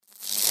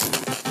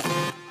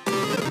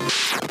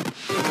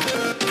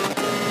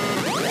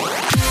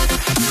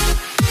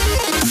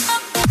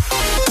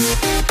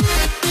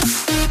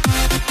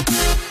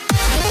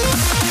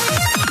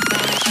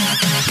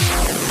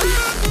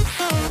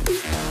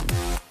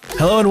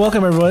Hello and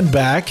welcome everyone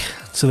back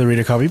to the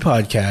Reader Copy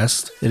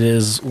Podcast. It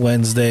is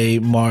Wednesday,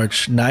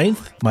 March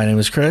 9th. My name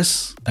is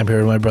Chris. I'm here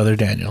with my brother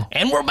Daniel.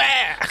 And we're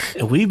back.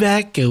 We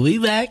back.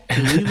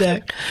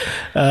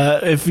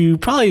 If you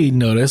probably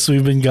noticed,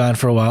 we've been gone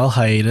for a while,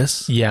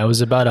 hiatus. Yeah, it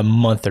was about a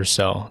month or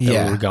so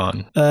that we were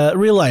gone.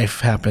 Real life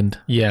happened.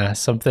 Yeah,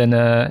 something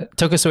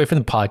took us away from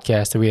the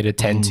podcast that we had to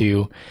attend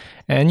to.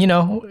 And, you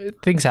know,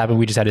 things happen.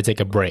 We just had to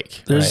take a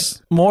break.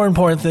 There's more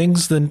important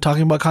things than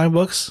talking about comic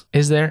books.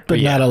 Is there?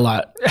 But not a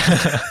lot.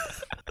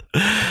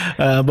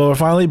 But we're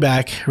finally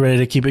back, ready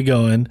to keep it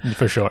going.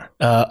 For sure.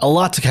 A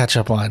lot to catch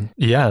up on.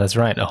 Yeah, that's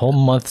right. A whole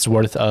month's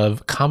worth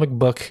of comic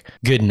book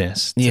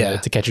goodness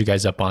to catch you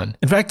guys up on.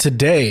 In fact,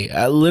 today,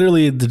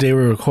 literally the day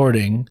we're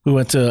recording, we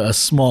went to a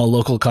small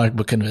local comic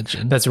book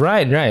convention. That's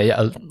right.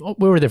 Yeah,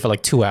 we were there for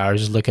like 2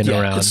 hours just looking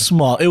around. It's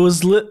small. It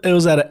was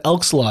at an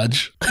Elks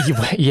Lodge.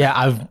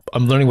 Yeah,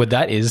 I'm learning what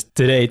that is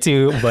today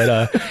too.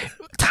 But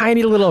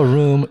tiny little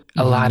room,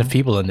 a lot of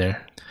people in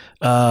there.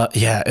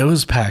 Yeah, it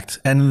was packed,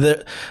 and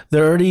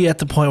they're already at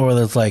the point where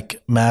there's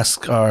like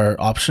masks are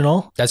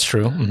optional. That's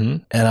true. Mm-hmm.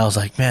 And I was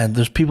like, man,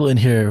 there's people in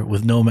here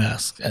with no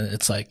mask, and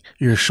it's like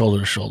you're shoulder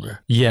to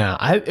shoulder. Yeah,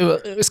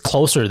 it was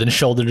closer than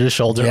shoulder to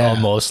shoulder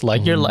almost.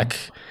 Like you're like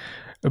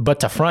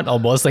butt to front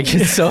almost. Like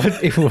it's so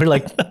we're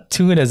like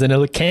two as in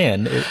a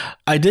can.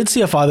 I did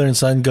see a father and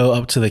son go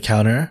up to the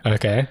counter,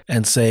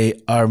 and say,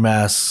 "Are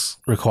masks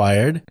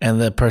required?" And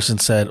the person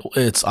said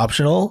it's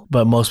optional,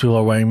 but most people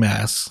are wearing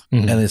masks.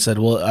 And they said,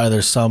 "Well, are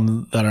there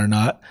some that are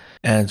not?"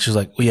 And she was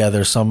like, well, yeah,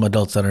 there's some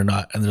adults that are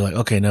not. And they're like,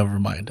 okay, never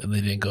mind. And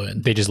they didn't go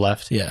in. They just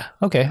left? Yeah.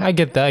 Okay, I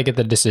get that. I get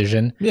the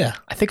decision. Yeah.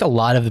 I think a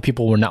lot of the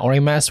people who were not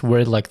wearing masks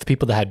were like the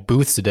people that had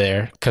booths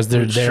there because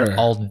they're there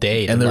all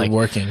day. And they're like,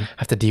 working.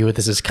 Have to deal with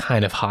this. It's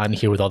kind of hot in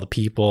here with all the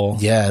people.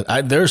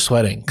 Yeah, they're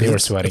sweating. They were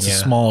sweating, it's a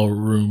small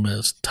room,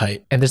 is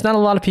tight. And there's not a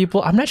lot of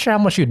people. I'm not sure how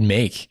much you'd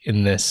make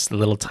in this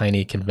little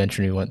tiny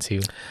convention we went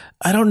to.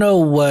 I don't know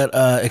what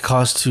it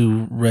costs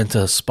to rent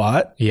a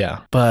spot.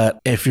 Yeah.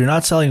 But if you're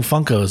not selling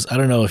Funkos, I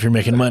don't know if you're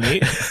making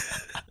money.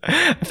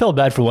 I felt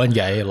bad for one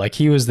guy. Like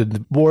he was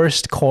the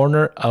worst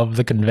corner of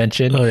the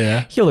convention. Oh,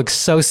 yeah? He looked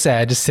so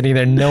sad just sitting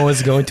there. No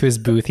one's going to his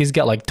booth. He's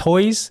got like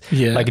toys.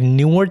 Yeah. Like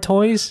newer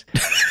toys.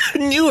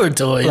 Newer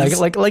toys.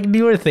 Like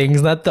newer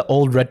things, not the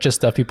old retro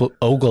stuff people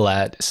ogle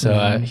at.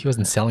 So he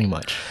wasn't selling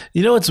much.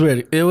 You know what's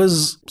weird? It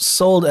was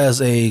sold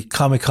as a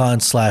Comic-Con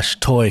 /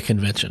 toy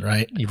convention,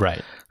 right?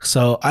 Right.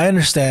 So I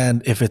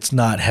understand if it's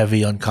not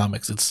heavy on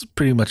comics. It's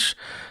pretty much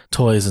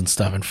toys and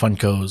stuff and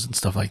Funkos and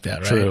stuff like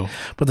that, right? True.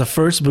 But the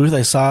first booth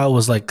I saw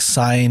was like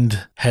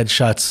signed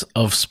headshots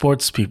of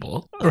sports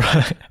people.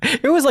 Right.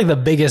 It was like the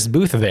biggest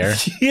booth there.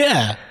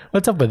 Yeah.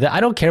 What's up with that? I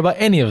don't care about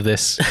any of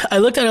this. I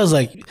looked at it, I was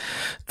like,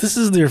 this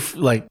is their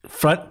like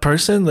front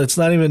person that's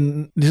not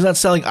even, he's not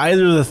selling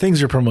either of the things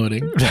you're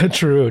promoting.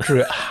 True.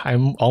 I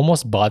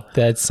almost bought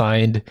that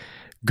signed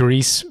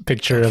Grease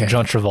picture of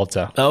John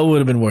Travolta. That would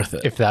have been worth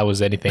it. If that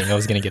was anything, I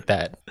was going to get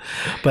that.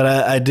 But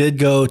I did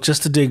go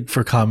just to dig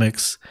for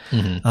comics.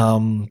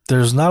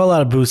 There's not a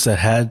lot of booths that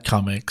had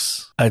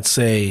comics. I'd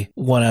say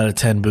 1 out of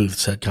 10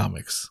 booths had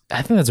comics.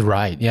 I think that's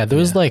right. Yeah, there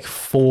was like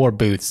 4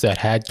 booths that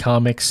had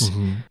comics,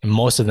 and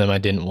most of them I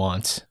didn't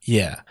want.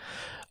 Yeah.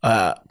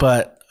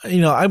 But, you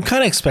know, I'm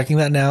kind of expecting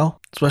that now,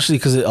 especially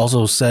because it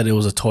also said it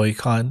was a toy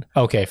con.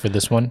 Okay, for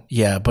this one?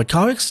 Yeah, but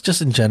comics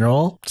just in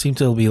general seem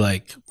to be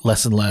like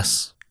less and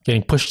less.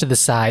 Getting pushed to the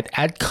side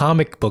at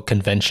comic book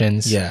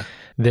conventions. Yeah.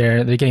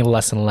 They're getting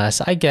less and less.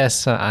 I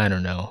guess, I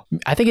don't know.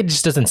 I think it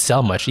just doesn't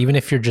sell much. Even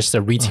if you're just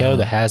a retailer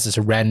that has this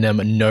random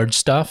nerd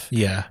stuff.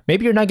 Yeah.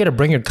 Maybe you're not going to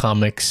bring your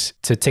comics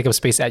to take up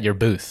space at your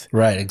booth.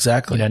 Right,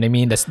 exactly. You know what I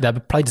mean?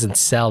 That probably doesn't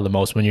sell the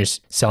most when you're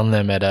selling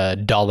them at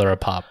 $1 a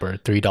pop or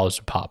 $3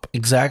 a pop.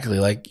 Exactly.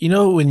 Like, you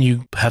know, when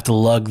you have to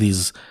lug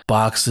these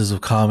boxes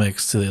of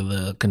comics to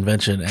the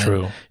convention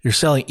and you're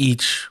selling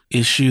each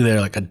issue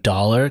there like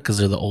 $1 because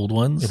they're the old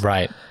ones.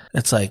 Right.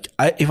 It's like,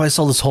 if I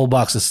sold this whole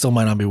box, it still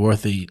might not be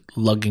worth it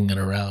lugging it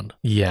around.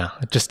 Yeah,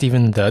 just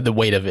even the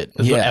weight of it,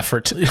 the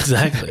effort.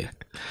 Exactly.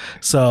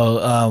 So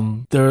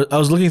I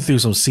was looking through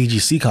some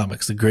CGC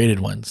comics, the graded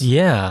ones.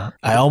 Yeah.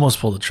 I almost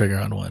pulled the trigger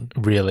on one.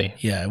 Really?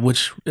 Yeah,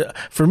 which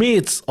for me,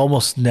 it's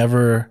almost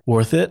never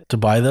worth it to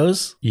buy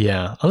those.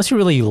 Yeah, unless you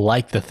really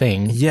like the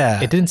thing.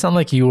 Yeah. It didn't sound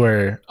like you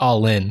were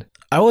all in.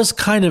 I was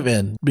kind of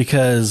in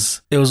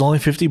because it was only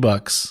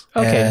 $50.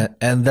 Okay.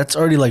 And that's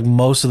already like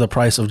most of the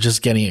price of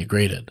just getting it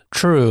graded.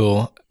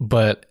 True.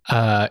 But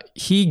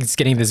he's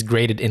getting this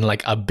graded in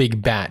like a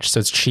big batch. So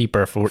it's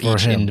cheaper for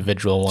each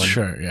individual one.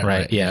 Sure. Yeah.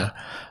 Right. Yeah.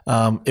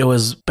 It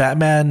was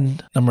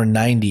Batman number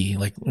 90,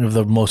 like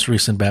the most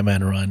recent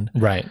Batman run.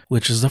 Right.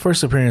 Which is the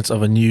first appearance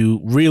of a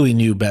really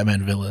new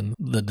Batman villain,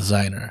 the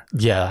designer.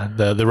 Yeah.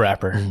 The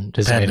rapper.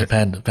 Designer.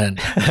 Panda.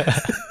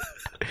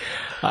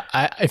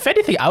 If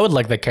anything, I would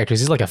like that character.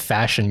 He's like a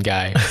fashion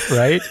guy,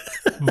 right?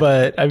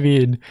 But I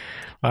mean,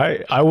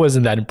 I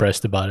wasn't that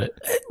impressed about it.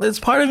 It's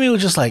part of me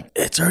was just like,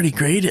 it's already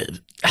graded.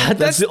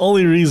 That's the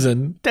only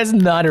reason. That's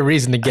not a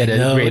reason to get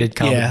a graded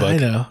comic book. I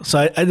know. So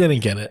I didn't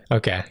get it.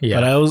 Okay, yeah.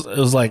 But it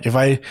was like, if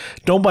I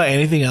don't buy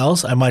anything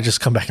else, I might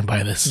just come back and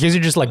buy this. Because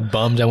you're just like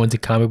bummed I went to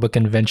comic book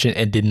convention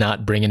and did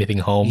not bring anything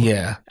home.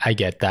 Yeah. I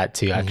get that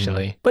too,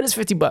 actually. But it's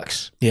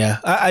 $50. Yeah,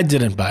 I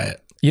didn't buy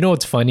it. You know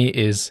what's funny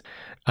is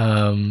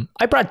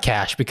I brought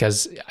cash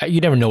because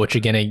you never know what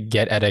you're going to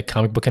get at a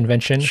comic book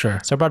convention.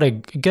 Sure. So I brought a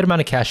good amount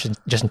of cash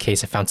just in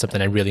case I found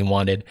something I really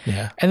wanted.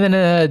 Yeah. And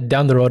then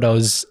down the road, I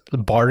was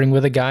bartering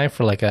with a guy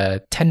for like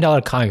a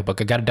 $10 comic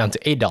book. I got it down to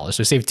 $8.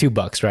 So I saved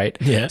 $2, right?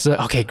 Yeah. So,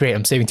 okay, great.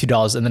 I'm saving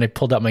 $2. And then I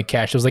pulled out my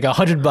cash. It was like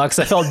 $100.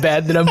 I felt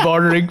bad that I'm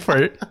bartering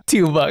for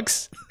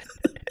 $2.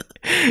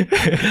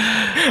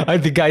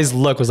 The guy's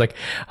look was like,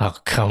 oh,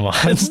 come on.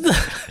 It's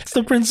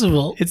the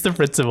principle. It's the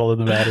principle of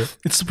the matter.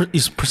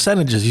 It's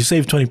percentages. You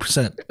save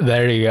 20%.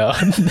 There you go.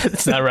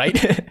 That's not right.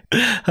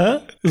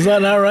 Huh? Is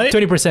that not right?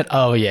 20%.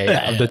 Oh,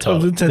 yeah. Of the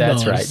total. Of the $10.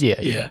 That's right.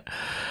 Yeah.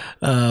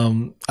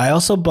 I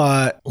also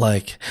bought,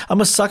 like, I'm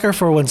a sucker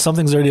for when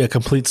something's already a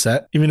complete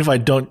set, even if I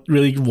don't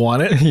really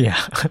want it. Yeah.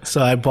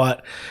 So I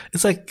bought,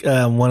 it's like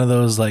one of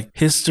those like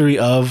history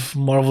of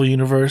Marvel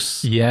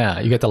Universe. Yeah.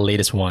 You got the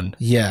latest one.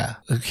 Yeah.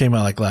 It came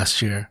out like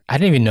last year. I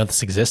didn't even know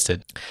this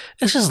existed.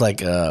 It's just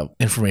like a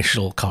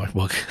informational comic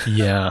book.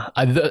 Yeah.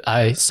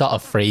 I saw a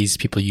phrase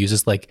people use.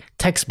 It's like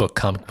textbook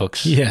comic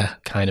books. Yeah.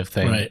 Kind of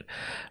thing. Right.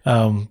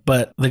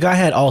 But the guy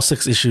had all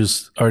 6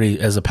 issues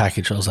already as a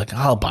package. I was like,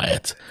 I'll buy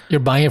it.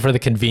 You're buying it for the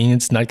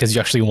convenience, not because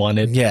you actually want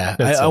it. Yeah.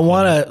 I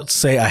want to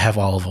say I have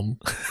all of them.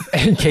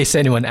 In case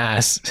anyone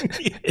asks.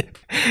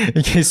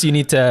 In case you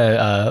need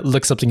to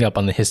look something up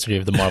on the history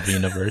of the Marvel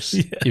Universe.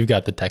 Yeah. You've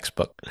got the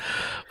textbook.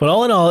 But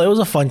all in all, it was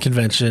a fun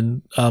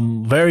convention.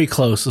 Very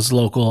close. It's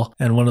local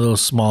and one of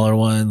those smaller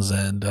ones.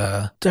 And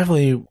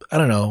definitely, I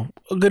don't know,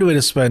 a good way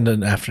to spend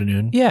an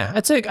afternoon. Yeah.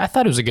 I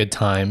thought it was a good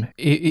time.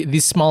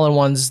 These smaller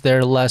ones,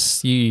 they're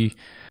less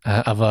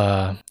of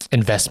a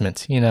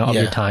investment, of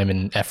your time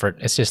and effort.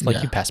 It's just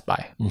like you pass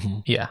by. Mm-hmm.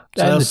 Yeah.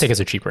 So and the tickets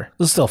are cheaper.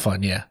 It's still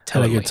fun. Yeah.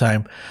 Totally. Had a good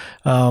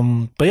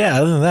time. But yeah,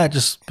 other than that,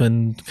 just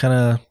been kind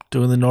of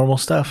doing the normal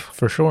stuff.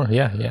 For sure.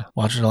 Yeah. Yeah.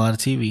 Watching a lot of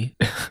TV.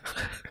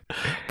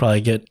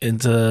 Probably get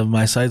into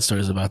my side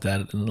stories about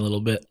that in a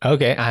little bit.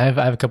 Okay, I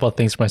have a couple of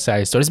things for my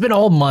side stories. It's been a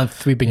whole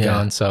month we've been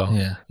gone, so All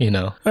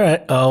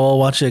right, well,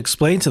 why don't you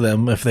explain to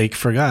them if they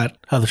forgot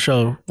how the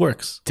show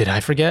works? Did I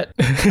forget?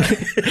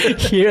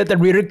 Here at the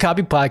Reader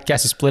Copy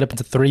Podcast, is split up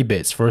into 3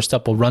 bits. First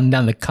up, we'll run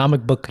down the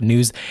comic book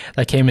news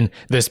that came in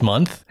this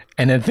month.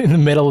 And then in the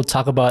middle, we'll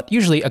talk about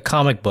usually a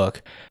comic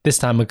book, this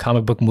time a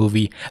comic book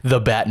movie, The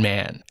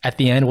Batman. At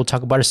the end, we'll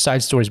talk about our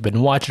side stories we've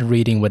been watching,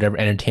 reading, whatever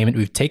entertainment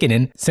we've taken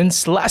in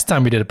since last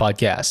time we did a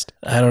podcast.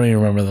 I don't even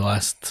remember the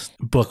last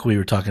book we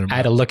were talking about. I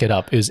had to look it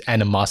up. It was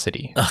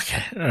Animosity.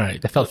 Okay, all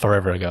right. That felt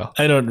forever ago.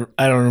 I don't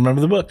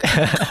remember the book.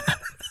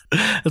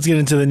 Let's get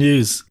into the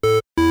news.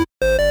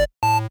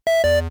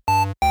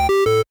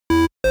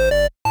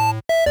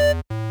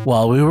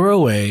 While we were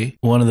away,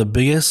 one of the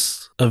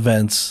biggest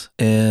events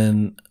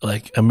in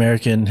like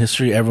American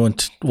history, everyone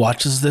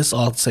watches this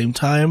all at the same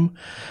time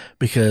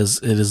because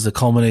it is the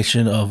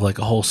culmination of like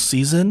a whole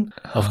season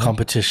of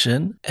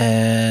competition.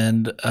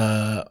 And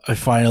I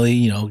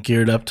finally,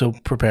 geared up to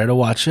prepare to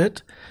watch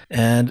it.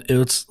 And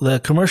it's the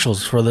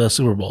commercials for the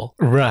Super Bowl.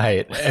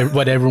 Right.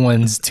 What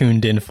everyone's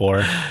tuned in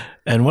for.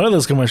 And one of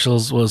those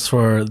commercials was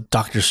for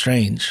Doctor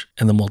Strange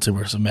and the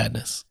Multiverse of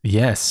Madness.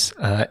 Yes.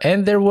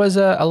 And there was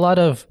a lot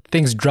of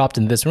things dropped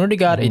in this. We already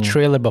got a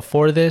trailer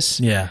before this.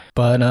 Yeah.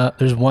 But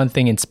there's one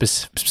thing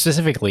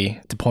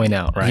specifically to point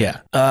out, right?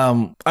 Yeah.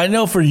 I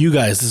know for you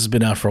guys, this has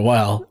been out for a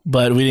while,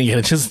 but we didn't get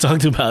a chance to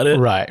talk about it.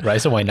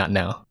 Right. So why not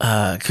now?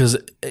 Because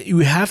you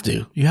have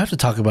to. You have to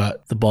talk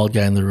about the bald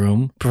guy in the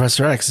room.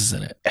 Professor X is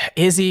in it.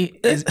 Is he?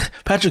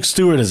 Patrick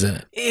Stewart is in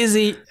it. Is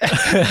he?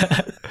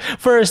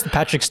 First,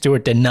 Patrick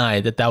Stewart denied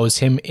that was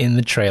him in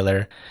the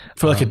trailer.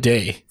 For like a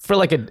day.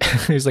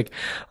 He's like,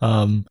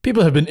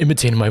 people have been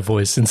imitating my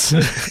voice since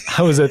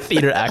I was a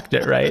theater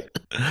actor, right?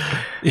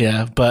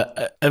 Yeah,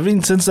 but I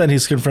mean, since then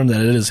he's confirmed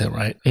that it is him,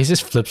 right? He's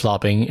just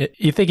flip-flopping.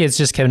 You think it's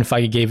just Kevin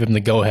Feige gave him the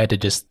go-ahead to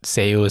just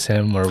say it was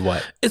him or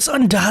what? It's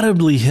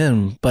undoubtedly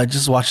him by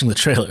just watching the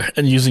trailer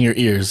and using your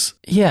ears.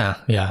 Yeah.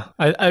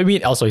 I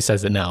mean, also he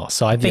says it now,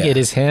 so I think it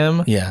is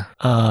him. Yeah.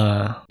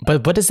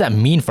 But what does that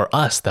mean for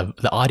us, the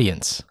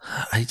audience?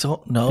 I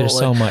don't know. There's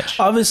so much.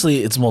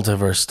 Obviously, it's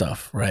multiverse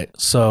stuff, right?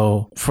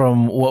 So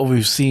from what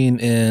we've seen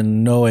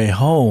in No Way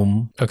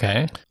Home,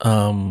 okay,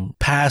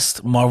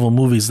 past Marvel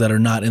movies that are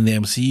not in the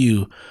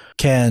MCU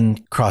can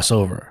cross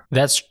over.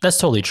 That's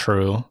totally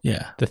true.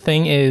 Yeah. The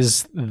thing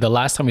is, the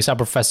last time we saw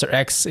Professor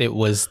X, it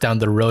was down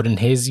the road in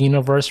his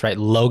universe, right?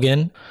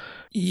 Logan.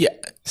 Yeah.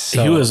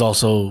 So, he was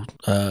also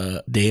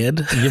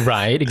dead.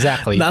 Right,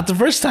 exactly. Not the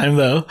first time,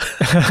 though.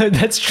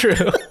 That's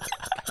true.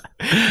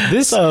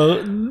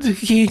 So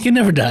he can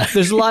never die.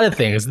 There's a lot of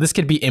things. This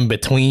could be in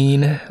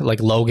between, like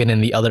Logan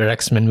and the other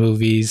X-Men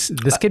movies.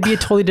 This could be a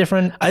totally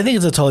different. I think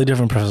it's a totally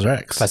different Professor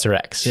X. Professor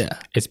X. Yeah.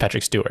 It's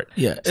Patrick Stewart.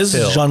 Yeah. This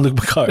is Jean-Luc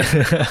Picard.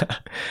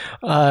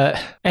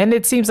 And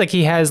it seems like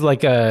he has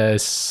like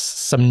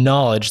some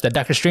knowledge that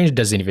Doctor Strange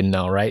doesn't even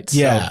know, right?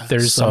 Yeah. So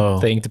there's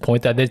something to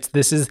point that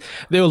this is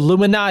the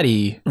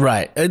Illuminati.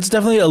 Right. It's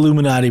definitely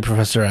Illuminati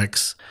Professor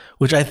X,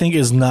 which I think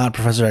is not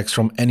Professor X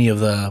from any of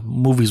the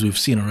movies we've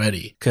seen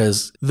already.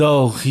 Because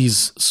though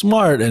he's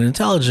smart and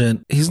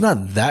intelligent, he's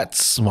not that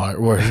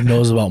smart where he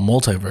knows about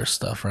multiverse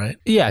stuff, right?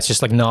 Yeah, it's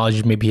just like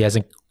knowledge maybe he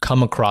hasn't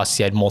come across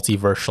yet,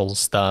 multiversal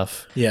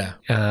stuff. Yeah.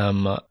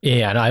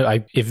 Yeah, and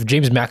I if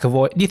James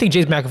McAvoy, do you think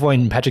James McAvoy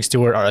and Patrick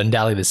Stewart are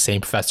undoubtedly the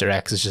same Professor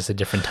X? It's just a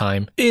different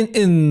time.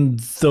 In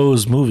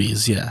those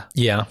movies, yeah.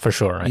 Yeah, for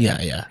sure. Right?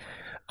 Yeah.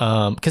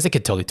 Because they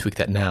could totally tweak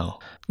that now.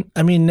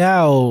 I mean,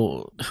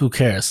 now, who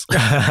cares?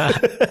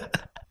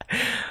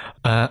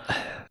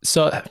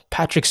 So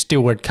Patrick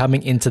Stewart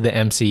coming into the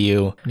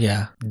MCU.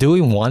 Yeah. Do we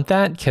want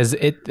that? Because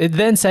it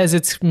then says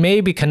it's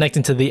maybe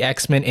connecting to the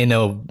X-Men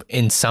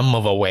in some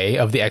of a way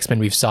of the X-Men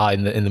we've saw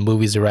in the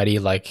movies already,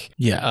 like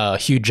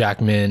Hugh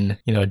Jackman,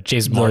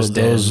 James Marsden.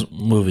 Those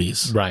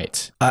movies.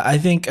 Right. I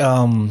think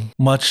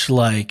much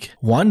like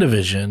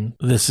WandaVision,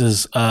 this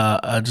is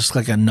just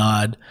like a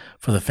nod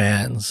for the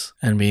fans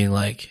and being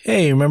like,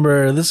 hey,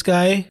 remember this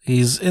guy?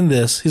 He's in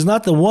this. He's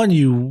not the one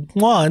you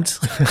want,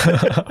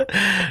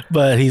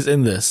 but he's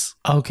in this.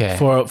 Okay.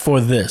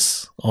 For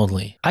this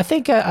only. I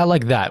think I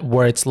like that,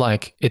 where it's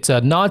like, it's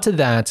a nod to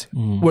that.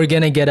 We're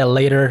going to get a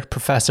later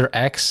Professor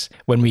X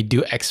when we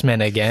do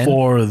X-Men again.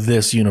 For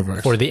this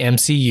universe. For the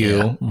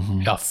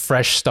MCU, a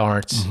fresh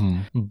start.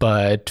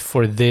 But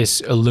for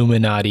this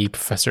Illuminati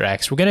Professor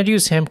X, we're going to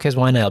use him because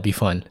why not? It'll be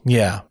fun.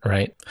 Yeah.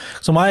 Right?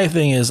 So my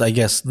thing is, I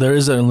guess there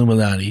is an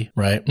Illuminati,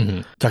 right?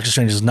 Doctor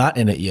Strange is not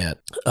in it yet.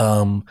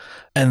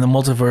 And the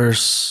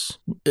multiverse,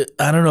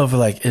 I don't know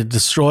if it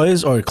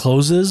destroys or it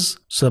closes.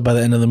 So by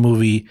the end of the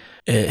movie,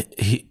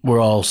 we're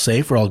all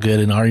safe. We're all good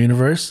in our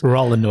universe. We're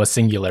all into a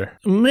singular.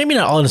 Maybe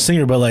not all in a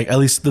singular, but at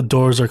least the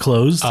doors are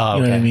closed. Oh,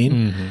 you know okay. what I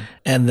mean?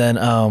 And then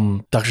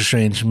Doctor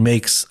Strange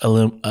makes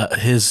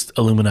his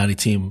Illuminati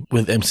team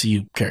with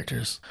MCU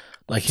characters.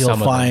 Like he'll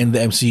find the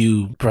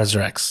MCU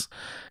Professor X.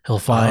 He'll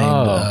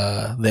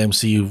find the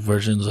MCU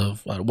versions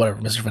of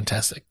whatever, Mr.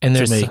 Fantastic, and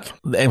to make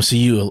the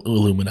MCU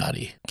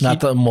Illuminati,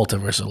 not the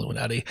multiverse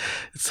Illuminati.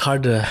 It's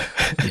hard to,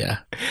 yeah.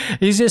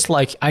 He's just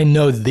like, I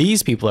know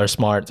these people are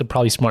smart. They're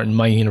probably smart in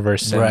my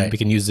universe, and we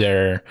can use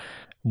their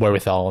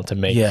wherewithal to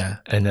make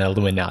an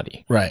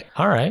Illuminati. Right.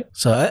 All right.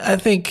 So I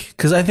think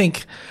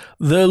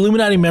the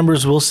Illuminati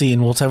members we'll see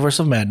in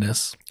Multiverse of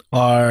Madness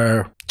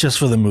are just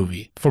for the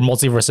movie. For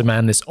Multiverse of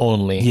Madness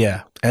only.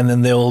 Yeah. And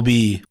then they will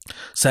be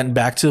sent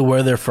back to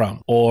where they're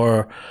from.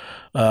 Or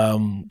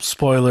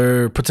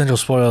potential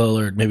spoiler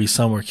alert, maybe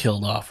some were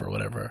killed off or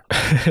whatever.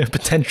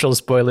 Potential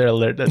spoiler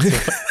alert.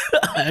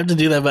 I have to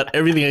do that about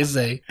everything I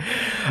say.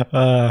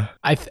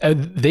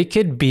 They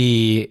could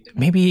be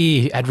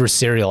maybe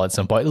adversarial at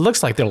some point. It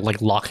looks like they're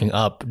locking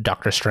up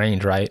Doctor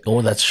Strange, right?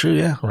 Oh, that's true.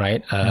 Yeah.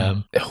 Right.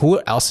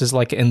 Who else is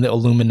in the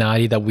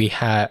Illuminati that we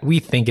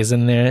think is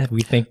in there?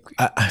 We think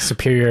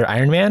Superior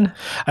Iron Man.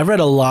 I've read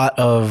a lot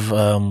of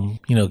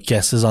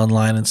guesses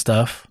online and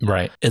stuff.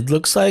 Right. It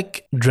looks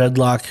like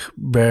Dreadlock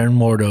Baron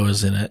Mordo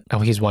is in it. Oh,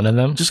 he's one of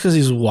them? Just because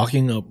he's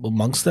walking up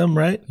amongst them,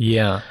 right?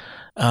 Yeah.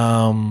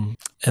 And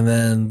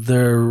then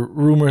there are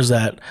rumors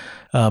that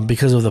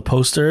because of the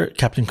poster,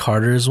 Captain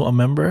Carter is a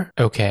member.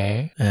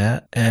 Okay.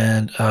 Yeah.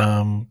 And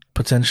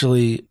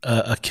potentially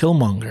a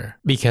Killmonger.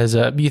 Because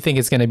you think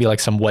it's going to be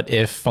like some what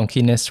if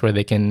funkiness where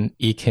they can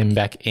eke him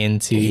back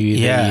into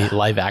the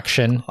live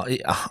action?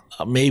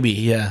 Maybe,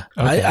 yeah.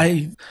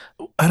 Okay.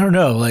 I don't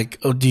know.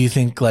 Do you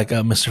think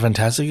Mr.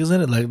 Fantastic is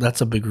in it?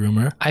 That's a big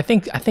rumor. I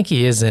think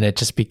he is in it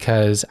just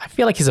because I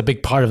feel like he's a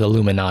big part of the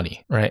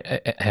Illuminati,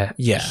 right?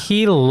 Yeah.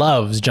 He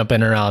loves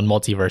jumping around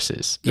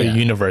multiverses, or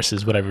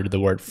universes, whatever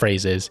the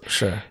phrase is.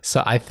 Sure.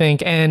 So I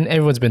think, and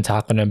everyone's been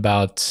talking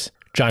about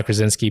John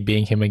Krasinski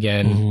being him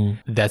again.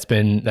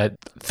 That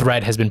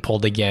thread has been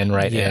pulled again,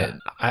 right? Yeah. And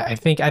I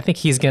think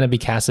he's gonna be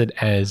casted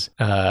as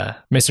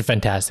Mr.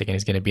 Fantastic, and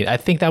he's gonna be. I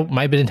think that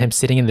might have been him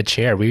sitting in the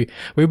chair. We've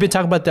been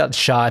talking about that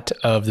shot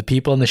of the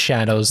people in the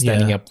shadows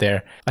standing up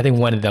there. I think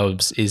one of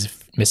those is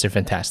Mr.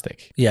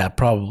 Fantastic. Yeah,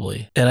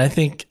 probably. And I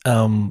think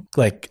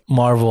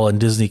Marvel and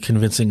Disney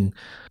convincing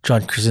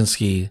John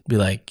Krasinski be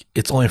like,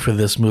 it's only for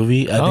this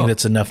movie. I think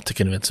that's enough to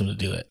convince him to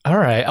do it. All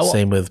right.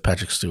 Same with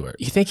Patrick Stewart.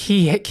 You think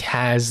he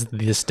has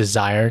this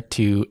desire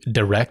to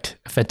direct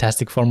a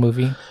Fantastic Four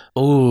movie?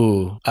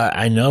 Oh,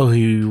 I know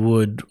he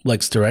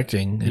likes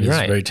directing and he's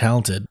very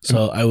talented.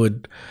 So I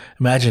would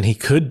imagine he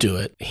could do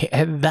it.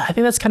 I think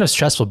that's kind of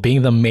stressful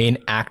being the main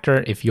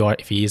actor if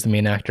he is the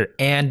main actor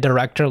and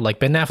director. Like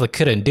Ben Affleck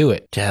couldn't do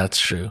it. Yeah, that's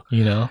true.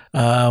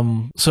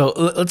 So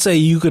let's say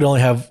you could only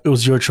it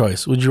was your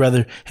choice. Would you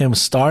rather him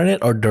star in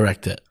it or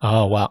direct it?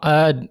 Oh, wow.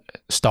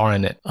 Star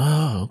in it.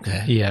 Oh,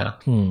 okay. Yeah.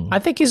 I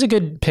think he's a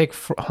good pick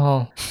for...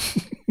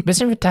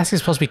 Mr. Fantastic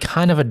is supposed to be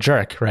kind of a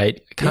jerk,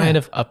 right? Kind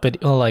of up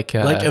at like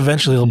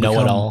eventually he'll know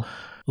become it all.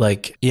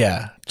 Like,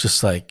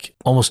 just like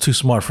almost too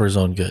smart for his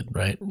own good,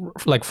 right?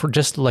 Like for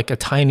just like a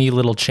tiny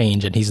little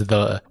change, and he's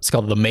it's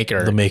called the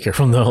Maker. The Maker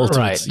from the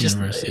Ultimate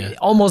Universe. Universe.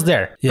 Almost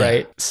there,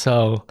 right?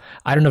 So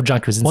I don't know if John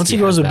Krasinski. Once he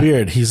grows a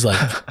beard, he's like,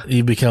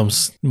 he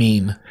becomes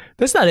mean.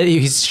 That's not it.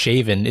 He's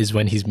shaven is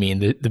when he's mean.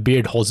 The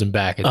beard holds him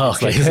back. It's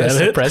okay, like is that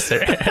a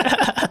suppressor.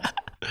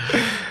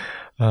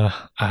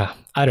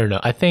 I don't know.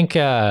 I think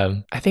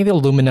the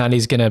Illuminati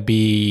is gonna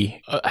be.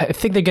 I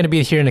think they're gonna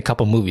be here in a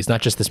couple movies,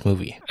 not just this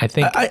movie. I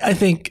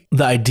think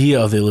the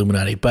idea of the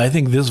Illuminati, but I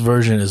think this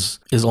version is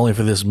only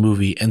for this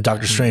movie, and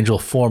Doctor Strange will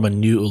form a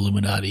new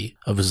Illuminati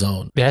of his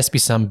own. There has to be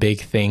some big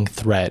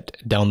threat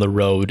down the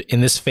road in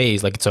this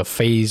phase. Like it's a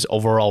phase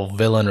overall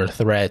villain or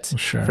threat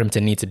for him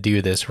to need to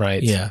do this,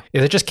 right? Yeah.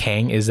 Is it just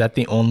Kang? Is that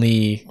the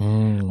only?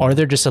 Or are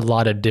there just a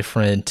lot of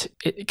different?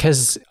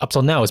 Because up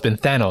till now it's been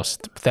Thanos.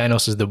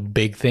 Thanos is the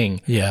big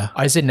thing. Yeah.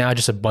 Or is it now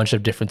just a bunch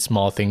of different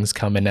small things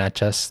coming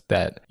at us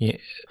that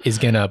is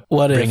gonna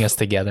bring us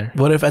together?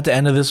 What if at the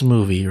end of this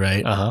movie,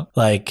 right?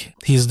 Like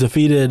he's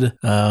defeated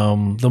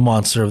the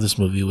monster of this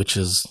movie, which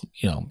is,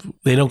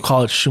 they don't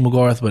call it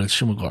Shumagorath, but it's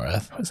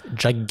Shumagorath.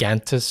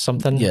 Gigantus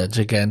something? Yeah,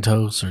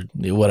 Gigantos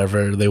or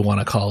whatever they want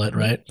to call it,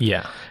 right?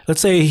 Yeah.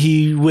 Let's say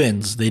he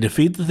wins. They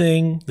defeat the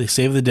thing. They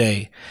save the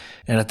day.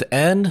 And at the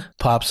end,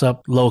 pops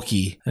up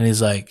Loki. And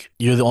he's like,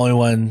 you're the only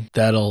one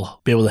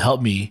that'll be able to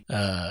help me.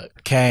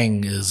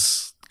 Kang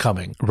is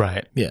coming.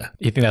 Right. Yeah.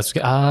 You think that's...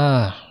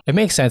 it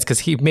makes sense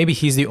because maybe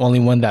he's the only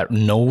one that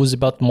knows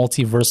about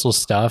multiversal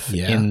stuff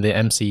in the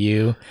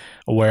MCU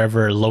or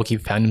wherever Loki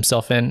found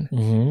himself in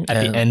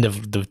at the end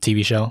of the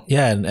TV show.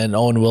 Yeah, and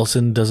Owen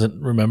Wilson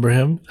doesn't remember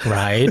him.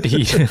 Right.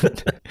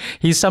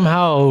 He's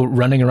somehow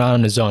running around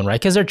on his own,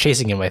 right? Because they're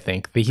chasing him, I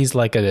think. He's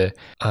like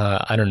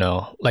I don't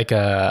know, like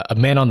a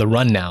man on the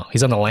run now.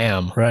 He's on the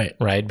lam. Right.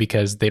 Right?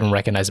 Because they don't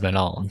recognize him at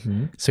all.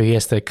 So he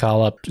has to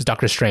call up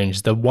Doctor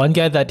Strange. The one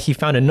guy that he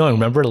found annoying,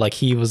 remember? Like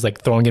he was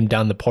like throwing him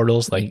down the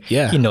portals. Like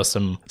he knows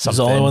something. He's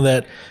the only one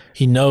that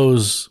he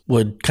knows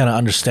would kind of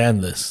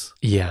understand this.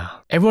 Yeah.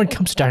 Everyone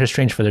comes to Doctor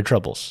Strange for their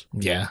troubles.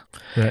 Yeah.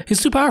 Right.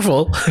 He's too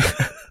powerful.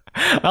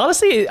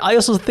 Honestly, I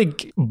also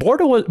think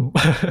Mordo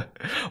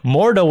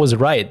was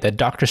right that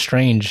Doctor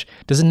Strange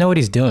doesn't know what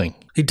he's doing.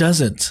 He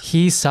doesn't.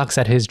 He sucks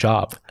at his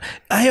job.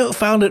 I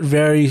found it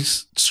very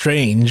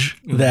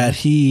strange that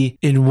he,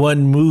 in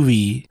one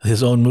movie,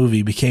 his own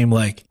movie, became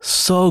like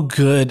so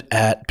good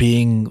at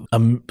being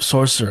a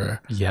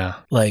sorcerer. Yeah.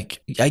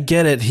 Like, I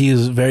get it. He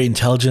is very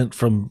intelligent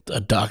from a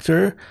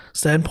doctor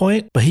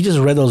standpoint, but he just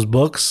read those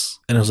books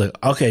and it was like,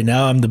 okay,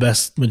 now I'm the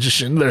best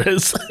magician there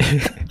is.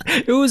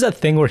 It was a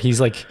thing where he's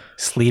like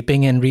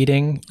sleeping and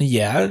reading.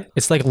 Yeah.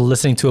 It's like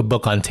listening to a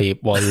book on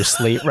tape while you're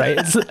asleep, right?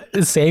 It's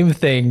the same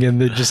thing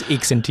and it just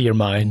ekes into your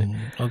mind.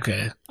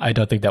 Okay. I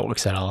don't think that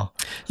works at all.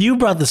 You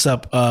brought this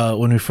up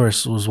when we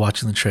first was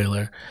watching the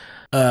trailer.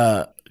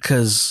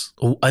 Because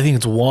I think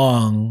it's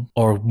Wong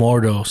or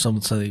Mordo,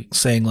 something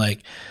saying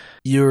like,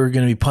 you're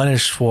going to be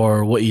punished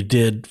for what you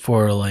did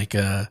for like,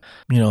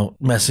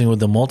 messing with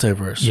the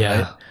multiverse.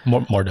 Yeah.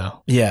 Right?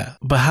 Mordo. Yeah.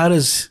 But how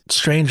does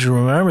Strange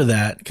remember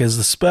that? Because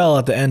the spell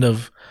at the end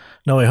of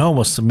No Way Home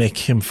was to make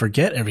him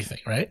forget everything,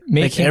 right?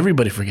 Make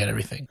everybody forget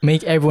everything.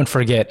 Make everyone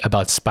forget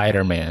about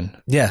Spider-Man.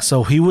 Yeah,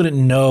 so he wouldn't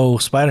know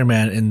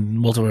Spider-Man in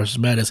Multiverse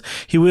of Madness.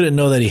 He wouldn't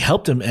know that he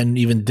helped him and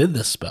even did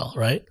this spell,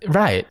 right?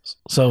 Right.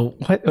 So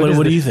what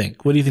do you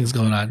think? What do you think is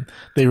going on?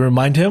 They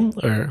remind him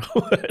or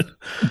what?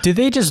 Did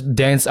they just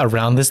dance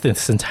around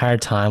this entire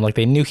time? Like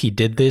they knew he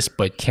did this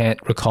but can't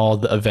recall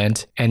the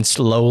event and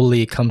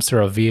slowly comes to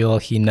reveal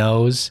he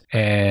knows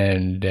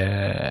and...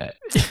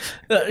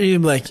 You're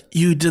like,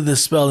 you did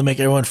this spell to make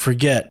everyone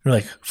forget. You're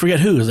like, forget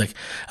who? It's like,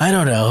 I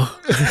don't know.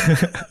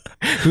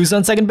 Who's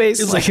on second base?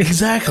 It's like,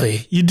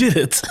 exactly. You did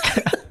it.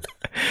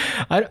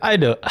 I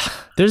know.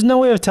 There's no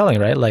way of telling,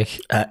 right? Like,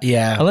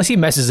 yeah. Unless he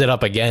messes it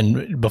up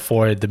again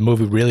before the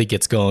movie really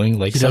gets going.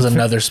 Like he does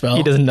another spell.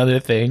 He does another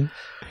thing.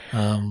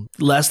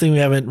 Last thing we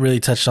haven't really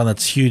touched on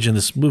that's huge in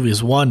this movie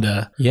is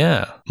Wanda.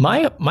 Yeah.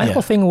 My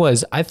whole thing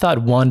was I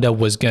thought Wanda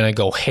was going to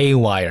go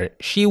haywire.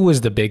 She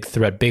was the big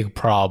threat, big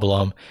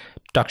problem.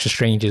 Doctor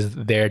Strange is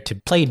there to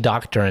play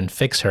doctor and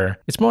fix her.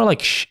 It's more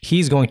like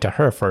he's going to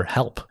her for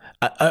help.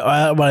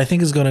 What I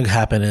think is going to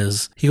happen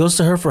is he goes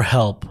to her for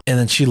help, and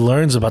then she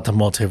learns about the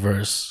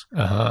multiverse.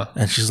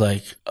 And she's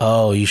like,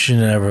 oh, you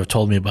shouldn't ever have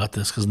told me about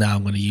this because now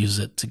I'm going to use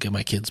it to get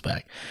my kids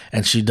back.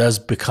 And she does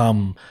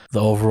become the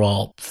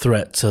overall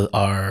threat to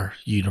our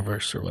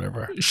universe or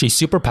whatever. She's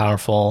super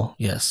powerful.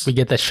 Yes. We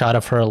get that shot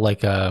of her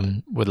like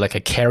with like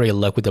a Carrie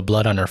look with the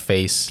blood on her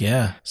face.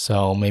 Yeah.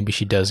 So maybe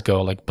she does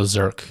go like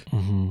berserk.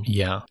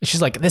 Yeah.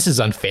 She's like, this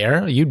is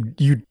unfair.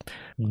 You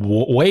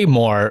way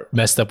more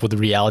messed up with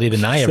reality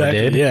than I ever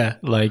did. Yeah.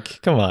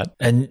 Like, come on.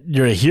 And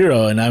you're a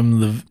hero, and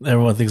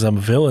everyone thinks I'm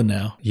a villain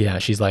now. Yeah,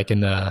 she's like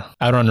out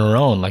on her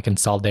own, like in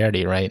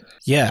solidarity, right?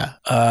 Yeah.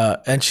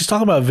 And she's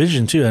talking about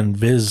Vision too, and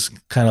Viz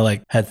kind of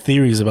like had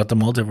theories about the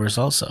multiverse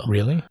also.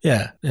 Really?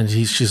 Yeah. And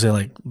she's saying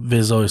like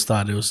Viz always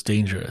thought it was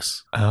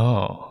dangerous.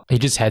 Oh, he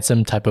just had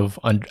some type of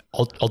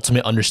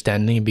ultimate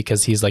understanding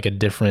because he's like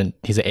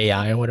he's an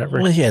AI or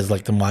whatever. Well, he has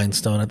like the Mind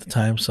Stone at the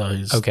time, so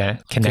he's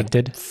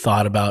connected.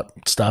 Thought about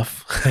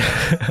stuff.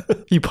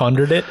 He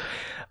pondered it.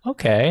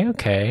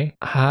 Okay.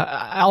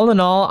 All in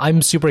all,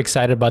 I'm super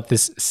excited about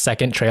this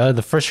second trailer.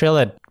 The first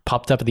trailer that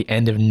popped up at the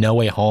end of No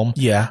Way Home.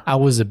 Yeah. I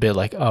was a bit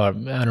like, oh, I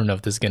don't know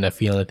if this is going to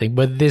feel anything.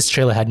 But this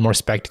trailer had more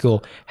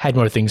spectacle, had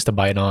more things to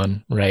bite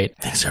on, right?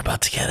 Things are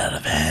about to get out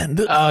of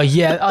hand. Oh,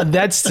 yeah. Oh,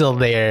 that's still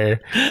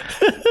there.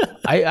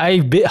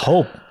 I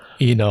hope.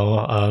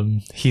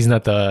 He's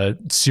not the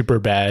super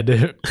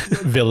bad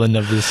villain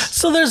of this.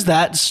 So there's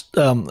that,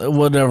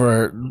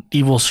 whatever,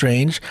 Evil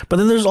Strange. But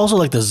then there's also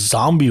like the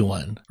zombie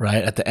one,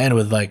 right? At the end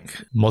with like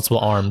multiple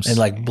arms and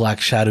like black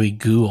shadowy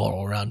goo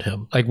all around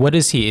him. Like, what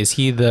is he? Is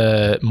he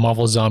the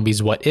Marvel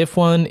Zombies What If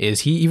one?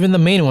 Is he even the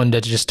main one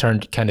that just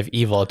turned kind of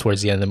evil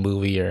towards the end of the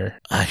movie? Or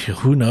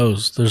who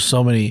knows? There's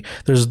so many.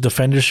 There's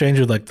Defender Strange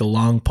with like the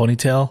long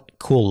ponytail.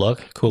 Cooler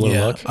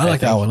look. I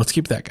like that one. Let's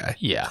keep that guy.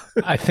 Yeah.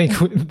 I think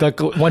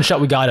the one shot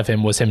we got of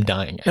him was him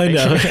dying. I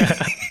know.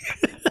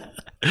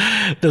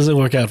 Doesn't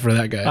work out for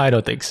that guy. I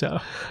don't think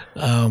so.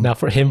 Not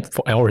for him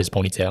or his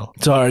ponytail.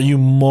 So are you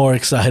more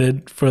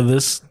excited for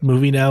this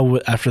movie now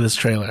after this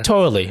trailer?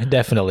 Totally.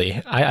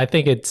 Definitely. I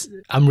think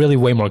I'm really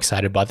way more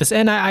excited about this.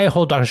 And I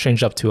hold Doctor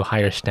Strange up to a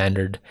higher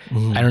standard.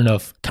 Mm-hmm. I don't know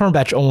if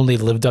Cumberbatch only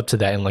lived up to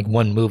that in like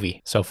one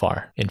movie so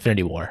far,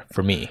 Infinity War,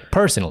 for me.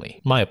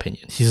 Personally, my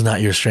opinion. He's not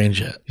your Strange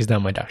yet. He's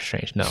not my Doctor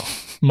Strange, no.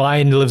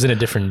 Mine lives in a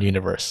different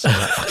universe.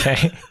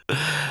 Okay.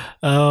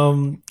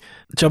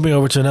 Jumping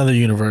over to another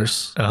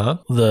universe.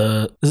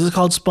 Is it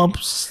called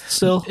Spumps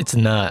still? It's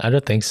not. I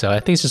don't think so. I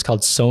think it's just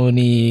called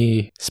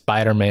Sony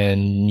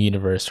Spider-Man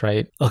universe,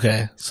 right?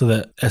 Okay. So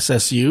the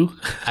SSU?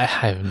 I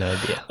have no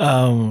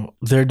idea.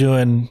 They're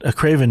doing a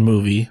Kraven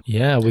movie.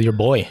 Yeah, with your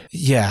boy.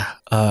 Yeah.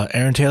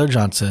 Aaron Taylor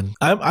Johnson.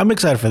 I'm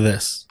excited for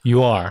this.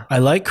 You are. I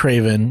like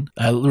Kraven.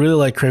 I really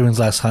like Kraven's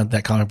Last Hunt,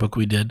 that comic book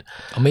we did.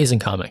 Amazing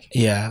comic.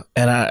 Yeah.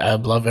 And I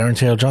love Aaron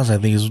Taylor Johnson.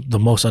 I think he's the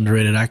most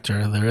underrated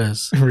actor there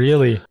is.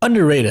 Really?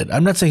 Underrated.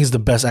 I'm not saying he's the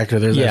best actor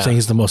there is. Yeah. I'm saying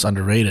he's the most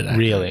underrated actor.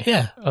 Really?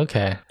 Yeah.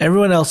 Okay.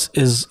 Everyone else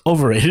is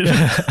overrated.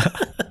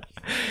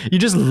 You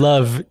just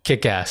love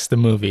Kick-Ass, the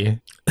movie.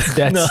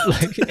 That's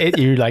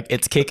you're like,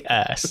 it's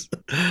Kick-Ass.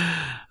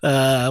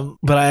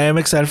 But I am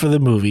excited for the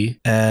movie.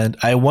 And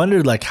I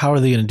wondered, like, how are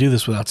they going to do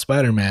this without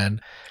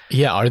Spider-Man?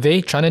 Yeah, are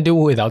they trying to do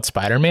it without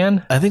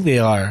Spider-Man? I think they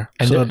are.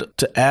 And so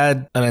to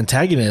add an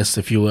antagonist,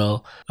 if you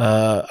will,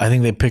 I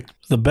think they picked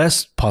the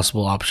best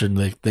possible option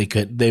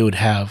they would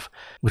have,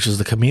 which is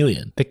the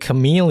Chameleon. The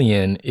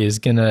Chameleon is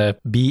gonna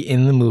be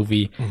in the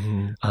movie.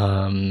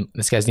 Mm-hmm.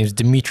 This guy's name is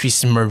Dmitry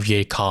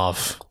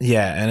Smerdyakov.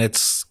 Yeah, and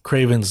it's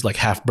Kraven's like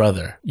half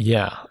brother.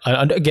 Yeah,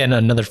 again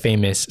another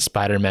famous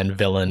Spider-Man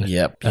villain.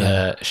 Yep.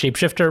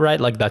 Shapeshifter,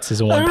 right? Like that's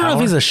his one power. I don't know if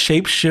he's a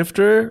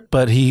shapeshifter,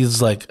 but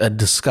he's like a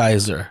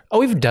disguiser. Oh,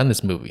 we've done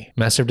this movie,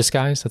 Master of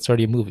Disguise. That's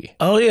already a movie.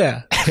 Oh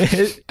yeah,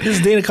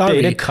 it's Dana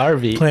Carvey. Dana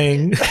Carvey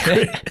playing.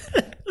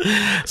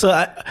 So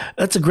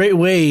that's a great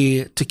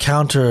way to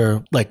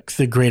counter like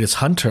the greatest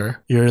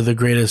hunter. You're the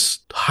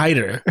greatest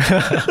hider.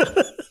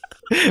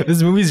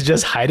 This movie's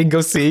just hide and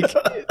go seek.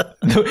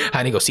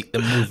 Hide and go seek the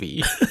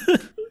movie.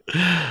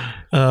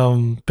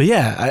 But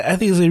yeah, I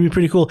think it's gonna be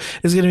pretty cool.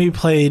 It's gonna be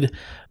played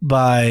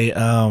by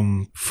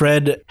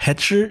Fred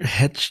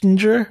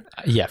Hetchinger.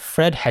 Yeah,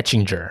 Fred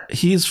Hetchinger.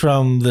 He's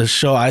from the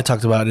show I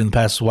talked about in the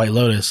past, White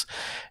Lotus.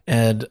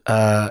 And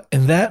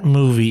in that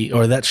movie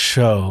or that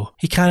show,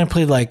 he kind of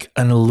played like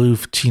an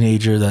aloof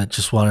teenager that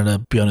just wanted to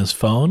be on his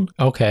phone.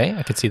 Okay,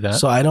 I could see that.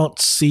 So I don't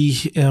see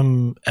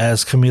him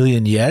as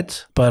Chameleon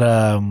yet, but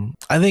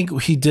I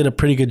think he did a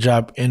pretty good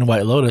job in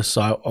White Lotus.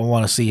 So I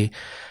want to see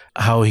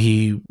how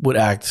he would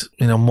act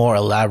in a more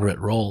elaborate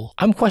role.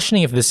 I'm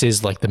questioning if this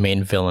is like the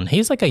main villain.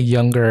 He's like a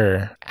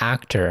younger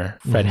actor,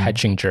 Fred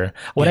Hetchinger.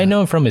 What I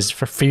know him from is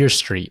for Fear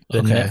Street, the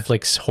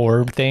Netflix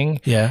horror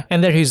thing. Yeah.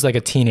 And there he's like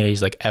a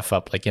teenage, like F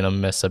up, like,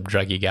 mess up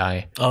druggy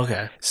guy.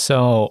 Okay.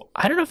 So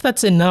I don't know if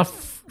that's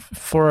enough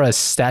for a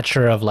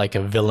stature of like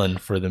a villain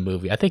for the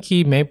movie. I think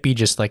he may be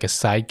just like a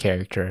side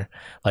character,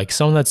 like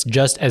someone that's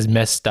just as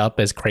messed up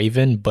as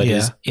Kraven, but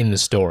is in the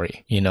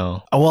story,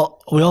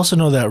 Well, we also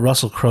know that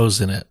Russell Crowe's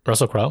in it.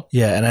 Russell Crowe?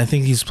 Yeah, and I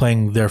think he's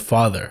playing their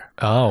father.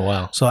 Oh,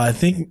 wow. So I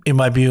think it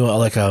might be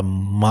like a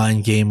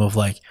mind game of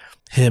like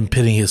him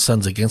pitting his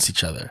sons against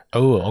each other.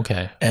 Oh,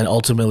 okay. And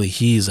ultimately,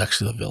 he's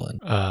actually the villain.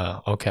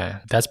 Okay.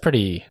 That's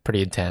pretty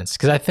intense.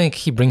 Because I think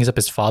he brings up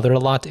his father a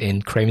lot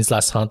in Kraven's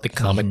Last Hunt, the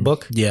comic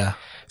book. Yeah.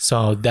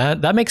 So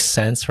that makes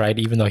sense, right?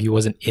 Even though he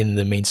wasn't in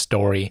the main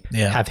story,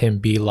 have him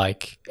be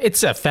like,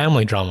 it's a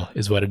family drama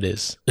is what it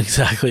is.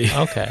 Exactly.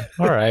 Okay.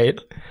 All right.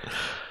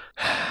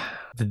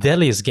 the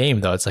deadliest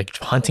game though. It's like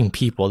hunting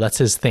people. That's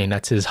his thing.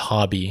 That's his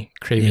hobby.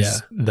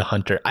 Kraven's the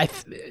hunter.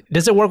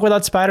 Does it work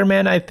without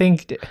Spider-Man? I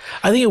think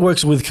it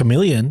works with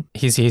Chameleon.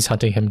 He's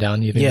hunting him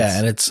down. You think? Yeah,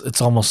 and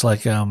it's almost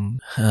like you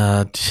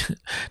remember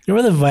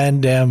the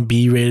Van Damme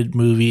B-rated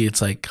movie?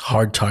 It's like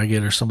Hard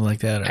Target or something like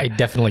that. Or, I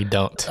definitely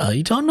don't.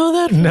 You don't know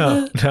that?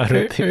 No,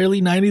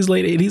 early 90s,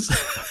 late 80s.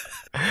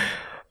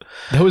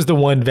 That was the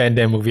one Van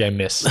Damme movie I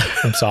missed.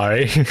 I'm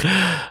sorry.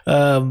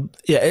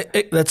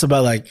 That's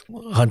about like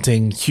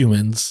hunting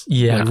humans.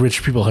 Yeah. Like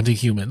rich people hunting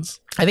humans.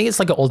 I think it's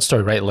like an old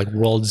story, right? Like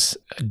world's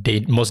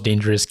most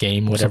dangerous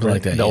game, whatever. Something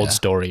like that, the old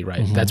story,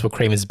 right? Mm-hmm. That's what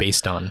Kraven's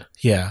based on.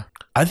 Yeah.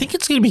 I think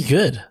it's going to be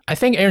good. I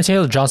think Aaron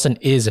Taylor Johnson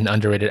is an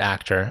underrated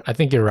actor. I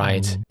think you're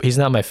right. Mm-hmm. He's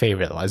not my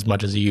favorite as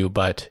much as you,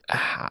 but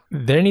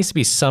there needs to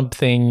be some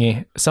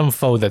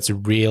foe that's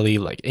really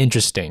like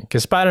interesting.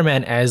 Because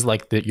Spider-Man as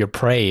like your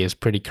prey is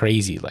pretty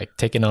crazy. Like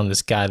taking on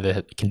this guy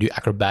that can do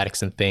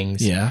acrobatics and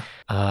things. Yeah.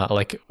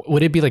 Like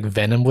would it be like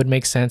Venom would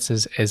make sense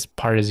as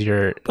part of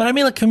your... But I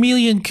mean like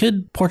Chameleon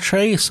could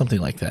portray something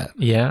like that.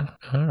 Yeah.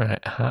 All right.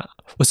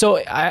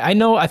 So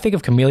I think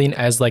of Chameleon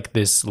as like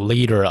this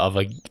leader of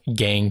a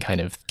gang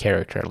kind of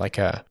character. Like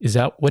is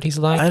that what he's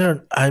like?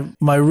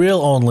 My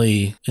real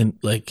only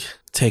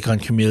take on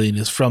Chameleon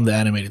is from the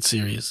animated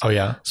series. Oh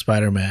yeah,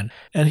 Spider-Man,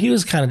 and he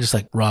was kind of just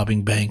like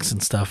robbing banks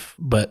and stuff,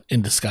 but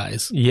in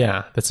disguise.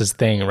 Yeah, that's his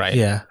thing, right?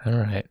 Yeah. All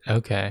right.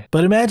 Okay.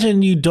 But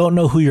imagine you don't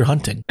know who you're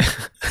hunting.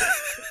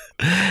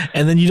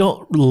 And then you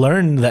don't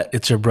learn that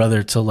it's your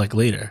brother till like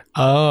later.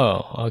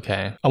 Oh,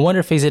 okay. I wonder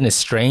if he's an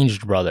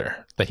estranged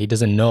brother that he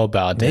doesn't know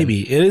about.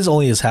 Maybe. It is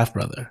only his half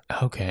brother.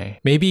 Okay.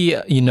 Maybe,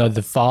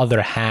 the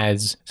father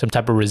has some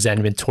type of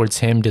resentment towards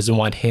him, doesn't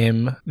want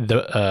him,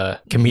 the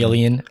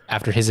Chameleon,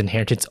 after his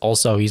inheritance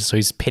also.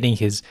 He's pitting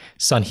his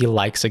son he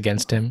likes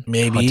against him.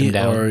 Maybe.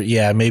 Or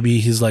maybe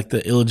he's like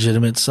the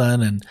illegitimate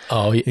son. And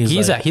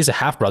he's a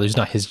half brother. He's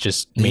not his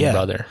just main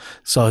brother.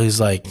 So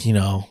he's like,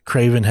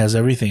 Kraven has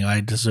everything.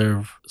 I deserve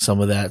some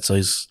of that. So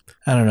he's,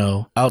 I don't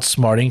know,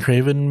 outsmarting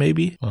Kraven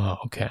maybe. Oh,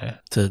 okay.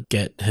 To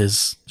get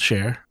his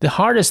share. The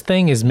hardest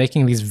thing is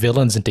making these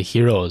villains into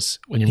heroes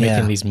when you're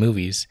making these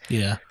movies.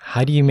 Yeah.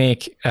 How do you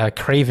make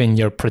Kraven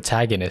your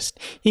protagonist?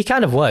 He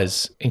kind of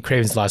was in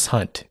Kraven's Last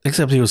Hunt.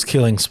 Except he was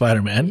killing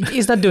Spider-Man.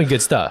 He's not doing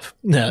good stuff.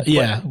 No,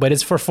 yeah. But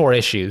it's for 4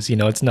 issues.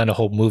 It's not a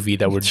whole movie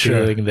that we're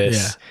doing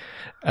this.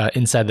 Yeah.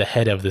 Inside the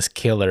head of this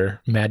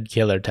mad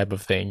killer type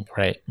of thing,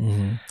 right?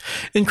 Mm-hmm.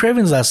 In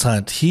Kraven's Last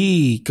Hunt,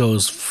 he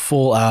goes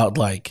full out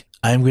like,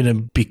 I'm going to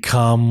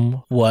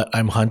become what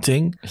I'm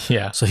hunting.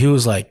 Yeah. So he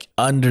was like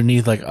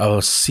underneath like a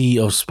sea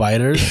of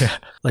spiders. Yeah.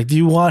 Like, do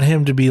you want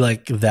him to be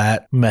like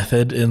that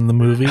method in the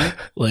movie?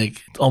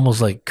 Like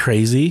almost like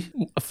crazy?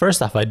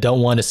 First off, I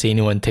don't want to see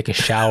anyone take a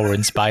shower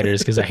in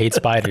spiders because I hate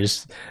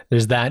spiders.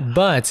 There's that.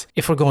 But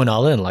if we're going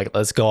all in, like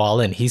let's go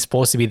all in. He's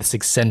supposed to be this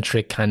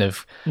eccentric kind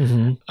of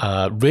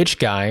rich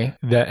guy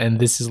and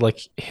this is like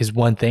his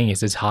one thing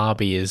is his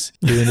hobby is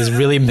doing this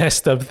really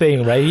messed up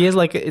thing, right? He is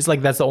like, it's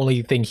like that's the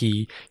only thing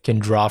he can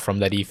draw from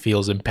that he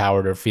feels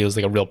empowered or feels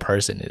like a real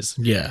person is.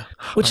 Yeah.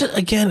 Which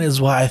again is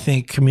why I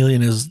think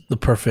Chameleon is the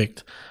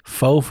perfect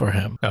foe for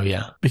him. Oh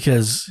yeah.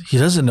 Because he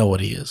doesn't know what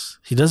he is.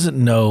 He doesn't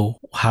know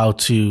how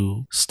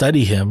to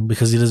study him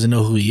because he doesn't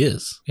know who he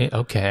is.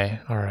 Okay.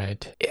 All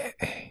right.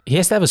 He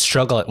has to have a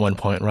struggle at one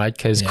point, right?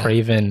 Because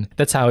Kraven,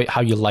 that's how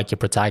you like your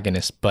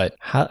protagonist. But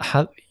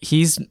how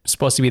he's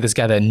supposed to be this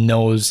guy that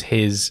knows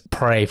his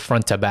prey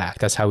front to back.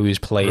 That's how he was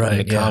played in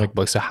the comic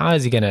book. So how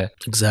is he going to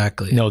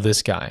know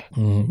this guy?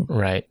 Mm-hmm.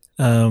 Right.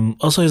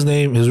 Also, his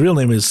real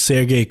name is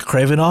Sergei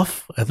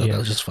Kravenov. I thought that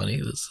was just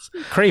funny.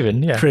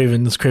 Kraven, yeah.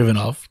 Kraven is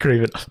Kravenov.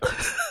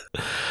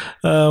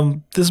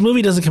 This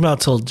movie doesn't come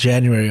out till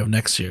January of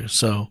next year,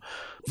 so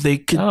they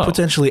could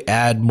potentially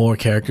add more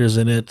characters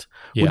in it.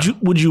 Yeah.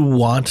 Would you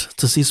want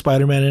to see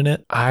Spider-Man in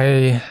it?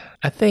 I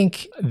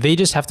think they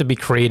just have to be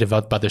creative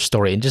about their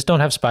story and just don't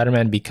have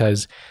Spider-Man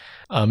because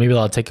maybe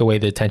that'll take away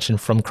the attention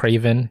from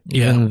Kraven,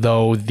 even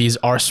though these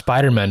are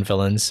Spider-Man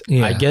villains.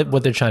 Yeah. I get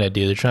what they're trying to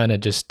do. They're trying to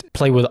just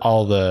play with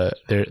all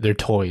their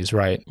toys,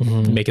 right?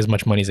 Mm-hmm. To make as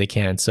much money as they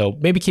can. So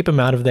maybe keep him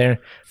out of there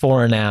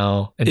for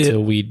now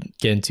until we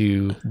get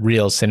into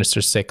real Sinister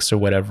Six or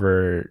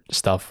whatever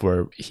stuff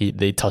where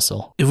they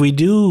tussle. If we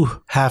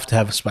do have to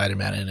have a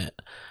Spider-Man in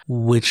it,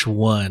 which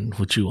one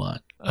would you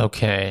want?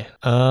 Okay.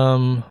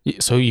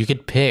 So you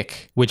could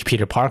pick which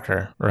Peter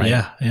Parker, right?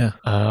 Yeah.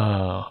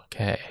 Oh,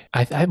 okay.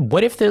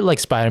 What if they're like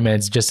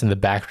Spider-Man's just in the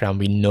background?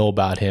 We know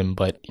about him,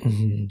 but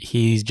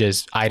he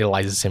just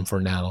idolizes him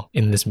for now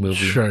in this movie.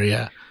 Sure,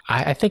 yeah.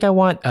 I think I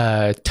want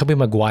Tobey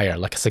Maguire,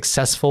 like a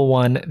successful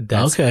one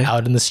that's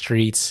out in the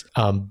streets.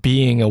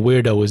 Being a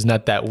weirdo is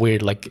not that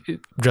weird, like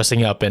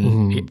dressing up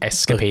and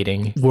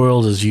escapading. The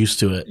world is used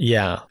to it.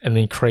 Yeah. And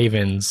then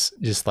Kraven's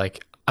just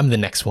like, I'm the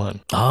next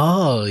one.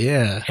 Oh,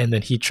 yeah. And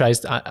then he tries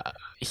to,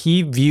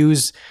 he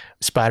views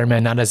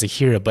Spider-Man not as a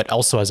hero, but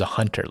also as a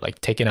hunter, like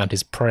taking out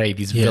his prey,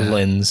 these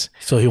villains.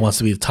 So he wants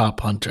to be the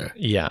top hunter.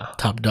 Yeah.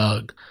 Top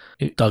dog.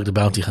 Dog the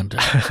Bounty Hunter.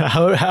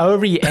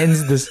 However he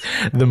ends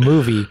the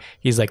movie,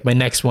 he's like, my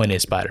next one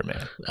is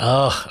Spider-Man.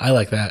 Oh, I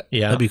like that.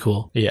 Yeah. That'd be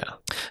cool. Yeah.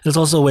 It's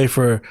also a way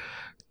for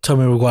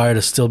Tobey Maguire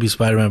to still be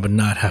Spider-Man, but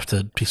not have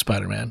to be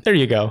Spider-Man. There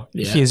you go.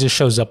 Yeah. He just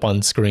shows up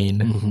on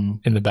screen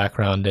in the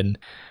background, and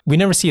we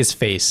never see his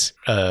face,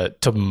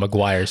 Tobey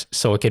Maguire's,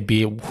 so it could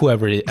be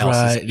whoever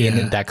else is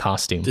in that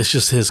costume. It's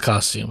just his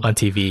costume. On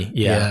TV,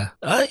 yeah.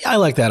 I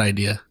like that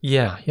idea.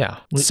 Yeah.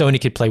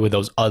 Sony could play with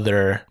those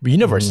other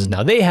universes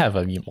now. They have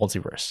a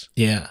multiverse.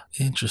 Yeah,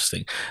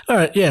 interesting. All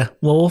right, yeah.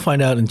 Well, we'll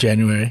find out in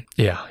January.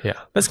 Yeah.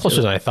 That's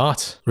closer than I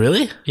thought.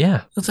 Really?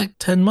 Yeah. That's like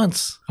 10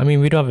 months. I mean,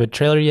 we don't have a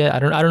trailer yet. I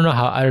don't know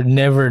how. I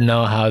never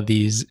know how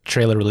these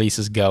trailer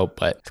releases go,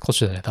 but it's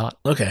closer than I thought.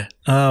 Okay.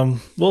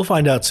 We'll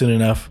find out soon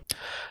enough.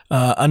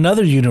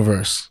 Another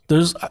universe.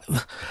 There's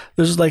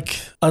like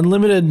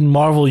unlimited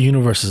Marvel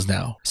universes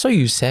now. So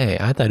you say.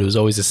 I thought it was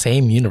always the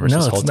same universe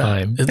this whole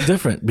time. It's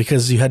different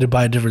because you had to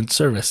buy a different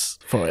service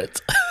for it.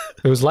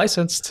 It was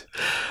licensed.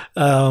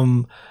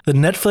 The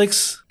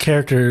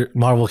Netflix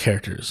Marvel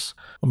characters.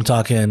 I'm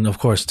talking, of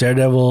course,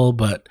 Daredevil,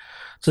 but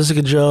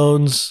Jessica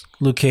Jones,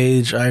 Luke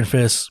Cage, Iron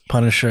Fist,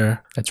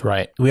 Punisher. That's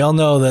right. We all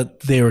know that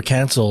they were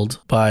canceled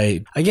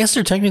by, I guess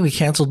they're technically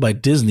canceled by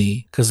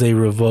Disney because they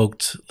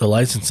revoked the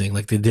licensing,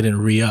 like they didn't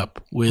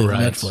re-up with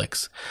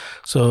Netflix.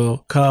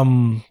 So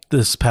come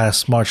this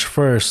past March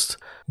 1st,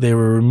 they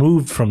were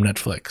removed from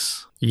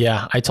Netflix.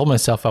 Yeah, I told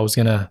myself I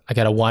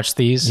gotta watch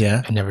these.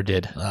 Yeah. I never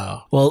did.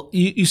 Oh. Well,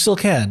 you still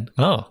can.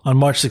 Oh. On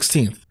March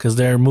 16th, because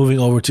they're moving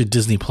over to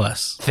Disney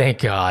Plus. Thank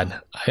God.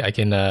 I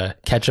can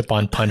catch up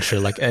on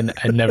Punisher and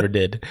I never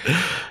did.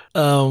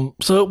 So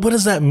what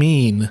does that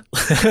mean?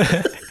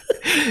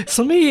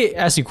 So let me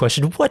ask you a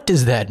question. What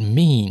does that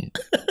mean?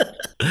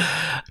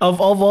 Of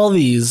all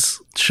these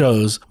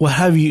shows, what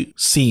have you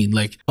seen?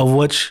 Like, of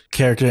which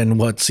character and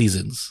what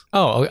seasons?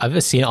 Oh,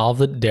 I've seen all of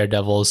the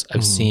Daredevils.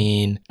 I've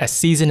seen a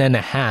season and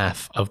a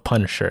half of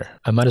Punisher.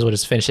 I might as well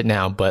just finish it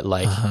now, but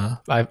like,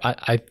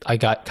 I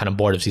got kind of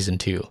bored of season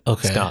 2.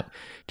 Okay. Stop.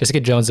 Jessica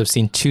Jones, I've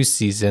seen 2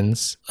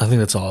 seasons. I think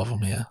that's all of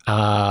them,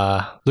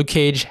 yeah. Luke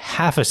Cage,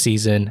 half a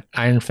season.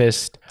 Iron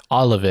Fist,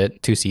 all of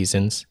it, 2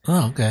 seasons.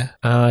 Oh, okay.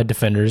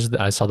 Defenders,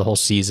 I saw the whole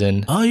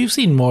season. Oh, you've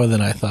seen more than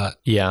I thought.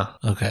 Yeah.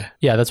 Okay.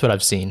 Yeah, that's what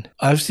I've seen.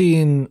 I've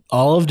seen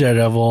all of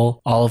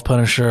Daredevil, all of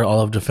Punisher,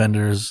 all of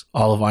Defenders,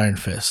 all of Iron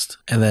Fist.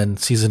 And then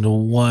season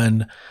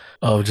 1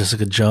 of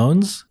Jessica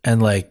Jones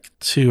and like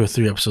 2 or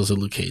 3 episodes of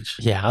Luke Cage.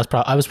 Yeah,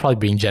 I was probably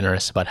being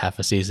generous about half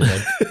a season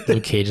of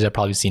Luke Cage. I've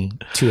probably seen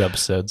 2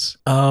 episodes.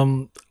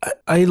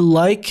 I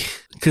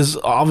like, because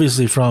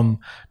obviously from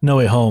No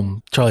Way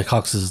Home, Charlie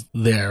Cox is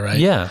there, right?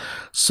 Yeah.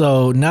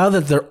 So now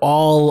that they're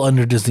all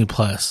under Disney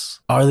Plus,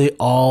 are they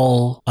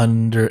all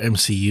under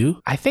MCU?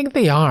 I think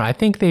they are. I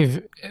think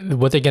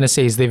what they're going to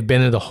say is they've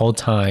been there the whole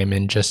time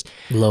and just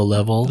low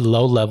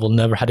level,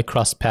 never had to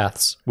cross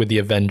paths with the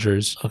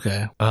Avengers.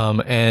 Okay.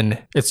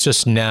 And it's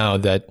just now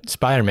that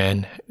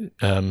Spider-Man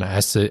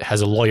has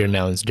a lawyer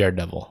now as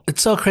Daredevil.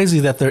 It's so crazy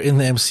that they're in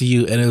the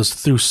MCU and it was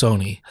through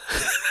Sony.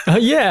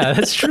 Yeah,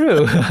 that's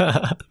true.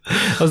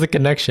 That was the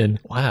connection.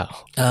 Wow.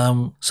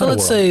 So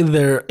let's say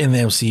they're in the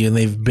MCU and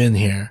they've been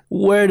here.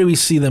 Where do we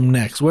see them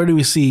next? Where do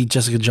we see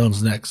Jessica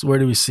Jones next? Where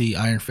do we see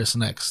Iron Fist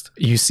next?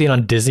 You see it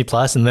on Disney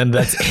Plus, and then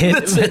that's it.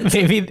 That's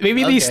it.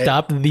 Maybe they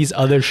stopped these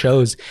other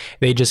shows.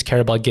 They just care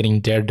about getting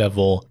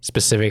Daredevil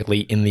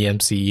specifically in the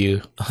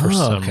MCU for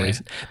some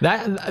reason.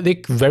 That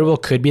they very well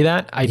could be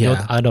that. I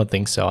don't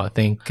think so. I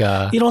think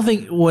you don't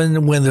think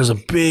when there's a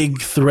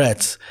big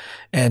threat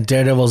and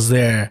Daredevil's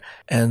there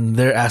and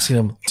they're asking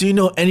him, do you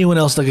know anyone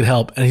else that could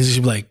help? And he's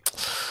just like,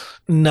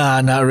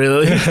 nah, not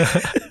really.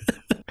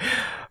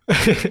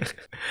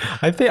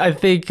 I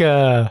think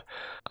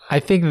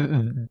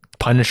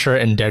Punisher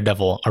and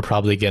Daredevil are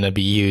probably going to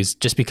be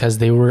used just because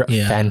they were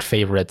fan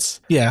favorites.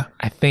 Yeah.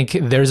 I think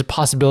there's a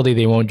possibility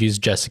they won't use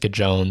Jessica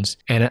Jones.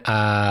 And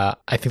I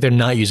think they're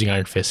not using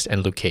Iron Fist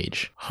and Luke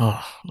Cage.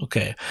 Oh,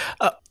 okay.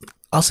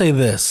 I'll say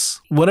this.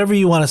 Whatever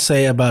you want to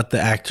say about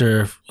the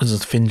actor, was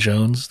it Finn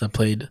Jones that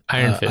played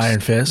Iron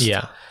Fist?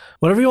 Yeah.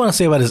 Whatever you want to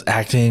say about his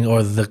acting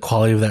or the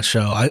quality of that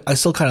show, I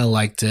still kind of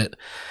liked it.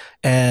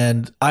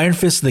 And Iron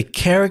Fist, the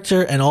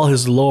character and all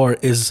his lore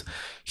is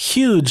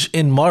huge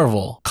in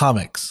Marvel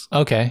comics.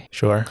 Okay,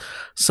 sure.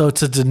 So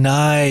to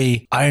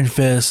deny Iron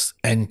Fist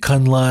and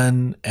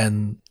Kunlun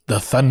and the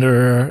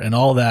Thunderer and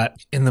all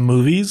that in the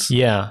movies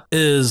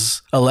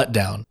is a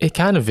letdown. It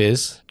kind of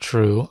is,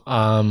 true.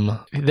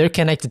 They're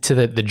connected to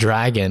the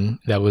dragon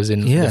that was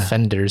in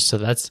Defenders, so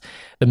that's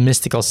the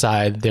mystical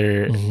side.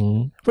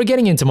 We're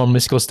getting into more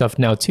mystical stuff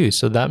now too,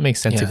 so that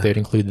makes sense if they'd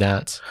include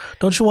that.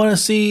 Don't you want to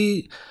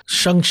see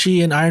Shang-Chi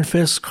and Iron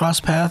Fist cross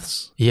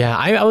paths? Yeah,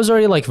 I was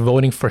already like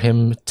voting for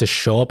him to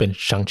show up in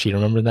Shang-Chi.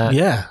 Remember that?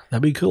 Yeah,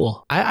 that'd be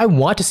cool. I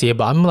want to see it,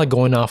 but I'm like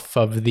going off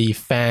of the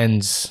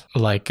fans'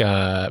 like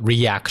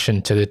reaction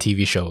to the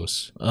TV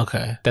shows.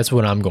 Okay. That's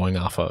what I'm going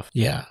off of.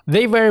 Yeah.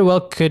 They very well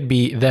could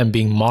be them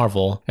being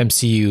Marvel,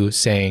 MCU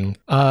saying,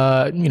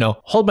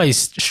 hold my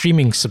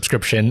streaming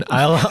subscription.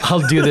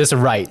 I'll do this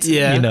right.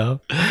 Yeah. You know?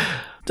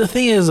 The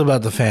thing is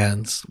about the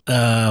fans,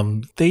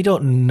 they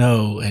don't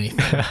know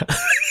anything.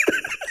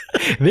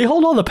 They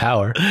hold all the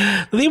power.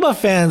 The thing about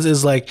fans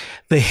is like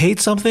they hate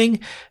something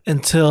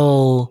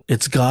until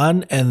it's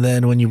gone, and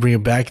then when you bring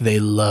it back, they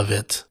love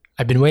it.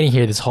 I've been waiting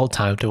here this whole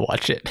time to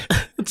watch it.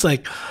 It's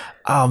like,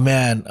 oh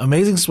man,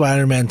 Amazing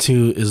Spider-Man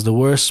 2 is the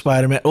worst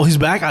Spider-Man. Oh, he's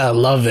back? I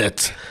love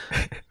it.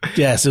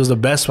 Yes, it was the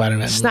best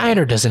Spider-Man.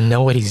 Snyder doesn't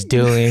know what he's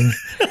doing.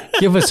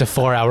 Give us a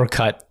 4-hour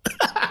cut.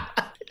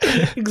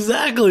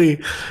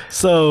 Exactly.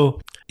 So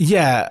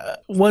yeah,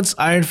 once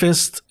Iron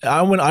Fist,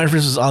 when Iron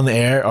Fist was on the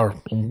air or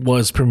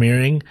was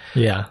premiering,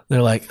 Yeah.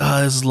 they're like,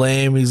 oh, this is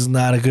lame. He's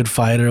not a good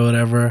fighter or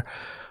whatever.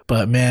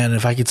 But man,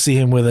 if I could see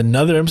him with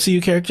another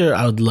MCU character,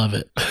 I would love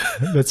it.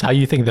 That's how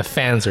you think the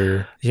fans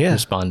are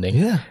responding.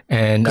 Yeah.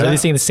 And are they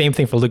saying the same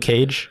thing for Luke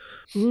Cage?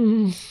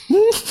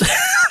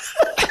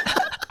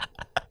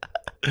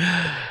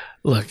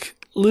 Look,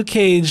 Luke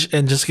Cage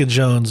and Jessica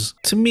Jones,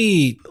 to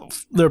me,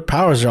 their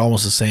powers are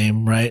almost the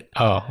same, right?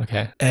 Oh,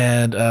 okay.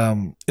 And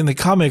in the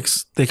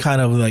comics, they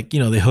kind of like,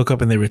 they hook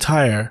up and they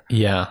retire.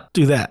 Yeah.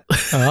 Do that.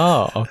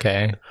 Oh,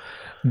 okay.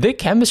 The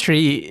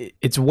chemistry,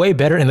 it's way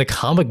better in the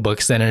comic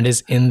books than it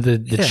is in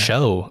the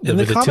show. In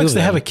the comics,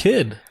 they have a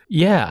kid.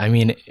 Yeah, I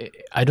mean,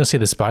 I don't see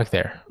the spark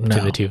there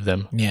between the two of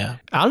them. Yeah.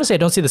 Honestly, I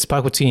don't see the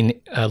spark between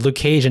Luke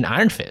Cage and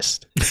Iron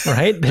Fist,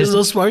 right? There's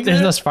no spark there?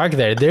 There's no spark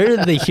there.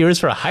 They're the heroes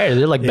for hire.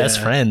 They're like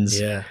best friends.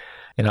 Yeah.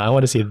 I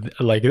want to see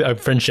like a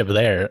friendship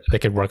there that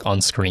could work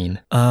on screen.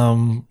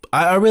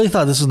 I really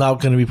thought this was not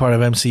going to be part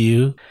of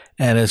MCU,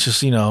 and it's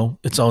just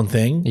its own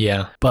thing.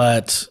 Yeah,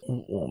 but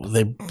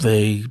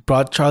they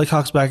brought Charlie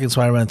Cox back in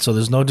Spider-Man, so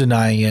there's no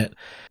denying it.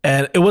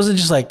 And it wasn't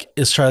just like,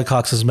 is Charlie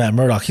Cox as Matt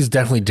Murdock? He's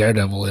definitely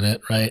Daredevil in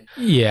it, right?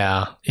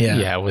 Yeah,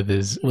 with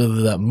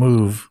that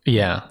move.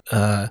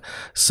 Yeah.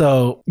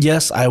 So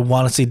yes, I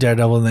want to see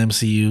Daredevil in the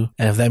MCU,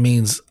 and if that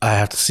means I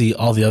have to see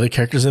all the other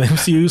characters in the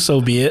MCU, so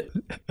be it.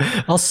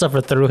 I'll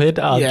suffer through it.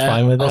 I'm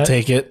fine with that. I'll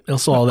take it. I'll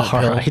swallow that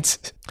pill. All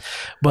right.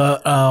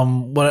 But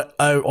what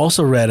I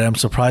also read, and I'm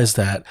surprised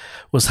at,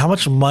 was how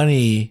much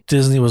money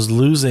Disney was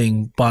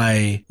losing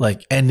by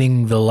like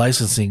ending the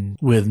licensing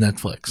with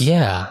Netflix.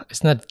 Yeah,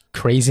 it's not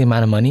crazy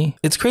amount of money.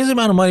 It's crazy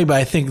amount of money, but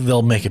I think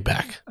they'll make it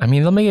back. I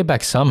mean, they'll make it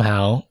back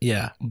somehow.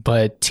 Yeah.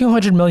 But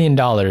 $200 million,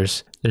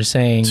 they're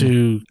saying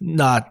to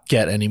not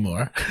get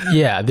anymore.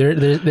 Yeah,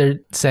 they're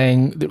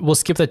saying we'll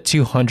skip the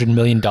 $200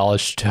 million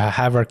to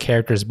have our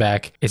characters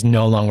back. It's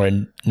no longer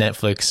in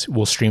Netflix.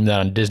 We'll stream that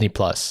on Disney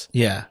Plus.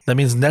 Yeah, that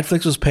means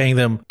Netflix was paying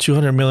them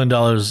 $200 million.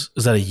 Is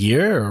that a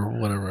year or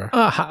whatever?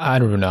 I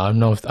don't know. I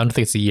don't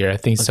think it's a year. I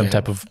think it's some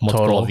type of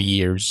multiple of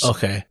years.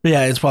 Okay.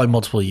 Yeah, it's probably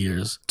multiple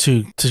years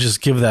to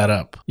just give that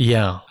up.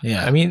 Yeah.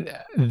 Yeah. I mean,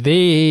 do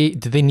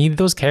they need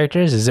those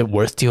characters? Is it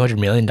worth $200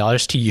 million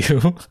to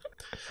you?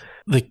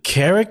 The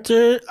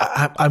character,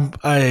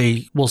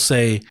 I will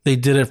say they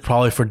did it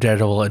probably for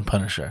Daredevil and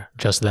Punisher.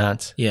 Just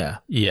that. Yeah.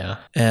 Yeah.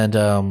 And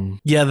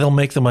they'll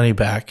make the money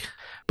back.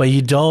 But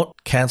you don't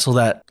cancel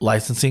that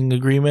licensing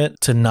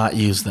agreement to not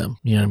use them.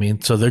 You know what I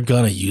mean? So they're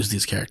going to use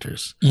these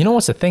characters. You know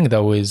what's the thing,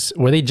 though, is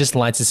were they just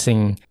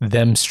licensing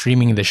them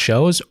streaming the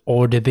shows,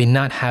 or did they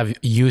not have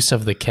use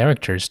of the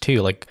characters,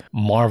 too, like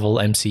Marvel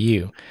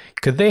MCU?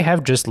 Could they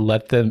have just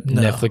let the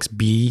Netflix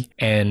be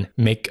and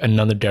make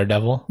another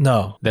Daredevil?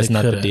 No. That's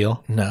not the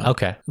deal? No.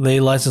 Okay. They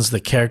licensed the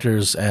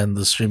characters and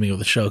the streaming of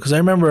the show. Because I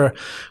remember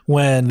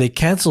when they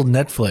canceled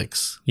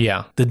Netflix,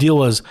 the deal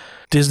was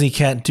Disney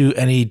can't do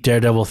any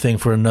Daredevil thing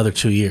for another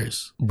 2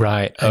 years.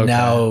 Right. And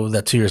now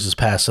that 2 years has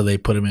passed, so they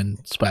put him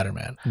in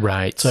Spider-Man.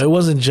 Right. So it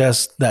wasn't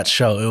just that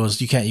show. It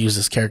was, you can't use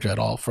this character at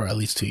all for at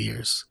least 2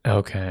 years.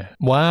 Okay.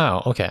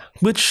 Wow. Okay.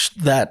 Which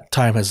that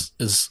time is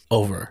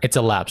over. It's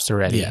elapsed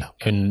already. Yeah.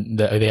 And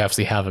they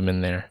obviously have him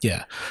in there.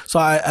 Yeah. So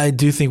I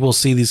do think we'll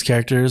see these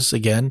characters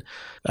again.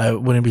 I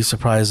wouldn't be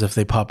surprised if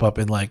they pop up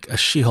in like a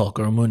She-Hulk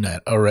or a Moon Knight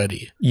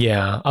already.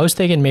 Yeah. I was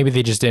thinking maybe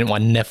they just didn't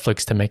want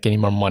Netflix to make any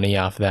more money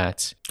off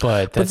that.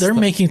 But they're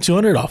making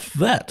 $200 off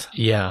that.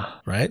 Yeah.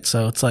 Right?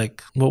 So it's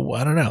like, well,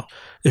 I don't know.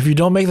 If you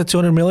don't make the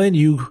 $200 million,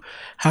 you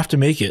have to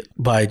make it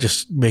by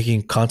just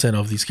making content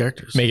of these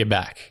characters. Make it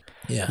back.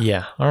 Yeah.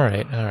 Yeah. All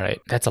right.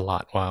 That's a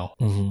lot. Wow.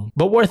 Mm-hmm.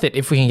 But worth it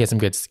if we can get some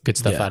good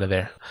stuff out of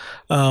there.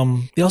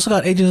 They also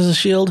got Agents of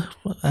S.H.I.E.L.D.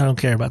 I don't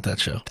care about that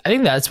show. I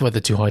think that's what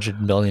the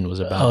 $200 million was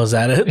about. Oh, is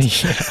that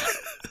it? Yeah.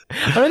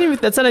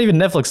 That's not even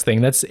Netflix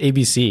thing. That's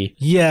ABC.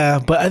 Yeah,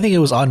 but I think it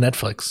was on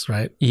Netflix,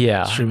 right?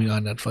 Yeah. Streaming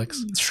on Netflix.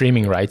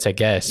 Streaming rights, I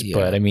guess. Yeah.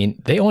 But I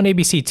mean, they own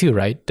ABC too,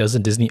 right?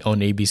 Doesn't Disney own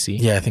ABC?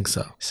 Yeah, I think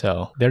so.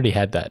 So they already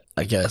had that.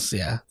 I guess,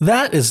 yeah.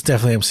 That is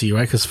definitely MCU,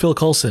 right? Because Phil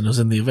Coulson was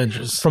in the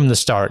Avengers. From the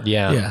start,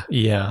 yeah. Yeah.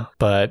 Yeah.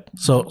 But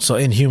So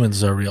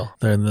Inhumans are real.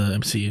 They're in the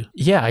MCU.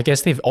 Yeah, I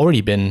guess they've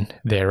already been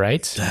there,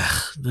 right?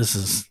 This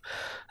is...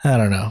 I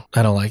don't know.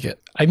 I don't like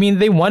it. I mean,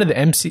 they wanted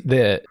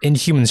the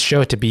Inhumans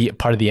show to be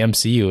part of the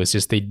MCU. It's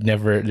just they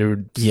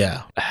were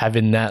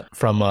having that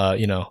from a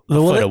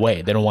foot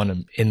away. They don't want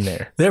them in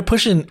there. They're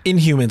pushing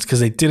Inhumans because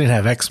they didn't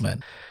have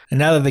X-Men. And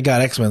now that they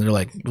got X-Men, they're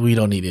like, we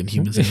don't need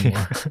Inhumans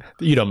anymore.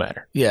 You don't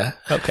matter. Yeah.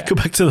 Okay. Go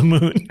back to the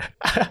moon.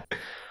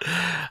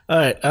 All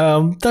right.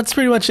 That's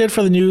pretty much it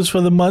for the news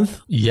for the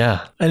month.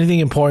 Yeah. Anything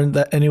important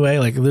that anyway?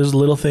 Like there's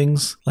little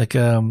things like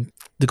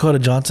Dakota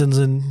Johnson's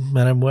in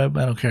Madame Web.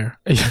 I don't care.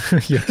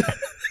 Yeah.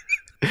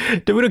 We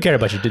don't care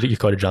about you,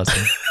 Dakota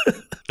Johnson.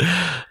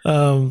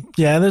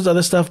 Yeah, and there's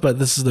other stuff, but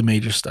this is the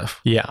major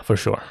stuff. Yeah, for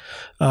sure.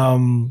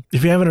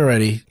 If you haven't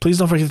already, please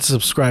don't forget to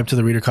subscribe to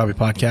the Reader Copy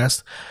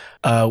Podcast.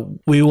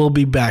 We will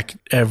be back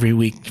every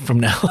week from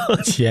now.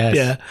 Yes.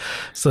 Yeah.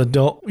 So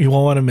you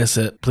won't want to miss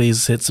it.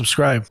 Please hit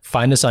subscribe.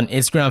 Find us on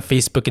Instagram,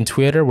 Facebook, and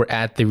Twitter. We're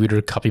at the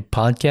Reader Copy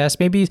Podcast.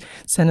 Maybe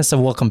send us a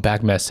welcome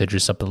back message or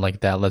something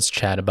like that. Let's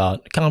chat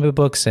about comic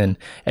books and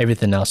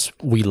everything else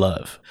we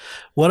love.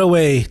 What a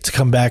way to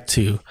come back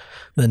to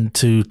than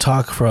to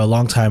talk for a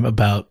long time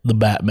about the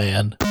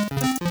Batman.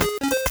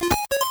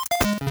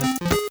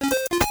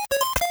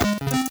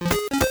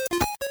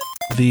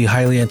 The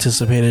highly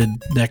anticipated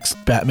next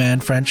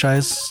Batman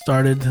franchise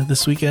started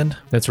this weekend.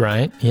 That's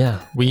right. Yeah.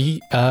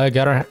 We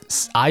got our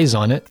eyes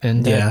on it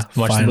and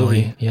watched the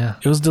movie. Yeah.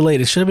 It was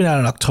delayed. It should have been out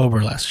in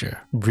October last year.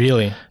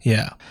 Really?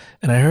 Yeah.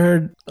 And I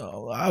heard,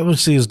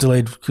 obviously it was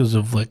delayed because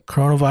of like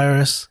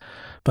coronavirus,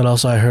 but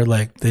also I heard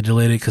like they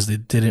delayed it because they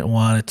didn't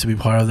want it to be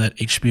part of that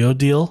HBO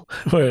deal.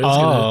 Where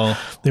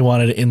they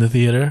wanted it in the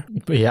theater.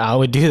 Yeah, I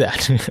would do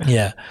that.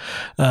 Yeah.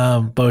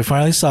 But we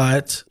finally saw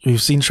it.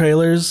 We've seen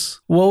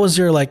trailers. What was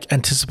your like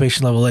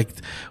anticipation level? Like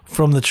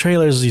from the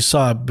trailers you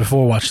saw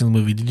before watching the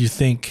movie, did you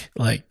think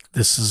like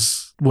this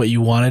is what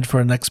you wanted for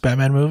a next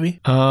Batman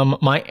movie?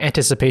 My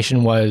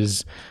anticipation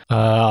was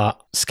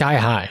sky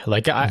high.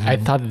 Like I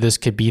thought that this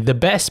could be the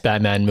best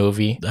Batman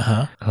movie.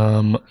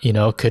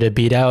 Could it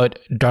beat out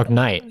Dark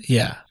Knight?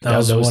 Yeah, that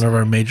was one of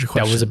our major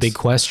questions. That was a big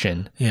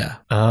question. Yeah.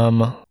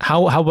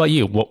 How about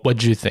you? What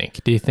did you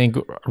think? Do you think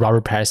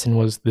Robert Pattinson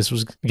was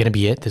gonna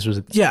be it? This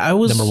was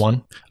number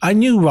one. I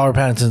knew Robert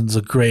Pattinson's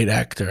a great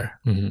actor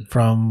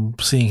from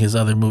seeing his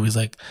other movies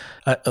like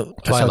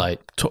Twilight.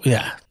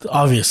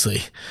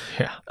 Obviously.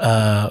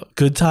 Yeah.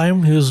 Good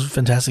Time. He was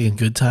fantastic in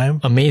Good Time.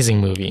 Amazing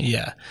movie.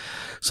 Yeah.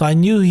 So I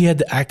knew he had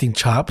the acting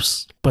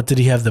chops, but did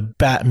he have the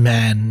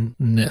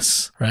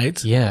Batman-ness,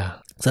 right? Yeah.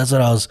 So that's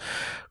what I was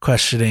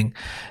questioning.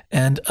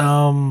 And,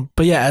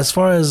 but yeah, as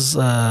far as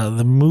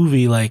the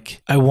movie,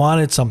 like I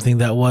wanted something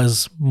that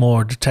was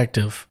more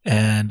detective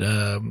and,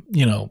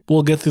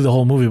 we'll get through the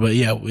whole movie, but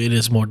yeah, it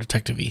is more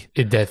detective-y.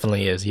 It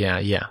definitely is. Yeah.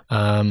 Yeah.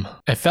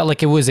 I felt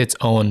like it was its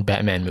own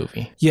Batman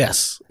movie.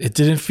 Yes. It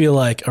didn't feel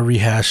like a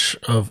rehash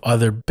of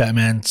other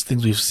Batman's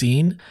things we've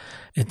seen.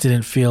 It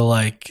didn't feel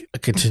like a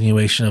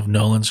continuation of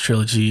Nolan's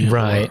trilogy,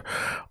 right?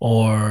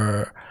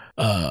 Or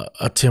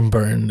a Tim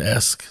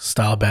Burton-esque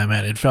style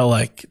Batman. It felt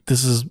like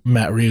this is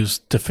Matt Reeves'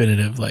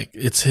 definitive, like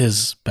it's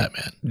his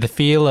Batman. The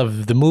feel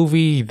of the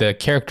movie, the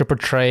character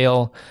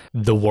portrayal,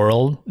 the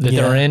world that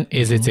they're in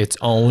is its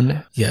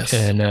own. Yes.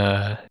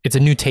 And it's a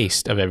new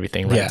taste of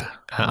everything, right? Yeah.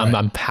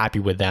 I'm happy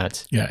with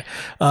that. Yeah.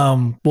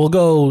 We'll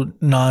go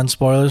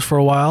non-spoilers for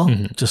a while,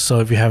 just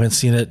so if you haven't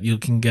seen it, you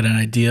can get an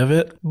idea of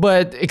it.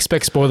 But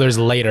expect spoilers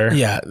later.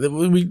 Yeah.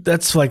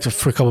 That's like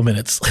for a couple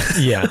minutes.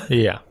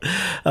 Yeah.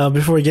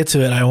 Before we get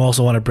to it, I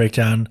also want to break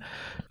down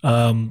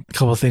a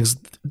couple of things.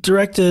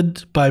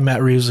 Directed by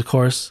Matt Reeves, of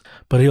course,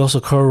 but he also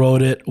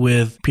co-wrote it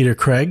with Peter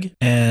Craig,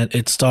 and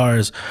it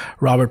stars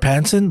Robert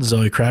Pattinson,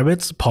 Zoe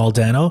Kravitz, Paul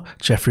Dano,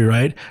 Jeffrey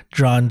Wright,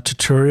 John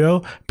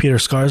Turturro, Peter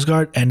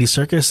Skarsgård, Andy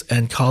Serkis,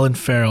 and Colin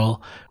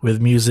Farrell,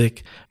 with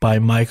music by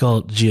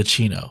Michael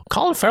Giacchino.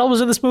 Colin Farrell was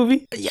in this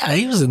movie? Yeah,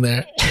 he was in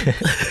there.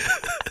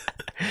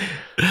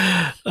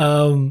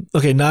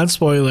 Okay,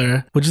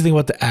 non-spoiler. What do you think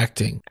about the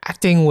acting?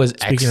 Acting was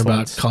Speaking excellent.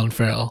 about Colin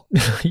Farrell.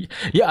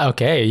 Yeah,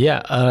 okay,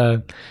 yeah.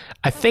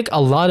 I think a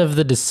lot of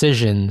the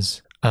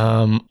decisions,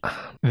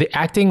 the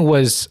acting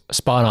was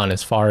spot on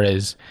as far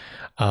as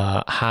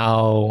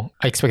how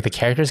I expect the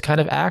characters kind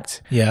of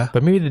act. Yeah.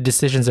 But maybe the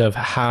decisions of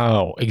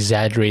how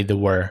exaggerated they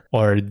were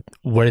or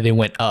where they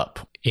went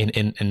up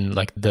in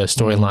like the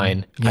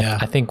storyline,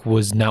 I think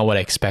was not what I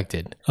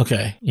expected.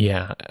 Okay.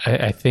 Yeah.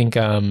 I think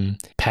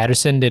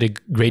Patterson did a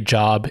great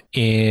job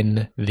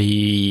in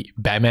the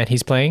Batman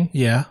he's playing.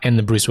 Yeah. And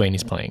the Bruce Wayne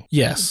he's playing.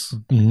 Yes.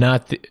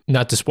 Not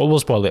to spoil. We'll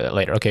spoil it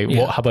later. Okay. Yeah.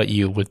 Well, how about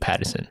you with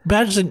Patterson?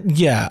 Patterson,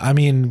 yeah. I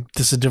mean,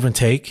 this is a different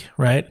take,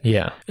 right?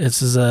 Yeah.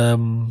 This is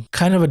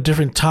kind of a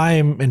different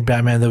time in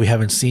Batman that we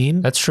haven't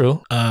seen. That's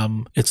true.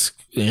 It's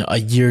a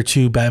year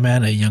two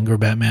Batman, a younger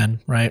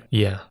Batman, right?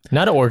 Yeah.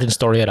 Not an origin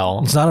story at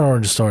all. It's not an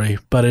origin story,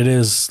 but it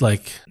is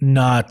like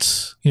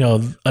not,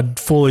 a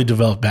fully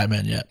developed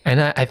Batman yet.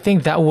 And I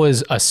think that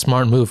was a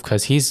smart move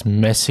because he's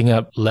messing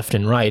up left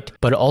and right,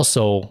 but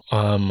also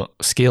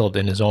skilled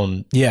in his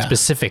own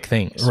specific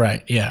things.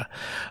 Right. Yeah.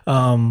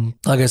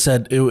 Like I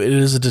said, it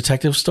is a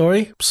detective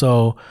story.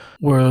 So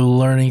we're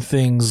learning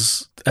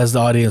things as the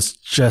audience,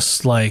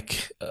 just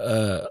like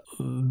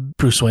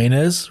Bruce Wayne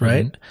is,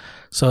 right? Mm-hmm.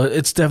 So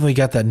it's definitely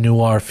got that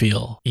noir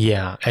feel.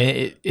 Yeah,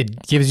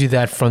 it gives you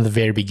that from the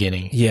very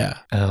beginning. Yeah.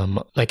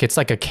 Like it's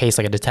like a case,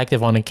 like a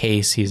detective on a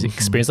case. He's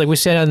experienced, like we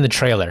said in the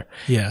trailer.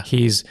 Yeah.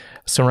 He's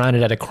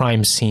surrounded at a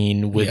crime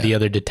scene with the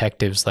other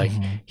detectives. Like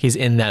he's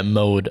in that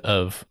mode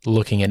of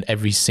looking at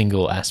every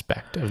single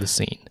aspect of the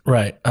scene.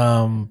 Right.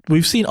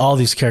 We've seen all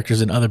these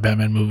characters in other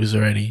Batman movies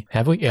already.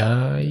 Have we?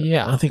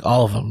 Yeah. I think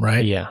all of them,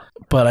 right? Yeah.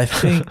 But I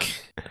think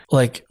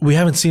like we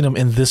haven't seen them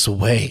in this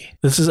way.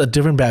 This is a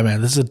different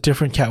Batman. This is a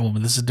different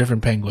Catwoman. This is a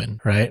different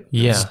Penguin, right?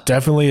 Yeah. It's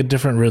definitely a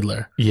different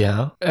Riddler.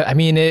 Yeah. I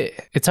mean,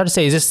 it's hard to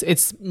say.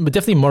 It's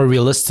definitely more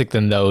realistic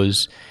than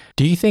those.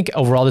 Do you think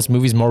overall this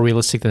movie is more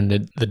realistic than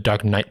the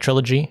Dark Knight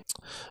trilogy?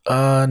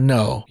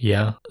 No.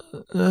 Yeah.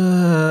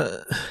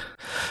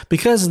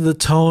 Because the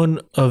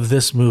tone of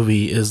this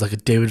movie is like a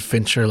David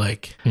Fincher,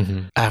 like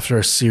after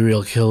a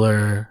serial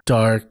killer,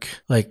 dark,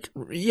 like,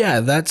 yeah,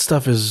 that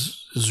stuff is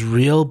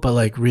real, but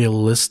like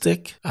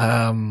realistic.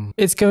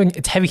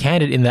 It's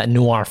heavy-handed in that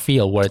noir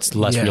feel where it's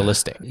less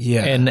realistic.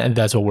 Yeah. And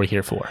that's what we're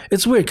here for.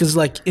 It's weird because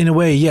like in a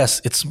way,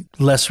 yes, it's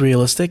less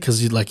realistic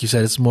because like you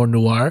said, it's more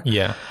noir.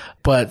 Yeah.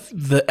 But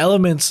the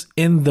elements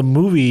in the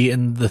movie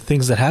and the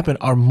things that happen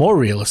are more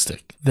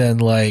realistic than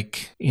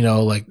like, you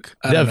know, like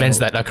the events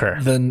that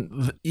occur.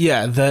 Than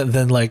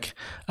like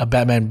a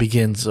Batman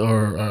Begins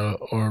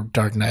or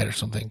Dark Knight or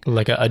something.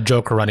 Like a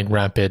Joker running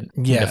rampant,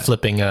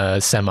 flipping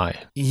a semi.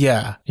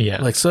 Yeah. Yeah.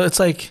 Like, so it's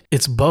like,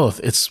 it's both.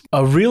 It's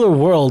a realer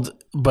world,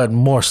 but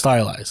more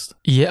stylized.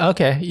 Yeah.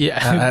 Okay.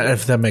 Yeah.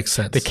 If that makes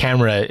sense. The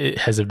camera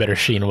has a better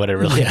sheen or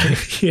whatever.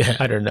 Yeah.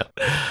 I don't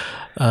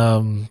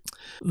know.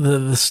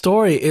 The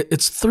story,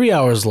 it's 3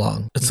 hours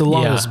long. It's the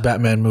longest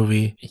Batman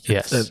movie.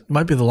 Yes. It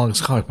might be the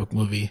longest comic book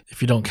movie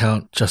if you don't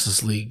count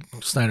Justice League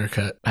Snyder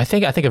Cut. I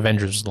think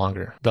Avengers is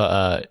longer.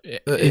 The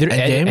either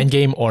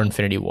Endgame or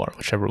Infinity War,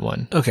 whichever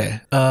one. Okay.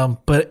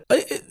 But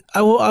I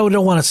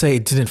don't want to say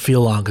it didn't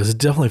feel long because it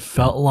definitely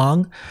felt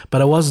long,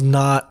 but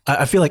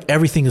I feel like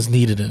everything is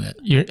needed in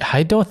it.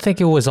 I don't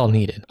think it was all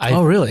needed.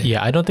 Oh, really?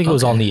 Yeah, I don't think it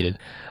was all needed.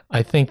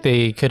 I think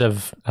they could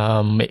have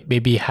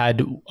maybe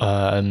had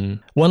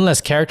one less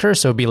character,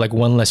 so it'd be like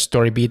one less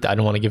story beat. I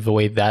don't want to give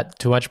away that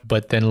too much,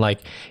 but then like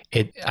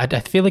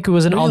I feel like it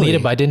wasn't all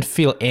needed, but I didn't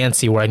feel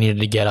antsy where I needed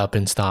to get up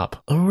and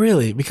stop. Oh,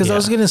 really? Because I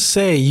was gonna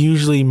say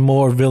usually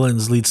more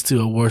villains leads to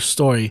a worse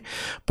story,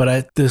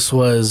 but this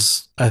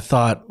was, I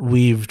thought,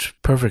 weaved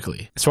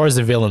perfectly. As far as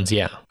the villains,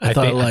 yeah, I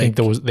think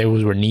those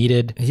were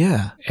needed.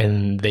 Yeah,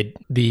 and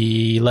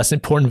the less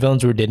important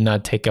villains did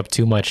not take up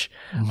too much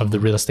of the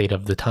real estate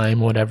of the time,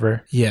 whatever.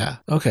 Yeah.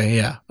 Okay.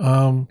 Yeah.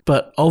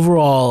 But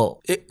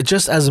overall,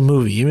 just as a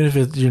movie, even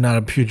if you're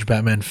not a huge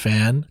Batman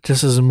fan,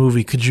 just as a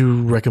movie, could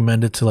you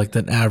recommend it to like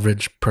an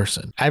average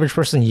person? Average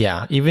person,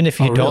 yeah. Even if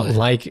you don't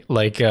like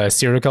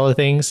serial killer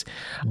things,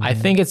 I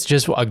think it's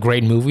just a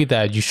great movie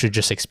that you should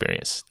just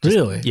experience.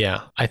 Really?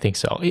 Yeah, I think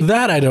so.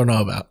 That I don't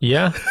know about.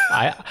 Yeah,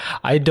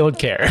 I don't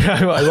care.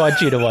 I want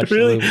you to watch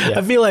really? the movie. Yeah.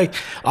 I feel like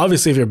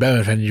obviously if you're a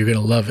Batman fan, you're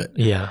gonna love it.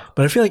 Yeah,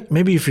 but I feel like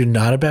maybe if you're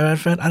not a Batman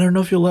fan, I don't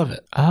know if you'll love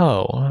it.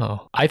 Oh,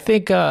 wow. I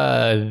think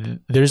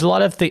there's a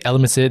lot of the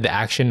elements in it, the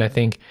action. I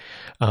think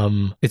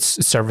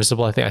it's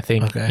serviceable. I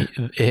think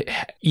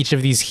each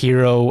of these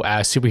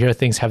superhero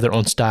things have their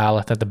own style.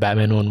 I thought the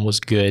Batman one was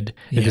good.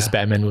 This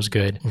Batman was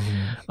good.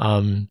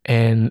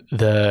 And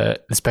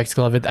the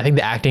spectacle of it, I think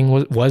the acting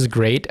was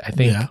great. I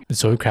think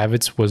Zoe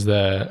Kravitz was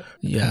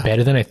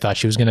better than I thought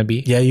she was going to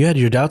be. Yeah, you had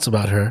your doubts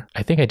about her.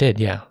 I think I did,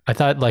 yeah. I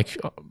thought like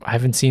I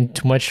haven't seen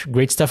too much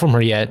great stuff from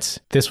her yet.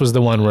 This was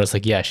the one where it's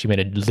like, yeah, she made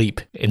a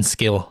leap in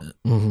skill.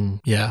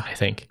 Yeah. I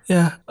think.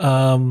 Yeah.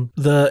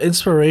 The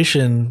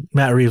inspiration,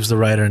 Matt Reeves, the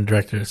writer and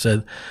director,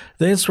 said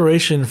the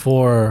inspiration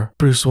for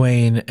Bruce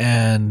Wayne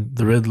and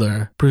the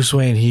Riddler, Bruce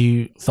Wayne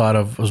he thought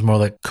of was more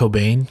like Kurt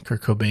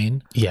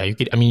Cobain. Yeah, you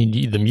could. I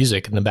mean, the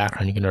music in the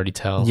background, you can already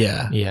tell.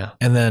 Yeah.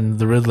 And then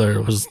the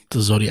Riddler was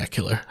the Zodiac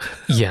Killer.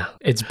 Yeah,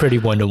 it's pretty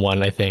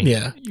 1-to-1, I think.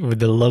 Yeah, with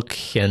the look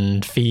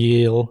and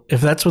feel. If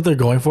that's what they're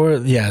going for,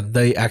 yeah,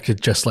 they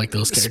acted just like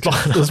those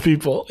characters, those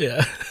people.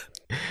 Yeah.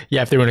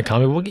 Yeah, if they were in a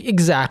comic book,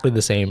 exactly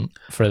the same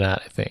for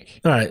that, I think.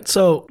 All right.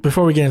 So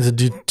before we get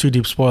into too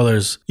deep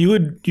spoilers, you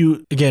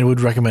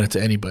would recommend it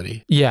to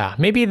anybody? Yeah,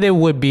 maybe there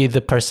would be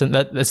the person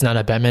that's not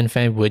a Batman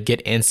fan would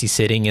get antsy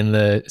sitting in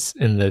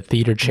the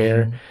theater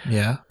chair.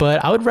 Yeah.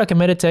 But I would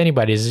recommend it to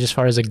anybody as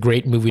far as a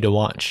great movie to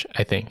watch,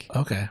 I think.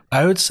 Okay.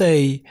 I would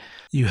say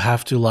you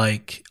have to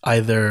like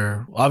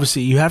either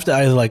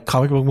like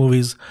comic book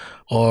movies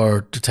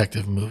or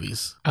detective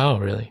movies. Oh,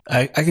 really?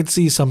 I could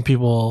see some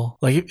people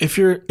like if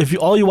you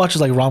all you watch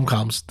is like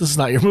rom-coms, this is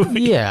not your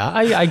movie. Yeah,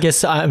 I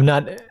guess I'm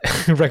not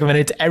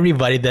recommending it to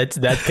everybody that's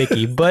that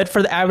picky, but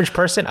for the average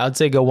person, I would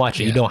say go watch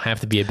it. You don't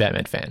have to be a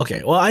Batman fan.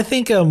 Okay, well, I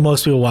think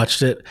most people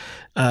watched it.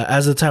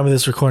 As of the time of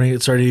this recording,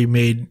 it's already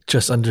made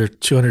just under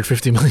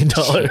 $250 million.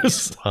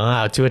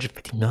 Wow,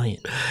 $250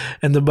 million.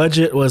 And the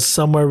budget was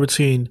somewhere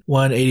between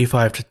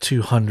 185 to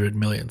 200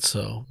 million.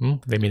 So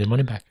they made their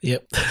money back.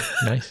 Yep.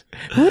 Nice.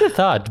 Who would have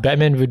thought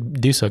Batman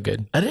would do so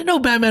good? I didn't know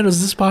Batman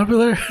was this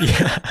popular.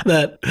 Yeah.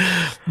 That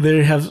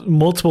they have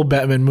multiple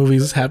Batman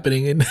movies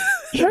happening.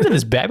 You heard of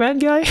this Batman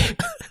guy?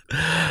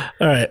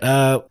 All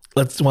right.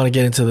 Let's want to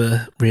get into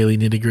the really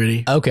nitty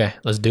gritty. Okay,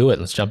 let's do it.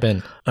 Let's jump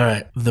in. All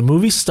right. The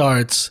movie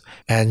starts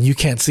and you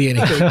can't see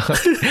anything.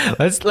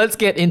 Let's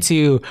get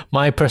into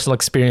my personal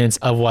experience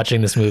of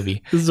watching this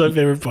movie. This is my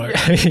favorite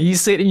part. You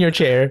sit in your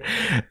chair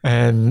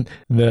and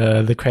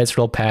the credits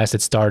roll past.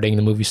 It's starting.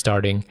 The movie's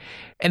starting.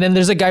 And then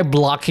there's a guy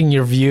blocking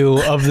your view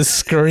of the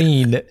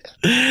screen.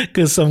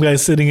 Because some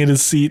guy's sitting in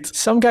his seat.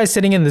 There's some guy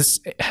sitting in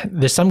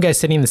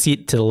the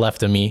seat to the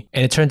left of me.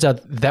 And it turns out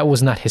that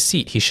was not his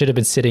seat. He should have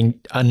been sitting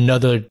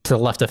another to the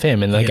left of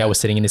him. And the guy was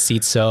sitting in his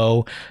seat.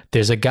 So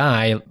there's a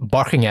guy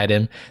barking at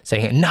him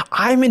saying, "No,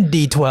 I'm in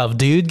D12,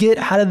 dude. Get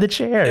out of the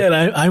chair."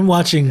 And I'm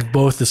watching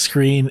both the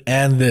screen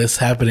and this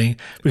happening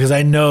because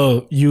I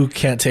know you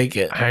can't take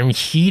it. I'm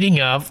heating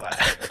up.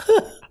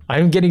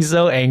 I'm getting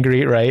so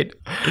angry, right?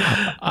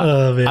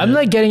 Oh, man. I'm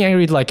like getting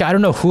angry, like, I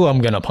don't know who I'm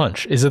going to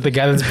punch. Is it the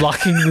guy that's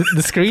blocking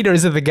the screen or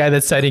is it the guy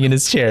that's sitting in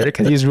his chair?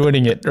 Because he's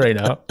ruining it right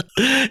now.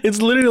 It's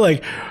literally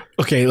like,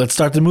 okay, let's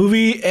start the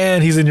movie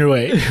and he's in your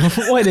way.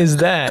 What is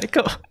that?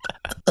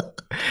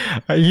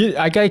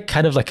 I got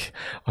kind of like,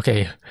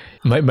 okay,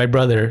 my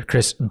brother,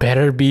 Chris,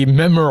 better be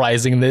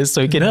memorizing this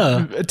so he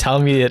can tell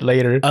me it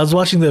later. I was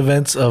watching the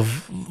events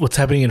of what's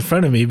happening in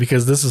front of me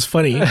because this is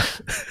funny.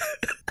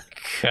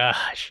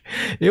 Gosh,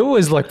 it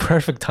was like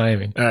perfect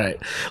timing. All right.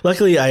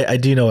 Luckily, I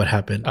do know what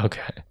happened.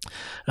 Okay.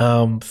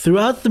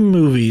 Throughout the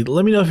movie,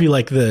 let me know if you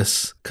like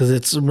this because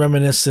it's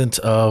reminiscent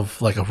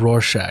of like a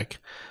Rorschach.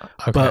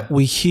 Okay. But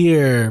we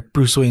hear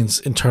Bruce Wayne's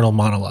internal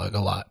monologue a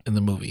lot in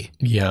the movie.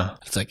 Yeah.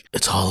 It's like,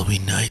 it's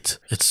Halloween night.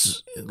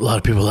 It's a lot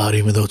of people out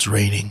even though it's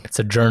raining. It's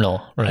a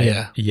journal, right?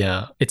 Yeah.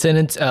 Yeah.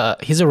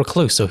 He's a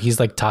recluse, so he's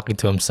like talking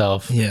to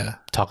himself. Yeah.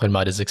 Talking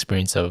about his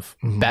experience of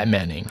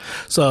Batmaning.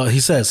 So he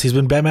says he's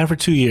been Batman for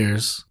 2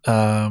 years.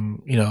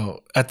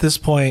 At this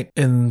point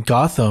in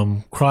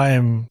Gotham,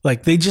 crime,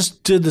 like they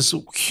just did this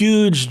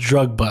huge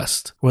drug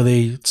bust where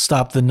they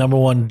stopped the number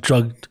one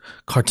drug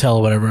cartel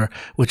or whatever,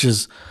 which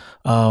is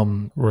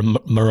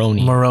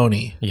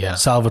Maroni. Yeah.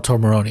 Salvatore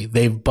Maroni.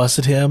 They've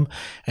busted him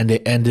and they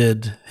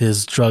ended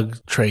his drug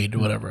trade,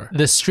 whatever.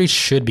 The streets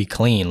should be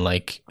clean,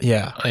 like,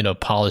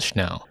 polished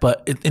now.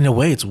 But in a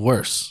way, it's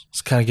worse.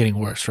 It's kind of getting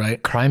worse,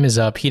 right? Crime is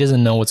up. He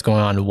doesn't know what's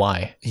going on.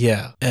 Why?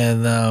 Yeah.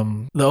 And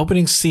the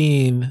opening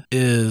scene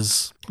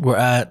is we're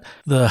at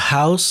the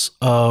house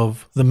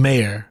of the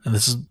mayor, and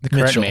this is the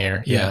current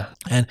mayor. Yeah.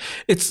 And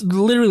it's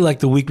literally like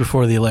the week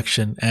before the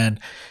election, and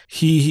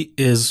he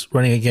is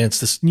running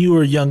against this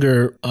newer,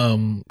 younger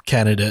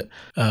candidate,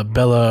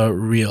 Bella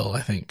Real,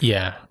 I think.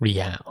 Yeah,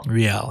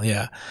 Real,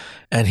 yeah.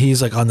 And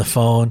he's like on the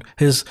phone.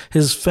 His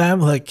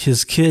family, like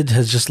his kid,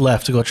 has just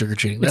left to go trick or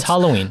treating. It's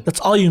Halloween. That's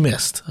all you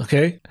missed.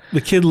 Okay, the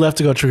kid left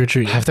to go trick or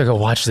treating. I have to go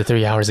watch the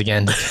 3 hours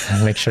again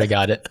and make sure I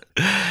got it.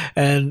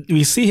 And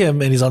we see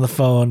him, and he's on the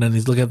phone, and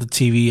he's looking at the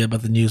TV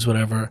about the news,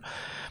 whatever.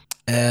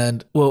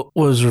 And what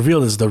was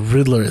revealed is the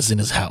Riddler is in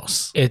his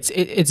house.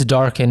 It's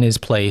dark in his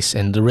place,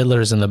 and the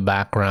Riddler is in the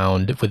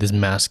background with his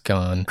mask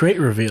on. Great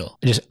reveal.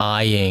 Just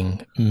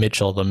eyeing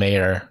Mitchell, the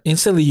mayor.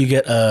 Instantly, you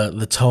get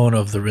the tone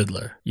of the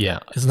Riddler. Yeah.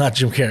 It's not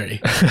Jim Carrey.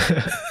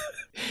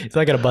 He's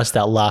not going to bust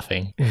out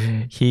laughing.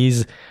 Mm-hmm.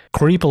 He's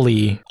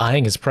creepily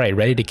eyeing his prey,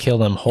 ready to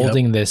kill him,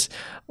 holding this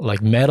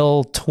like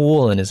metal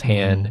tool in his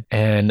hand.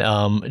 And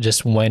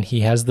just when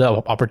he has the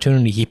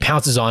opportunity, he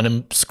pounces on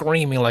him,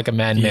 screaming like a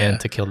madman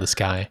to kill this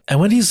guy. And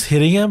when he's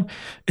hitting him,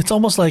 it's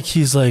almost like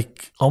he's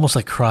like almost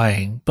like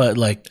crying, but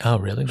like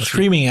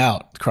screaming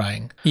out,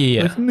 crying.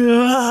 Yeah. Like,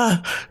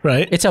 nah,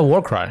 right? It's a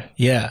war cry.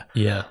 Yeah.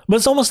 Yeah. But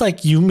it's almost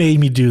like you made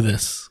me do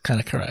this kind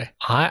of cry.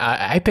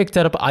 I picked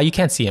that up. You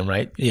can't see him,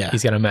 right? Yeah.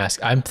 He's got a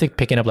mask. I'm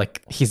picking up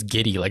like he's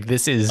giddy. Like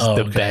this is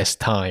the best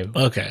time.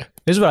 Okay.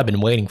 This is what I've been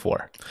waiting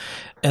for.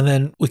 And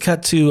then we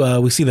cut to,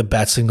 we see the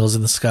bat signals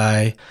in the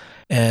sky,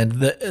 and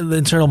the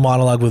internal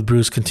monologue with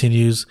Bruce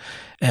continues.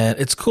 And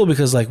it's cool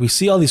because like we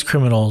see all these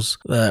criminals,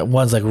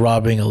 one's like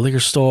robbing a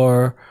liquor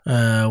store,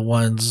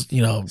 one's,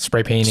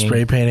 spray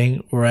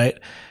painting, right?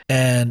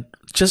 And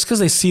just because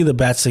they see the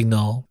bat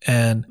signal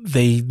and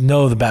they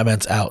know the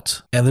Batman's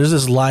out. And there's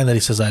this line that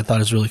he says that I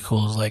thought is really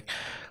cool. It's like,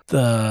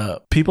 the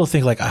people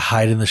think like I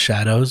hide in the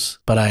shadows,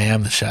 but I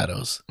am the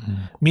shadows.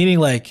 Meaning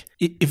like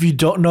if you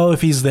don't know if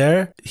he's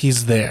there,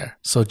 he's there.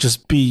 So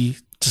just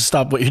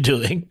stop what you're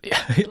doing.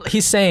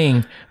 He's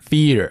saying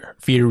fear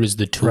is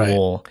the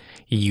tool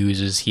he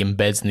uses. He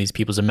embeds in these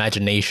people's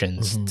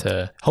imaginations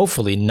to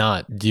hopefully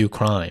not do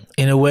crime.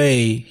 In a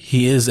way,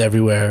 he is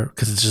everywhere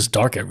because it's just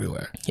dark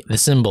everywhere. The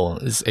symbol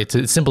it's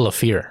a symbol of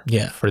fear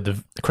for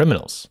the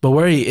criminals. But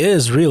where he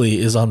is really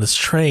is on this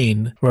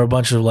train where a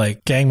bunch of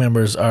like gang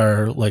members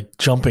are like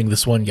jumping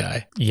this one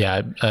guy.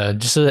 Yeah,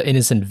 just an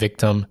innocent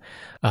victim.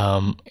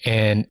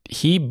 And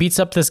he beats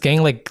up this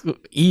gang like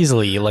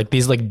easily, like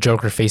these like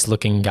Joker face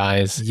looking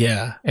guys.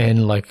 Yeah.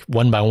 And like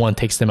one by one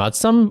takes them out.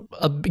 Some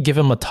give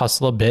him a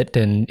tussle a bit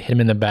and hit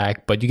him in the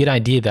back, but you get an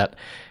idea that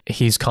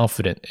he's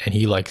confident and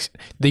he like,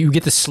 you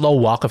get the slow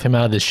walk of him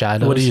out of the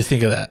shadows. What do you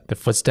think of that? The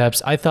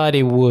footsteps. I thought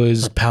it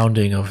was the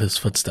pounding of his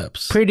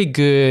footsteps. Pretty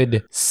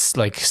good,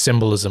 like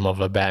symbolism of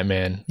a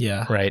Batman.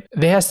 Yeah. Right.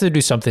 They has to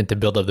do something to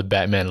build up the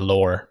Batman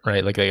lore,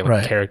 right? Like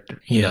right.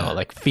 character, you know,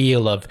 like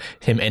feel of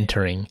him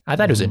entering. I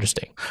thought it was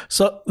interesting.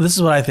 So this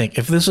is what I think.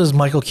 If this was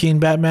Michael Keaton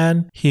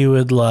Batman, he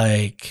would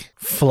like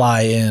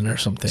fly in or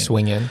something.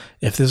 Swing in.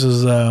 If this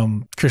was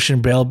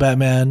Christian Bale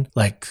Batman,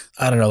 like,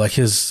 I don't know, like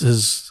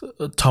his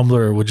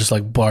tumbler would just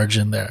like barge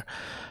in there.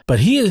 But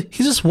he's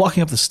just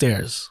walking up the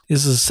stairs. This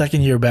is his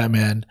second year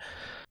Batman.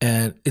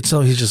 And it's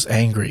so he's just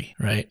angry,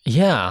 right?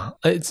 Yeah.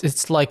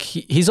 It's like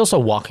he's also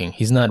walking.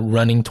 He's not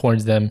running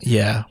towards them.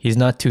 Yeah. He's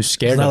not too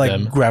scared of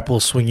them. Grapple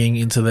swinging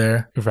into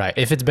there. Right.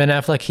 If it's Ben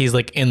Affleck, he's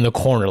like in the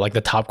corner, like the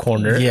top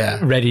corner.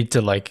 Yeah. Ready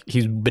to like,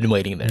 he's been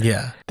waiting there.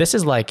 Yeah. This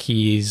is like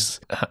he's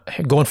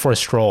going for a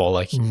stroll.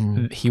 Like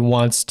he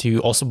wants to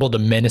also build a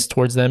menace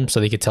towards them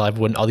so they could tell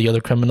everyone, all the other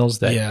criminals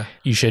that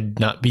you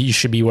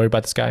should be worried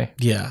about this guy.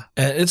 Yeah.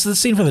 And it's the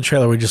scene from the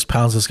trailer where he just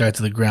pounds this guy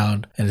to the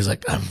ground and he's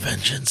like, I'm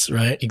vengeance,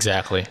 right?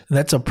 Exactly.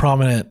 That's a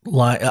prominent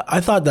line. I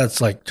thought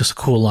that's like just a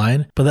cool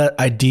line, but that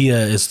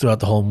idea is throughout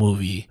the whole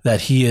movie that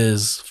he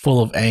is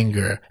full of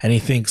anger and he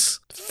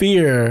thinks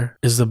fear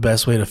is the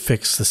best way to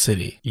fix the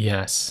city.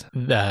 Yes.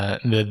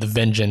 The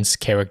vengeance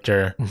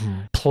character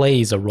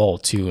plays a role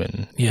too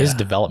in his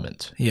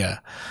development. Yeah.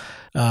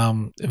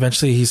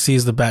 Eventually he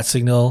sees the bat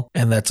signal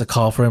and that's a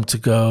call for him to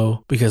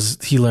go because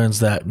he learns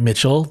that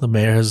Mitchell, the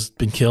mayor, has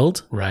been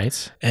killed.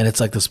 Right. And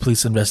it's like this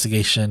police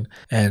investigation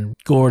and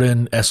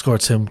Gordon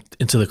escorts him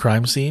into the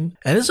crime scene.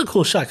 And it's a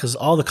cool shot because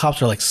all the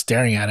cops are like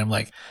staring at him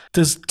like,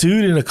 this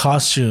dude in a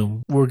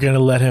costume, we're going to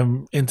let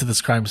him into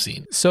this crime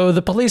scene. So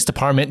the police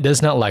department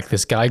does not like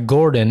this guy.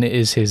 Gordon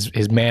is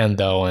his man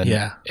though and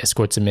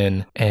escorts him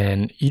in.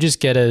 And you just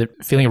get a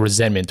feeling of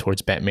resentment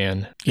towards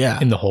Batman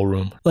in the whole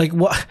room. Like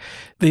what?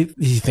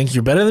 You think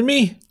you're better than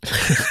me?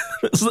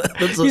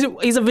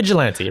 He's a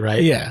vigilante,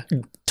 right? Yeah.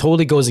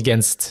 Totally goes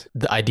against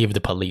the idea of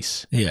the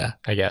police. Yeah.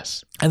 I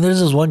guess. And there's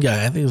this one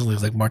guy, I think it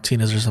was like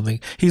Martinez or something.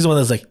 He's the one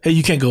that's like, hey,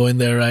 you can't go in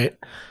there, right?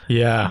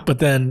 Yeah. But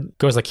then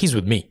goes like, he's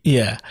with me.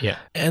 Yeah. Yeah.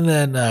 And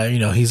then,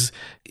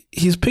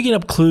 he's picking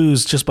up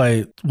clues just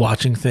by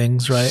watching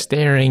things, right?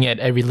 Staring at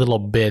every little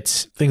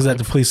bit. Things that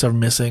the police are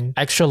missing.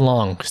 Extra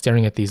long,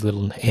 staring at these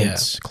little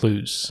hints,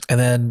 clues. And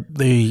then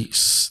the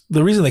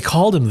reason they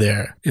called him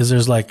there is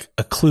there's like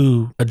a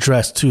clue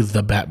addressed to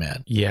the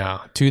Batman. Yeah,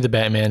 to the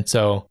Batman.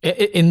 So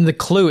in the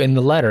clue, in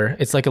the letter,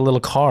 it's like a little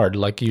card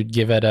like you'd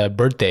give at a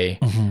birthday.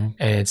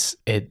 And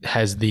it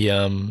has the,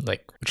 what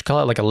you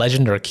call it, like a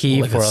legend or a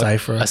key like for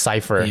a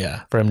cipher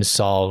for him to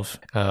solve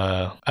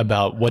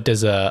about what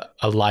does a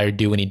liar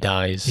do when he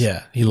dies.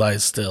 Yeah, he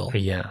lies still.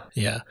 Yeah.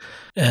 Yeah.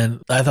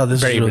 And I thought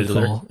this was really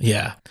cool.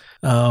 Yeah.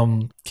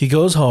 He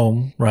goes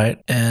home,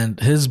 right? And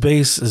his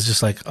base is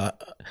just like,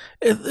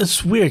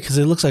 it's weird because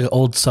it looks like an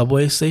old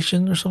subway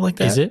station or something like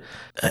that. Is it?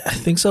 I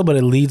think so, but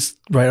it leads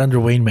right under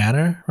Wayne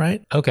Manor,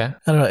 right? Okay.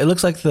 I don't know. It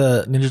looks like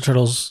the Ninja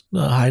Turtles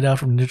hideout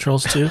from Ninja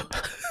Turtles 2.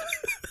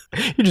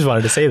 You just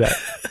wanted to say that.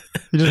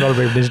 You just want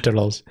to bring Ninja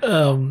Turtles.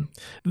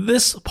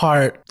 This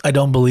part I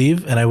don't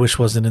believe, and I wish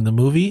wasn't in the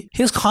movie.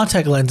 His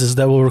contact lenses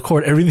that will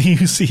record everything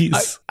he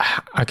sees.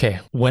 Okay,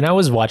 when I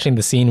was watching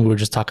the scene we were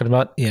just talking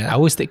about, I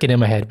was thinking in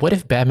my head, what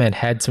if Batman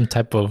had some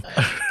type of...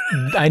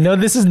 I know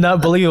this is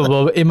not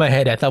believable, but in my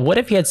head I thought, what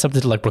if he had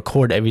something to like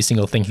record every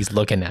single thing he's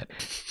looking at?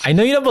 I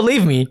know you don't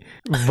believe me,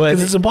 but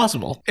it's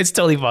impossible. It's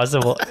totally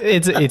possible.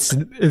 It's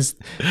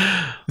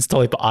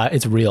totally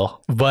it's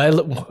real,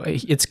 but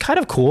it's kind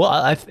of cool.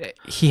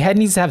 He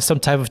needs to have some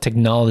type of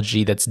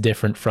technology that's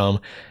different from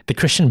the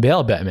Christian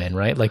Bale Batman,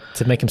 right? Like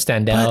to make him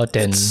stand out.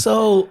 And it's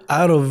so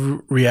out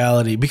of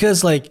reality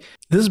because like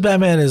this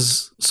Batman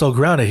is so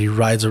grounded. He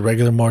rides a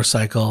regular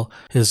motorcycle.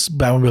 His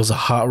Batmobile is a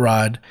hot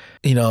rod.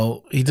 He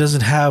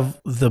doesn't have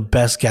the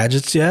best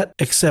gadgets yet,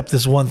 except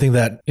this one thing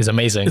that is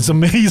amazing. It's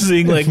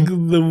amazing. Like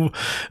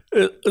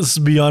it's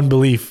beyond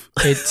belief.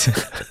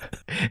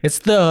 It's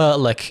the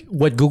like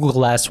what Google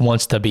Glass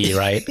wants to be,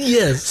 right?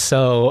 Yes.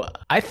 So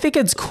I think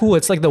it's cool.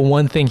 It's like the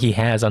one thing he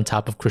has on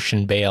top of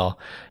Christian Bale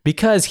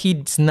because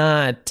he's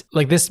not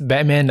like this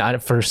Batman.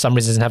 For some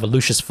reason, doesn't have a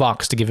Lucius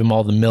Fox to give him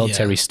all the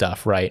military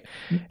stuff, right?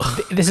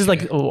 This is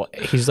like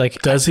he's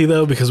like. Does he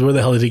though? Because where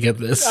the hell did he get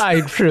this?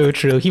 True.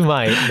 He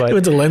might. But he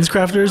went to Lens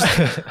Crafters.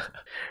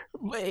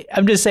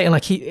 I'm just saying,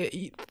 like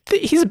he's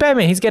a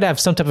Batman. He's got to have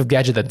some type of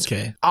gadget that's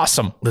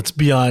awesome. That's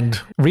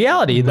beyond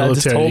reality.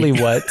 That's totally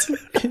what.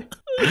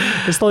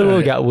 It's totally what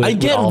we got. I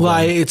get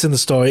why it's in the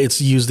story.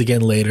 It's used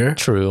again later.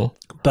 True,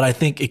 but I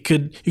think you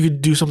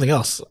could do something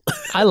else.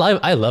 I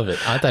love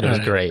it. I thought it was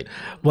great.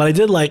 What I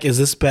did like is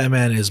this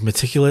Batman is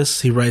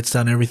meticulous. He writes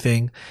down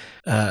everything.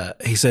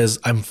 He says,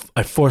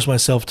 I force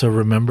myself to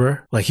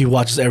remember. Like he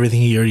watches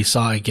everything he already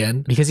saw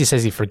again. Because he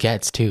says he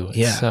forgets too.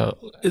 So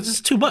it's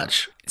just too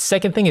much.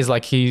 second thing is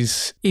like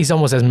he's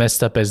almost as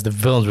messed up as the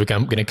villains we're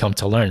gonna come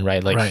to learn,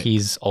 right? Like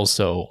he's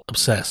also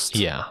obsessed.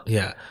 Yeah.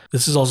 Yeah.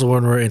 This is also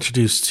when we're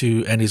introduced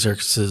to Andy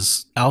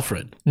Serkis's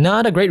Alfred.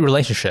 Not a great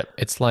relationship.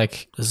 It's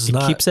like he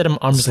keeps it at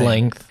arm's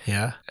length.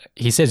 Yeah.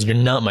 He says, "You're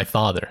not my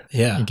father.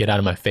 Yeah. You get out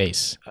of my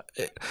face."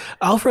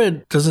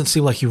 Alfred doesn't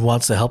seem like he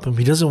wants to help him.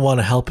 He doesn't want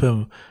to help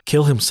him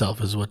kill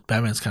himself is what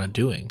Batman's kind of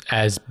doing.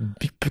 As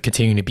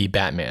continuing to be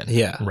Batman.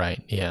 Yeah.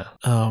 Right. Yeah.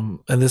 And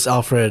this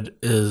Alfred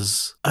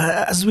is,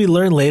 as we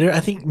learn later, I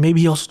think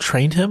maybe he also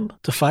trained him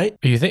to fight.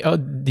 You think,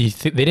 they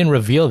didn't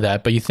reveal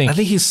that, but you think. I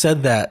think he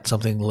said that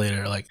something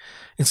later, like,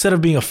 instead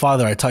of being a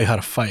father, I taught you how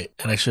to fight,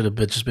 and I should have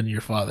just been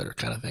your father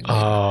kind of thing. Later.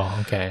 Oh,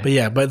 okay. But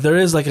yeah, but there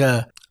is like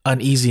a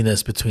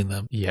uneasiness between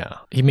them. Yeah.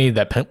 He made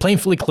that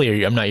plainly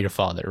clear. I'm not your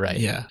father, right?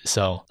 Yeah.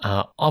 So,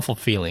 awful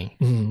feeling.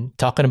 Mm-hmm.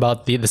 Talking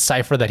about the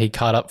cipher that he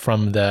caught up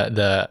from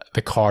the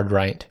card,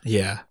 right?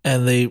 Yeah.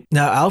 And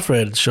now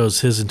Alfred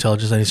shows his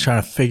intelligence and he's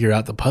trying to figure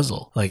out the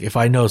puzzle. Like, if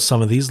I know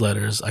some of these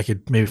letters, I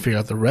could maybe figure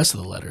out the rest of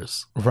the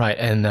letters. Right.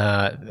 And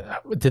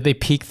did they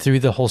peek through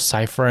the whole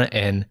cipher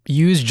and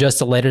use just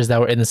the letters that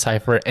were in the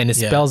cipher, and it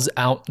spells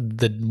out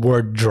the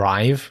word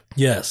drive?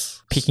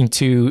 Yes. Peeking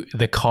to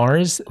the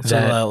cars.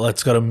 So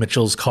let's go to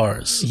Mitchell's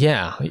cars.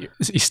 Yeah.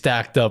 He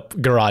stacked up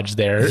garage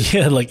there.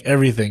 Yeah, like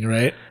everything,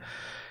 right?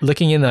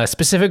 Looking in a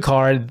specific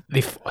car,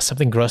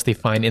 something gross they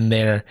find in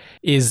there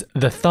is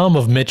the thumb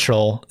of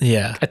Mitchell.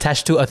 Yeah.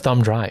 Attached to a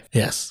thumb drive.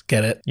 Yes.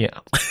 Get it? Yeah.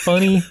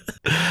 Funny.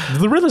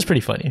 The Riddler's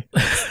pretty funny.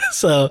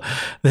 So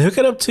they hook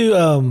it up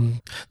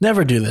to,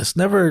 never do this.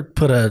 Never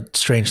put a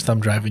strange thumb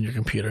drive in your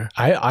computer.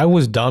 I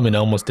was dumb and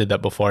almost did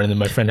that before. And then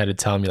my friend had to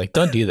tell me, like,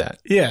 don't do that.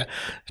 Yeah.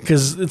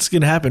 Because it's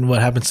going to happen.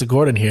 What happens to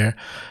Gordon here?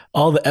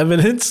 All the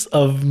evidence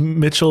of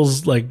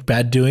Mitchell's like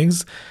bad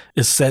doings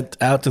is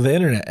sent out to the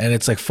internet, and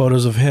it's like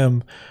photos of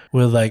him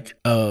with like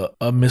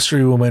a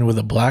mystery woman with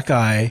a black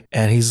eye,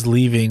 and he's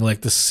leaving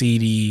like the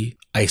seedy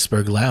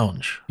Iceberg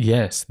Lounge.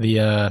 Yes,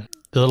 the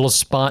little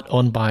spot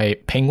owned by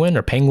Penguin,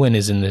 or Penguin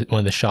is in one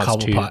of the shots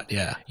Cobblepot, too.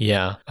 yeah.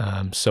 Yeah.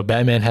 So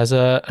Batman has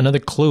another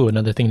clue,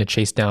 another thing to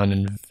chase down,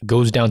 and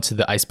goes down to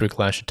the Iceberg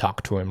Lounge to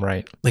talk to him,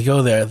 right? They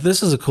go there.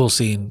 This is a cool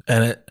scene,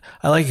 and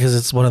I like it because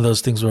it's one of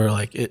those things where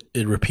like it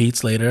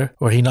repeats later,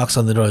 where he knocks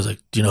on the door. He's like,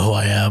 "Do you know who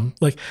I am?"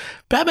 Like,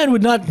 Batman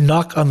would not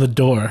knock on the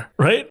door,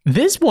 right?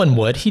 This one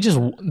would. He just,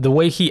 the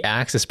way he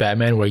acts as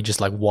Batman, where he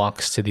just like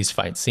walks to these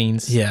fight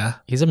scenes. Yeah.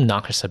 He's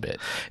obnoxious a bit.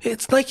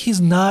 It's like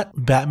he's not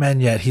Batman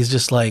yet. He's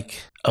just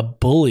like a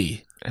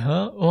bully.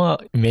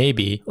 Well,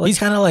 maybe. He's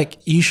kind of like,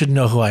 you should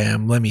know who I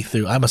am. Let me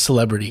through. I'm a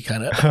celebrity,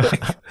 kind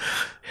of.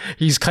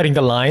 He's cutting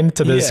the line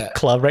to this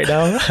club right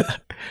now.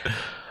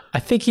 I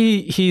think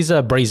he's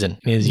brazen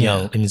in his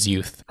in his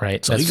youth,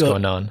 right? So that's what's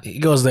going on. He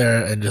goes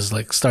there and just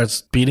like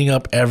starts beating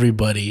up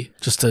everybody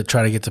just to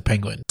try to get to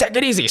Penguin. Take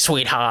it easy,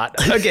 sweetheart.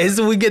 Okay,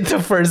 so we get the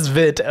first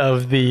bit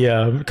of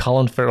the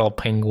Colin Farrell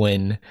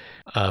Penguin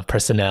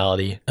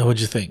personality. And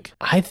what'd you think?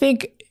 I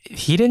think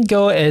he didn't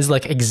go as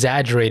like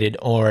exaggerated,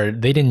 or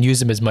they didn't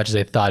use him as much as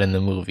I thought in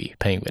the movie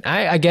Penguin.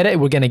 I get it.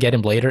 We're gonna get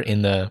him later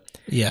in the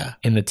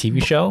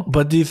TV show.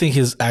 But do you think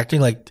his acting,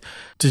 like,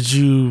 did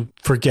you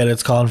forget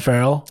it's Colin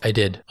Farrell? I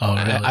did. Oh,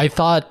 really? I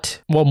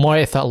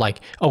thought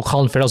like, oh,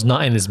 Colin Farrell's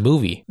not in this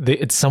movie.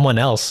 It's someone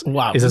else.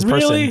 Wow. Is this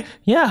really? person?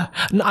 Yeah.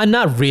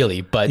 Not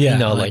really, but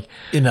like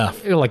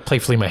enough. Like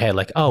playfully in my head,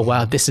 like, oh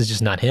wow, this is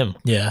just not him.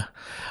 Yeah.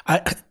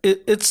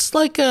 It's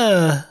like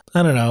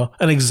I don't know,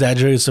 an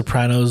exaggerated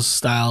Sopranos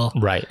style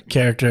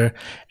character,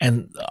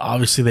 and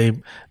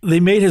obviously they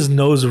made his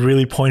nose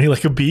really pointy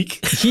like a beak.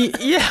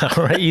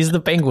 Right. He's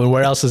the Penguin.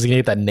 Where else is he gonna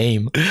get that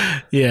name?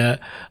 Yeah,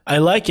 I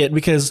like it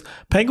because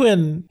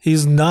Penguin,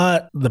 he's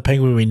not the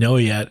Penguin we know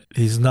yet.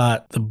 He's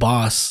not the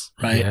boss,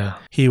 right? Yeah.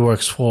 He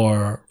works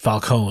for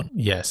Falcone.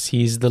 Yes,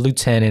 he's the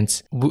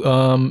lieutenant.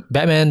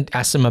 Batman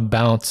asks him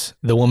about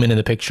the woman in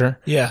the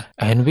picture. Yeah,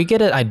 and we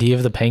get an idea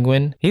of the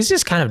Penguin. He's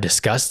just kind of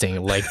disgusting.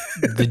 Like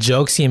the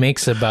jokes he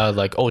makes about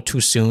like, oh,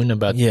 too soon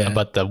about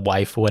the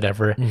wife or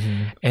whatever.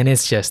 Mm-hmm. And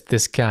it's just,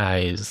 this guy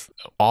is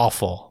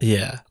awful.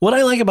 Yeah. What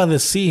I like about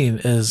this scene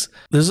is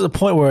there's a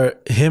point where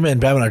him and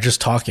Batman are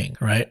just talking,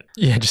 right?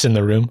 Yeah, just in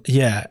the room.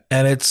 Yeah.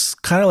 And it's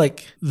kind of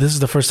like this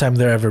is the first time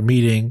they're ever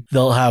meeting.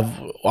 They'll have,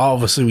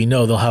 obviously we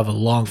know they'll have a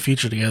long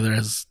future together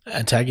as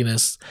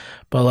antagonists.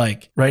 But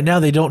like right now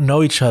they don't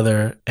know each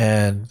other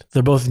and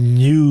they're both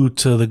new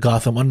to the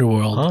Gotham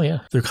underworld. Oh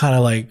yeah. They're kind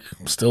of like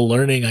still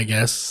learning, I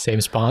guess.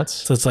 Same spots.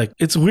 So it's like,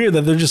 it's weird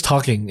that they're just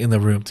talking in the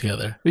room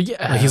together.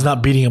 Yeah. Like he's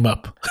not beating him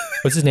up.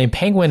 What's his name?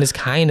 Penguin is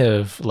kind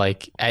of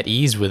like at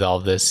ease with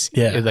all this.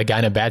 Yeah. The guy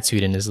in a bat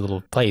suit in his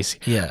little place.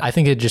 Yeah. I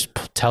think it just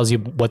tells you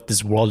what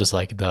this world is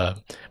like,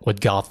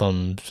 what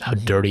Gotham, how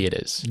dirty it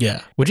is.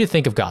 Yeah. What do you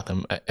think of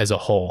Gotham as a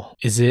whole?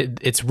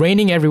 It's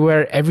raining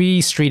everywhere.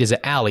 Every street is an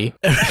alley.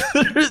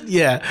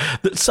 Yeah.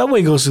 The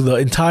subway goes through the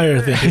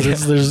entire thing.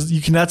 There's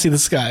you cannot see the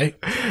sky.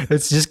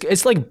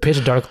 It's like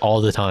pitch dark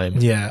all the time.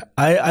 Yeah.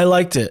 I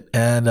liked it.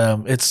 And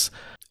it's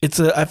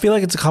I feel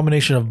like it's a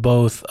combination of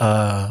both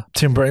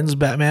Tim Burton's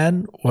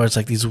Batman, where it's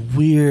like these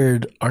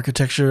weird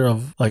architecture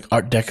of like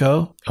Art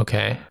Deco.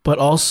 Okay. But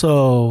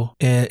also,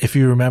 if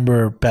you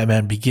remember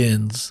Batman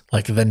Begins,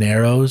 like the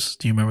Narrows,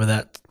 do you remember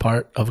that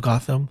part of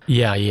Gotham?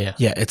 Yeah. Yeah,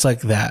 it's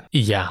like that.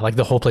 Yeah, like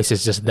the whole place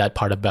is just that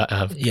part of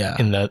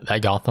in that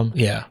Gotham.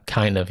 Yeah.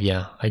 Kind of,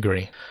 yeah, I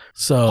agree.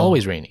 So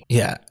always rainy.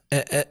 Yeah.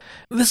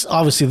 This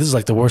is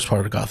like the worst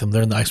part of Gotham.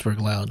 They're in the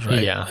Iceberg Lounge,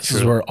 right? Yeah, this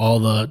is where all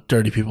the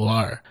dirty people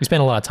are. We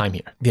spend a lot of time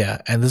here.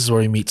 Yeah, and this is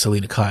where you meet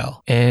Selena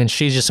Kyle, and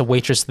she's just a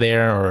waitress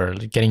there, or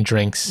getting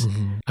drinks.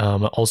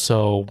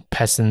 Also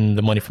passing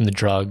the money from the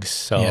drugs.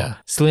 So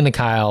Selena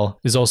Kyle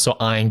is also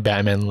eyeing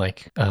Batman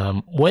like,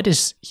 what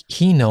does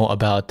he know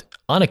about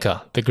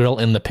Annika, the girl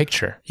in the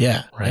picture?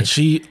 Yeah, right. And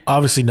she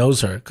obviously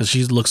knows her because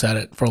she looks at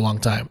it for a long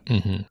time.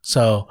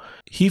 So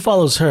he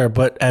follows her,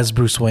 but as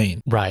Bruce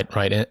Wayne. Right,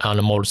 and on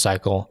a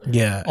motorcycle.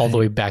 Yeah. All the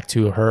way back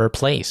to her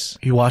place.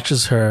 He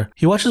watches her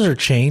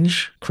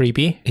change.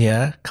 Creepy.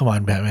 Yeah. Come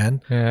on,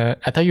 Batman.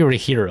 I thought you were a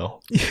hero.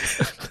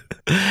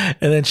 And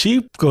then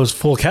she goes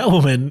full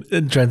Catwoman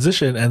in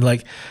transition and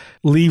like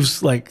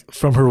leaves like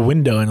from her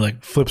window and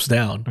like flips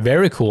down.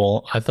 Very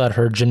cool. I thought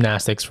her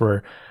gymnastics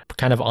were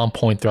kind of on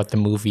point throughout the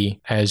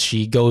movie as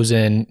she goes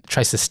in,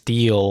 tries to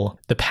steal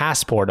the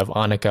passport of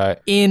Annika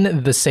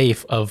in the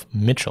safe of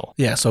Mitchell.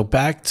 Yeah, so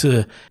back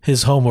to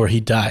his home where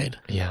he died.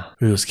 Yeah.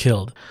 Where he was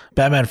killed.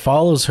 Batman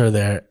follows her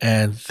there,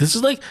 and this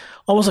is like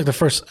almost like the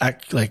first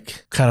act,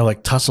 like kind of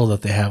like tussle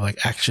that they have,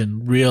 like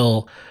action,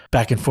 real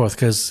back and forth,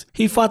 because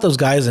he fought those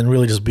guys and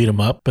really just beat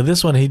them up. But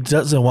this one, he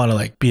doesn't want to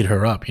like beat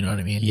her up. You know what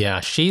I mean?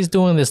 Yeah, she's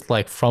doing this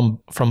like from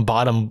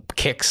bottom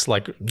kicks.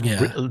 Like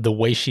the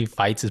way she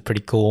fights is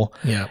pretty cool.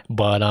 Yeah.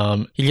 But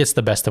he gets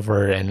the best of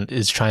her and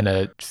is trying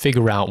to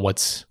figure out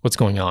what's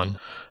going on.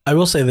 I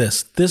will say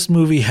this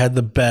movie had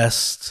the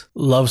best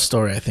love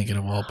story, I think, in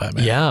all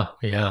Batman. Yeah.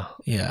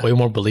 Way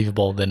more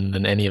believable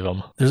than any of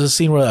them. There's a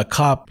scene where a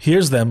cop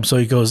hears them, so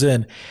he goes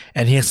in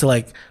and he has to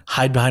like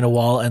hide behind a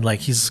wall and like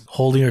he's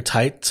holding her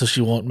tight so she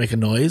won't make a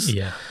noise.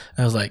 Yeah.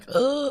 I was like,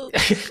 oh.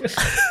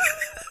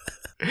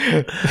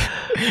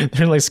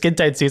 They're in like skin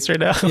tight suits right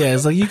now. Yeah,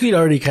 it's like you could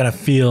already kind of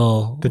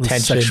feel the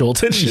tension. Sexual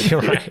tension.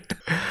 You're right.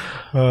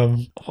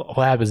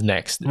 What happens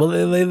next? Well,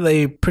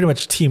 they pretty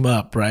much team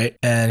up, right?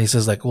 And he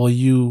says like, well,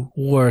 you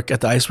work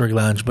at the Iceberg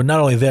Lounge, but not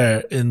only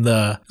there, in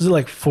the, is it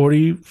like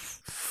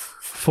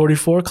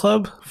 44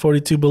 club?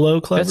 42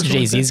 below club? That's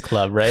Jay-Z's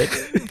club, right?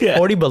 Yeah.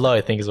 40 below, I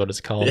think is what it's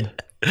called. Yeah.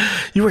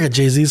 You work at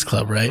Jay-Z's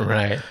club, right?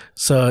 Right.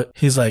 So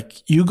he's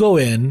like, you go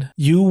in,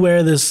 you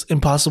wear this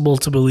impossible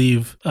to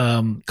believe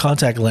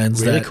contact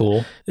lens really that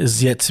cool.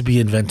 is yet to be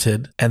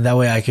invented. And that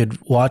way I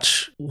could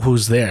watch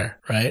who's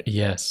there, right?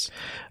 Yes.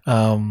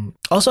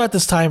 Also at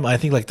this time, I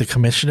think like the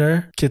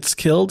commissioner gets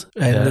killed,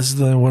 and this is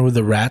the one with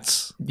the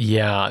rats.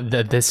 Yeah.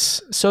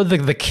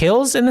 The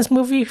kills in this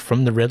movie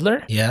from the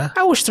Riddler. Yeah.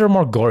 I wish they were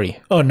more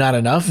gory. Oh, not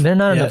enough? They're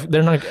not enough.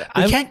 They're not.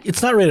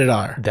 It's not rated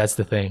R. That's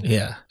the thing.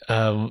 Yeah.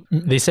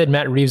 They said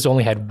Matt Reeves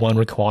only had one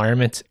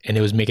requirement, and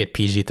it was make it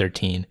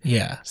PG-13.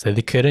 Yeah. So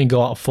they couldn't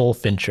go out full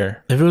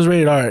Fincher. If it was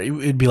rated R,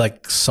 it'd be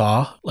like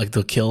Saw, like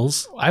the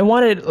kills. I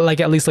wanted like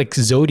at least like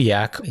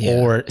Zodiac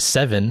or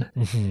Seven.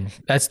 Mm-hmm.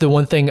 That's the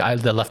one thing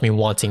that left me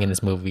wanting in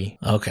this movie.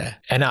 Okay.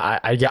 And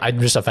I'm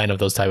just a fan of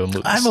those type of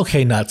movies. I'm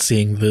okay not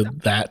seeing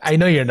that. I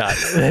know you're not.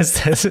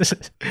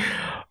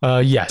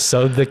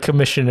 So the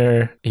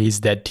commissioner,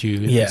 he's dead too.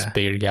 This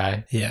bigger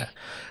guy. Yeah.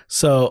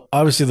 So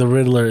obviously the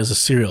Riddler is a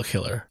serial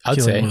killer,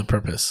 killing with a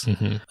purpose.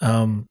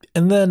 Mm-hmm.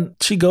 And then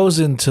she goes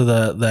into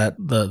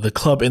the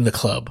club in the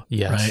club.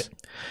 Yes. Right.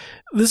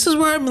 This is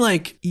where I'm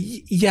like,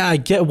 yeah, I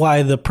get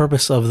why the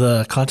purpose of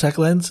the contact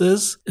lens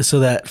is so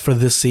that for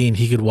this scene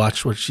he could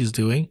watch what she's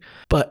doing.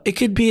 But it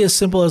could be as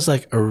simple as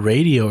like a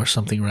radio or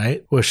something,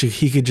 right? Where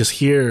he could just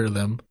hear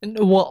them.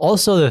 Well,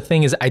 also the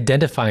thing is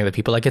identifying the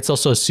people. Like it's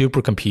also a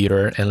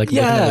supercomputer and like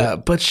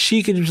but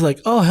she could just be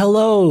like, oh,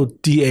 hello,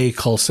 D.A.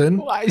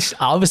 Coulson.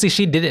 Obviously,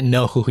 she didn't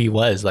know who he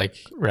was. Like,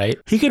 right?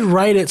 He could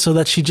write it so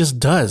that she just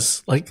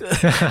does. Like, you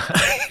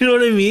know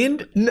what I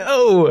mean?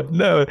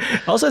 No.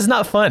 Also, it's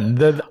not fun.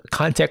 The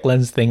contact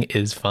lens thing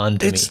is fun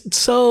to me. It's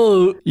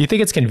so... You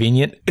think it's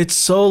convenient? It's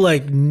so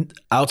like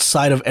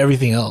outside of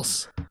everything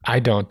else. I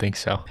don't think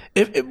so.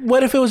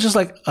 What if it was just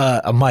like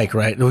a mic,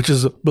 right? Which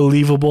is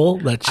believable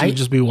that she'd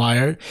just be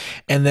wired.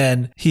 And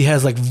then he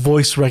has like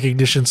voice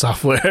recognition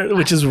software,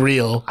 which is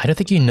real. I don't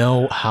think you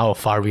know how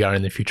far we are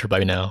in the future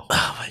by now.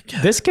 Oh my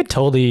God. This could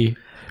totally...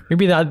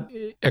 Maybe not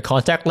a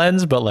contact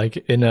lens, but like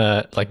in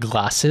like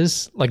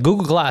glasses, like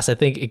Google Glass, I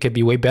think it could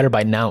be way better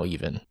by now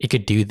even. It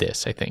could do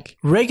this, I think.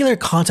 Regular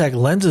contact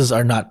lenses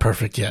are not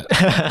perfect yet.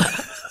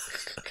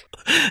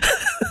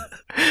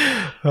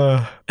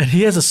 And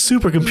he has a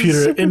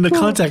supercomputer in the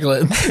contact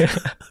lens.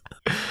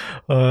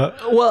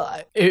 Well,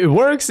 it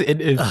works.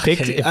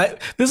 This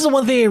is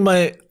one thing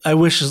I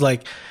wish is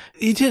like,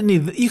 you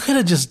could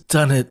have just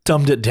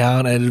dumbed it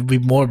down and it'd be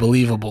more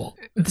believable.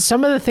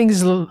 Some of the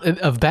things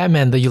of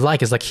Batman that you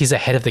like is like he's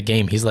ahead of the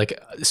game. He's like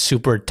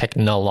super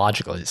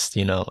technologicalist,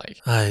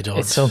 like I don't.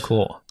 It's so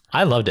cool.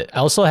 I loved it.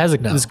 Also has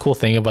this cool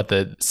thing about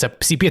the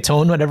sepia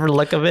tone, whatever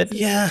look of it.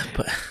 Yeah,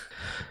 but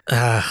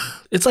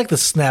it's like the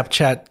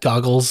Snapchat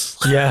goggles.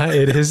 Yeah,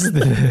 it is.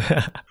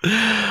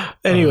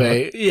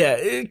 Anyway, yeah,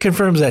 it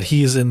confirms that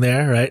he's in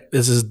there, right?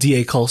 This is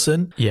D.A.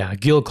 Coulson. Yeah,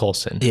 Gil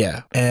Coulson.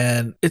 Yeah,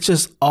 and it's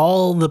just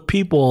all the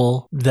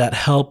people that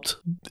helped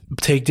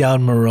take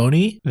down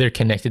Maroni. They're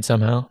connected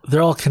somehow.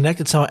 They're all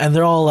connected somehow, and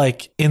they're all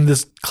like in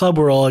this club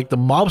where all like the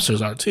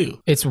mobsters are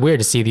too. It's weird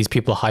to see these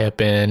people high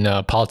up in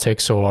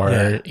politics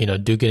or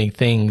do-gooding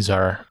things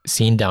are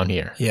seen down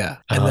here. Yeah,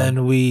 and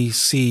then we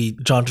see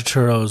John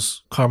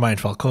Turturro's Carmine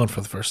Falcone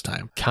for the first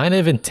time. Kind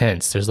of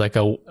intense. There's like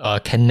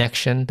a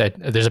connection that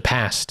there's a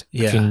past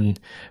between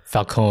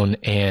Falcone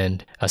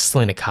and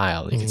Selena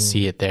Kyle. You can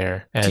see it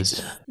there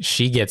as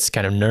she gets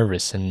kind of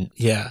nervous and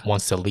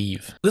wants to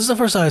leave. This is the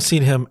first time I've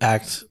seen him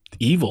act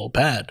evil,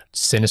 bad,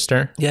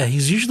 sinister. Yeah,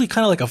 he's usually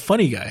kind of like a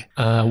funny guy.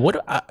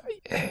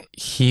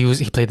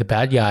 He played the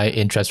bad guy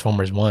in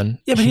Transformers 1.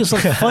 Yeah, but he was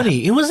like funny.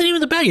 He wasn't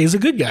even the bad guy. He was a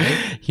good guy.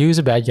 He was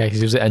a bad guy because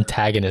he was an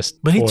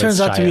antagonist. But he turns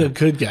out to be a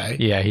good guy.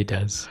 Yeah, he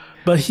does.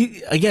 But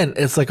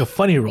it's like a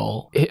funny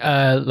role.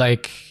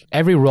 Like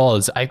every role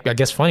is, I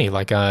guess, funny.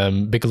 Like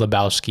Big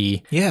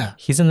Lebowski. Yeah.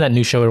 He's in that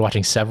new show we're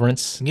watching,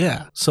 Severance.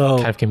 Yeah. So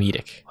kind of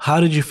comedic. How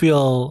did you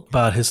feel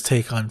about his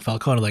take on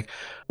Falcone? Like,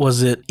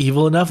 was it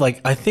evil enough?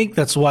 Like, I think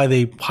that's why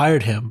they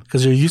hired him,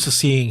 because they're used to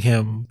seeing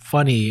him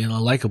funny and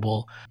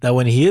unlikable, that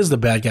when he is the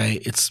bad guy,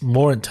 it's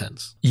more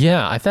intense.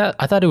 Yeah, I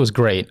thought it was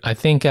great. I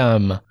think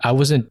I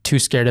wasn't too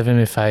scared of him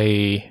if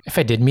I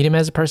did meet him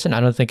as a person.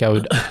 I don't think it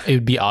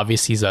would be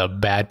obvious he's a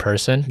bad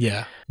person.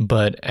 Yeah.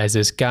 But as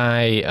this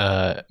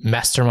guy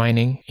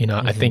masterminding,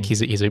 I think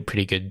he's a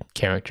pretty good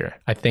character.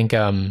 I think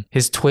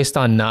his twist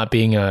on not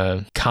being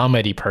a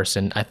comedy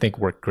person, I think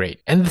worked great.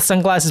 And the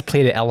sunglasses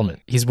played an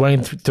element. He's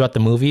wearing throughout the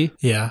movie.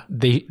 Yeah.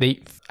 They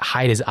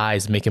hide his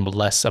eyes, make him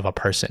less of a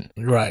person.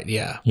 Right,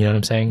 yeah. You know what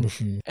I'm saying?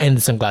 Mm-hmm. And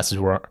the sunglasses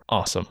were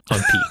awesome on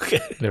peak.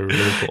 Okay. They were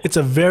really cool. It's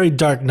a very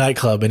dark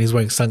nightclub and he's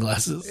wearing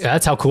sunglasses. Yeah,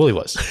 that's how cool he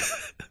was.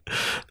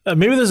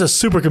 Maybe there's a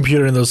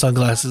supercomputer in those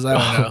sunglasses. I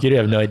don't know. You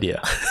have no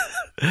idea.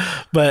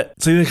 But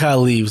Selena Kyle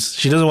leaves.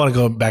 She doesn't want to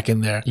go back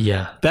in there.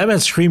 Yeah.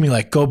 Batman's screaming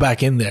like, go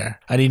back in there.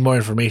 I need more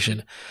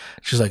information.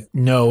 She's like,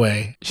 no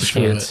way. She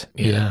can't.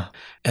 Yeah.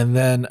 And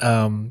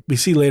then we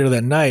see later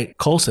that night,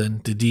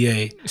 Coulson, the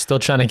DA. Still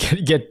trying to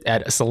get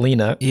at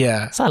Selena.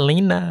 Yeah.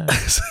 Selena.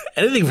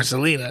 Anything for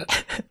Selena.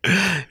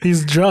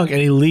 He's drunk and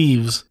he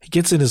leaves. He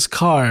gets in his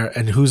car,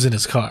 and who's in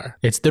his car?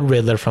 It's the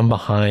Riddler from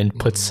behind,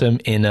 puts him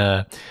in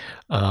a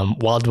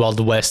Wild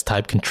Wild West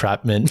type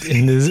contraption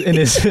in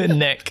his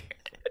neck.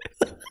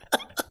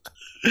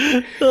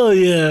 Oh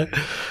yeah.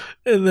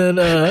 And then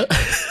I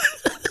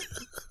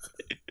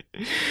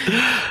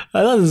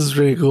thought this was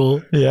pretty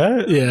cool.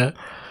 Yeah. Yeah.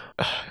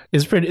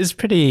 It's pretty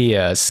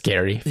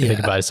scary if you think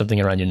about it, something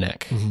around your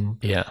neck. Mm-hmm.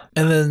 Yeah.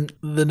 And then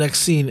the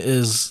next scene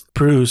is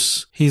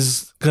Bruce.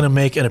 He's going to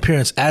make an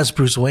appearance as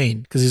Bruce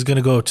Wayne because he's going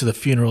to go to the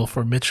funeral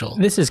for Mitchell.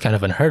 This is kind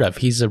of unheard of.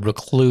 He's a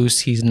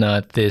recluse. He's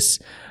not this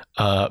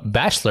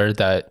bachelor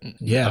that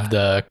of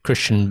the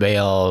Christian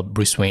Bale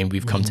Bruce Wayne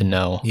we've come to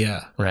know.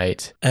 Yeah.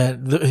 Right.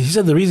 And he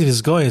said the reason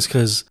he's going is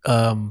because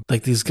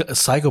like these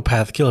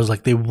psychopath killers,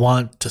 like they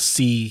want to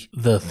see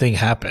the thing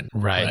happen.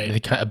 Right. They're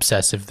kind of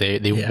obsessive.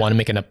 They want to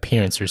make an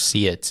appearance or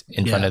see it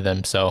in front of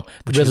them. So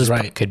the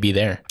Riddler could be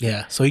there.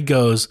 Yeah. So he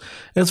goes.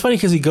 And it's funny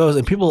because he goes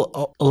and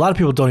a lot of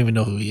people don't even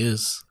know who he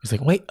is. He's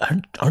like, wait,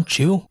 aren't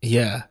you?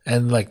 Yeah.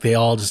 And like they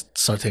all just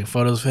start taking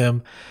photos of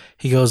him.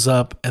 He goes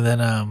up and then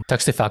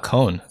talks to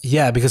Falcone.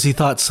 Yeah, because he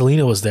thought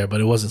Selena was there,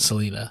 but it wasn't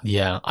Selena.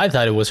 Yeah, I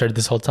thought it was her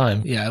this whole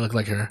time. Yeah, it looked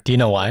like her. Do you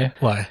know why?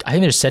 Why? I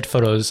think there's set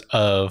photos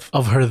of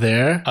her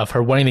there, of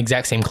her wearing the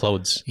exact same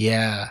clothes.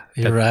 Yeah,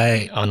 you're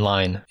right.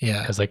 Online.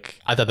 Yeah, I was like,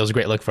 I thought that was a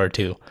great look for her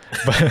too,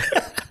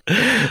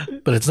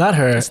 but it's not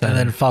her. And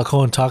then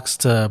Falcone talks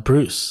to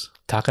Bruce.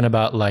 Talking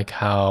about like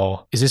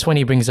how is this when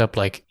he brings up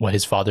like what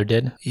his father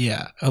did?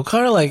 Yeah,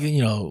 kind of like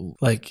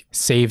like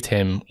saved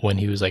him when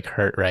he was like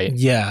hurt, right?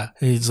 Yeah,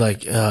 he's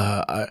like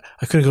I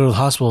couldn't go to the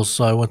hospital,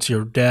 so I went to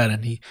your dad,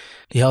 and he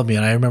helped me,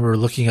 and I remember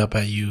looking up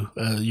at you.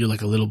 You're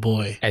like a little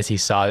boy as he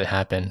saw it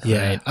happen.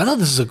 Yeah, right? I thought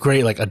this is a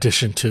great like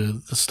addition to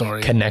the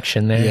story.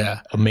 Connection there.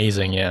 Yeah,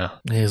 amazing. Yeah,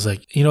 and he's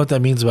like, you know what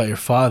that means about your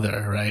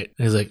father, right?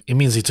 And he's like, it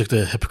means he took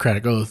the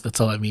Hippocratic Oath.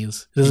 That's all it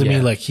means. It doesn't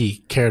mean like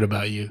he cared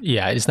about you.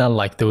 Yeah, it's not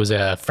like there was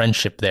a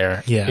friendship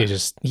there. Yeah, it's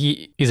just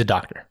he's a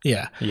doctor.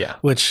 Yeah, yeah.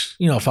 Which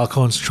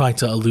Falcone's trying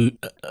to allude,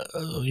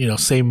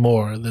 say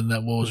more than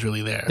that what was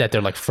really there. That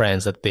they're like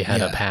friends, that they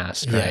had a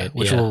past, right? Yeah,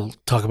 which we'll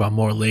talk about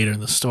more later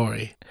in the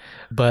story.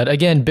 But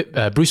again,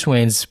 Bruce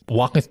Wayne's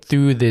walking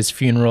through this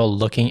funeral,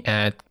 looking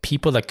at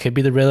people that could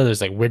be the Riddler.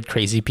 There's like weird,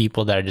 crazy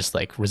people that are just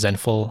like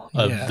resentful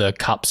of the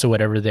cops or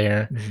whatever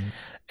there. Mm-hmm.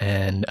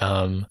 And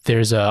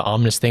there's a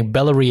ominous thing.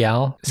 Bella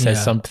Real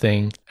says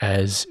something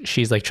as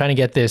she's like trying to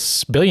get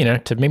this billionaire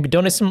to maybe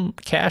donate some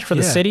cash for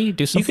the city,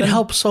 do something. You can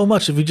help so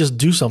much if you just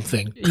do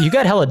something. You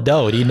got hella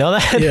dough. Do you know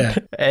that?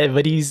 Yeah.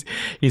 But he's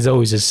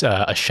always just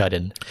a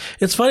shut-in.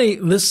 It's funny,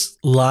 this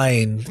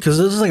line, because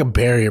there's like a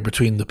barrier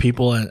between the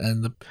people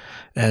and the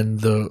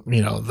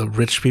the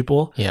rich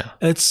people. Yeah.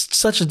 And it's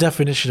such a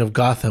definition of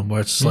Gotham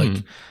where it's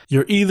like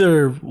you're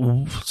either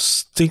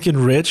stinking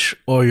rich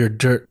or you're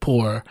dirt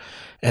poor,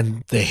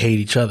 and they hate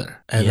each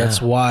other. And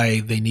that's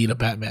why they need a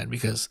Batman,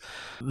 because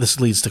this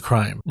leads to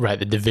crime. Right,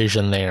 the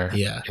division there.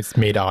 Yeah. It's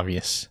made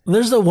obvious.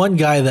 There's the one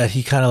guy that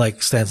he kind of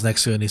like stands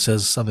next to and he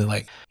says something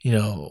like,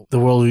 the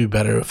world would be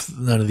better if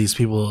none of these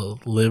people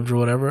lived or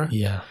whatever.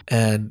 Yeah.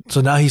 And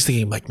so now he's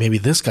thinking like maybe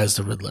this guy's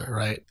the Riddler,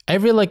 right?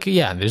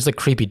 There's like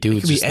creepy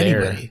dudes just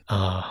anybody. there.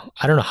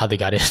 I don't know how they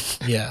got in.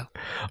 Yeah.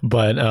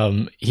 But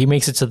he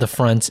makes it to the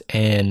front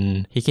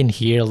and he can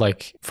hear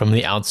like from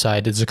the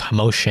outside there's a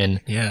commotion.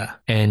 Yeah.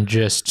 And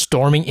just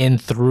storming in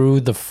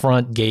through the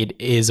front gate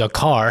is a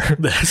car.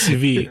 The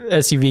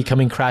SUV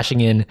coming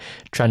crashing in,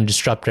 trying to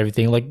disrupt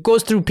everything. Like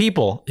goes through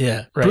people.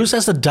 Yeah. Right. Bruce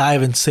has to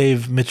dive and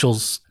save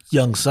Mitchell's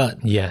young son.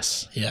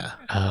 Yes. Yeah.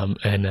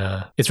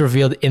 And it's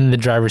revealed in the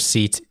driver's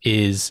seat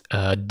is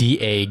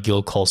D.A.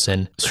 Gil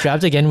Coulson,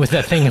 strapped again with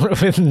that thing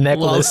with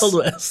necklace. Wild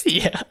West.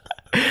 Yeah.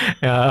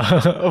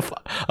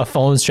 A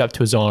phone strapped to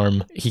his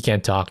arm. He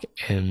can't talk,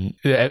 and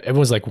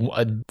everyone's like,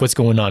 "What's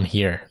going on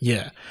here?"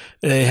 Yeah,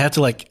 they have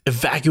to like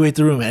evacuate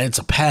the room, and it's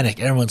a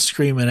panic. Everyone's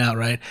screaming out.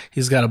 Right,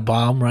 he's got a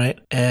bomb. Right,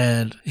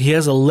 and he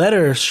has a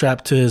letter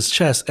strapped to his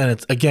chest, and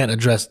it's again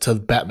addressed to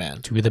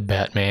Batman. To the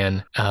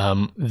Batman.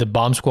 The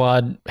bomb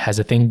squad has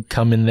a thing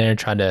come in there,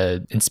 try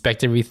to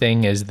inspect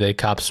everything as the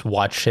cops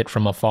watch it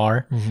from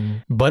afar,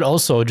 but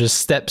also just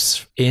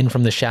steps in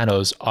from the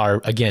shadows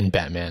are again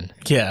Batman.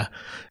 Yeah.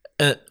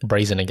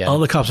 Brazen again. All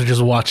the cops are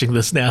just watching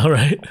this now,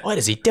 right? What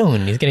is he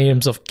doing? He's gonna get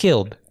himself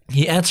killed.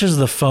 He answers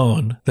the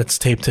phone that's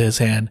taped to his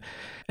hand,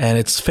 and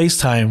it's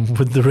FaceTime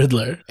with the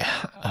Riddler.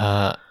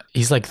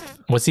 He's like,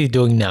 what's he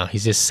doing now?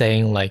 He's just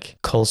saying like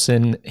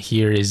Coulson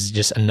here is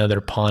just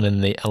another pawn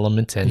in the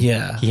element, and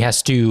he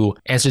has to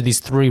answer these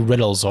 3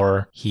 riddles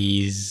or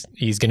he's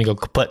gonna go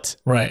kaput.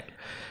 Right.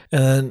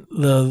 And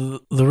then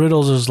the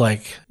riddles is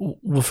like,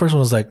 the first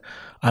one was like,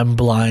 I'm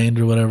blind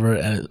or whatever,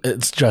 and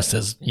it's just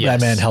as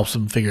Batman helps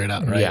him figure it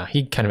out, right? Yeah,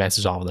 he kind of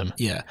answers all of them.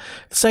 Yeah.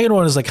 The second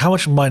one is like, how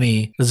much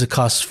money does it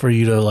cost for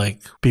you to like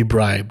be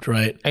bribed,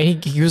 right?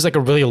 And he was like a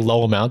really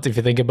low amount if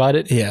you think about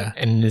it. Yeah.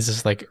 And it's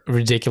just like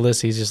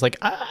ridiculous. He's just like,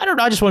 I don't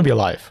know, I just want to be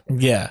alive.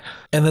 Yeah.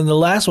 And then the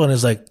last one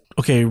is like,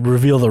 okay,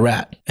 reveal the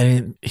rat.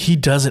 And he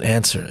doesn't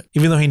answer it,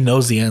 even though he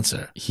knows the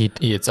answer.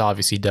 It's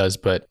obvious he does,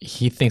 but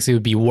he thinks it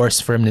would be worse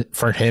for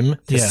him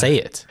to say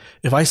it.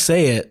 If I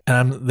say it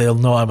and they'll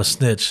know I'm a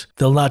snitch,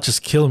 they'll not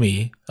just kill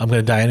me. I'm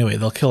going to die anyway.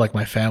 They'll kill like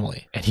my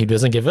family. And he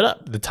doesn't give it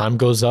up. The time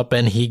goes up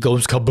and he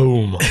goes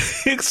kaboom.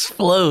 He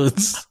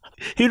explodes.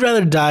 He'd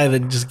rather die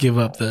than just give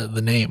up the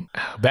name.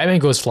 Batman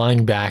goes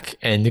flying back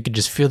and you could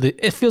just feel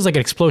it feels like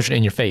an explosion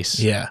in your face.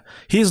 Yeah.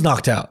 He's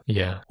knocked out.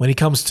 Yeah. When he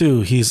comes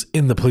to, he's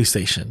in the police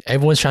station.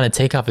 Everyone's trying to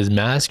take off his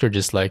mask or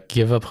just like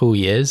give up who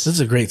he is. This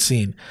is a great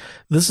scene.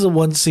 This is the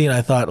one scene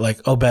I thought like,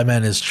 oh,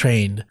 Batman is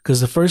trained.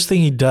 Because the first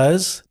thing he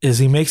does is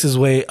he makes his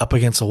way up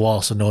against a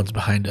wall so no one's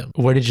behind him.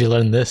 Where did you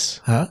learn this?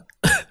 Huh?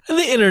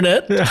 The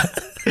internet.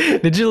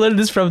 Did you learn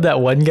this from that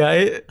one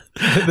guy?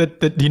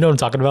 Do you know what I'm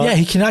talking about? Yeah,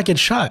 he cannot get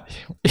shot.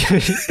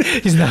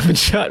 He's not been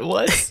shot.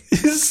 What?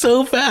 He's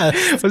so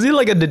fast. Was he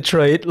like a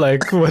Detroit?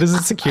 Like, what is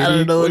it? Security? I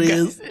don't know what he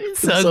is.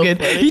 It's so good.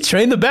 Funny. He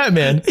trained the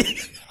Batman.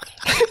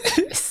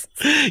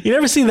 You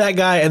never see that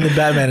guy and the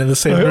Batman in the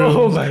same room.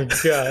 Oh my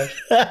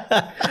gosh.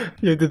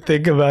 You have to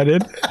think about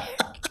it.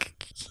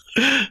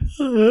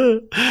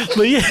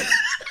 But yeah.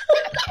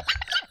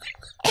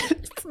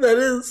 That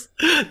is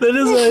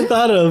what I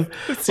thought of.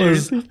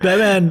 Seriously,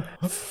 Batman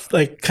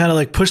like kind of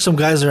like pushed some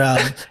guys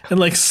around and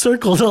like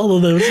circled all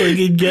of them so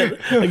he could get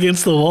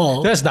against the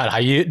wall. That's not how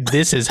you.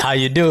 This is how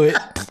you do it.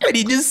 And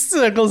he just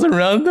circles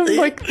around them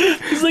like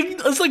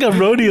it's like a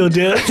rodeo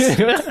dance.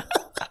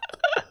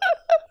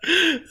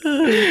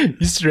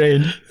 He's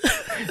trained.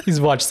 He's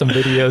watched some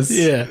videos.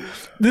 Yeah.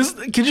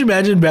 Could you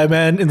imagine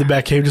Batman in the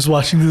Batcave just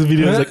watching this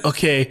video? He's like,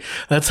 okay,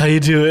 that's how you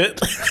do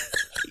it.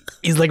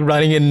 He's like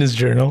writing it in his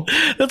journal.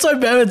 That's why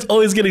Batman's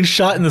always getting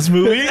shot in this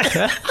movie.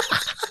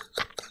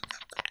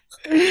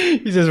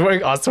 He's just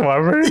wearing awesome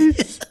armor.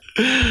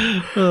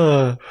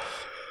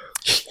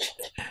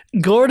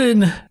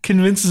 Gordon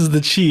convinces the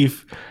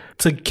chief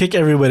to kick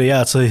everybody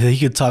out so he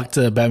could talk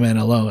to Batman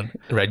alone.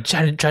 Right,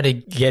 try to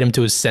get him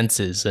to his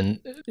senses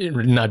and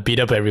not beat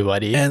up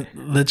everybody. And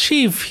the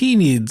chief, he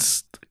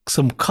needs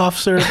some cough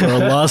syrup or a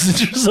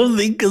lozenge or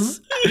something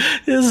because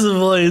his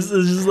voice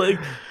is just like,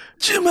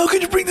 Jim, how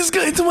could you bring this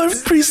guy into my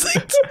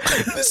precinct?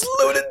 This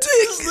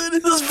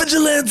lunatic, this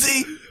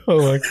vigilante.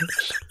 Oh my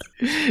gosh.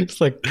 It's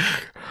like,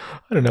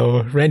 I don't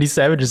know, Randy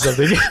Savage or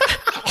something.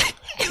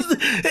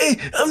 Hey,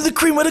 I'm the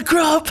cream of the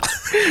crop.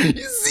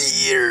 You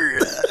see here,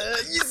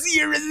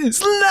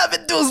 slap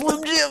it to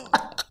Slim Jim.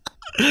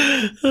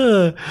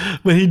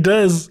 But he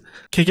does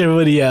kick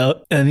everybody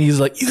out, and he's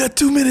like, "You got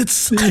 2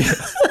 minutes."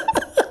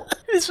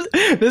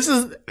 This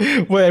is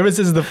what Evan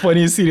says is the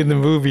funniest scene in the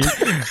movie,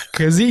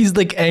 because he's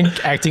like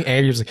acting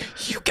angry. He's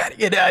like, "You gotta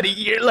get out of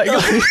here!" Like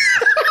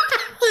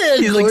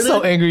he's like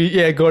so angry.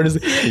 Yeah,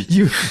 Gordon's like,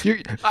 "You,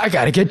 I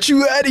gotta get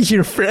you out of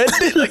here, friend."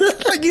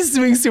 like he's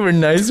doing super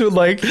nice with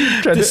like,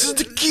 "This is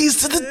the keys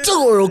to the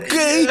door,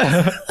 okay?"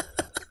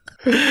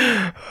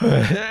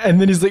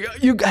 And then he's like,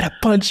 "You gotta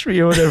punch me,"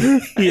 or whatever.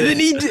 And then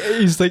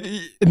he's like,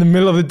 in the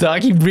middle of the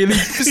dock, he really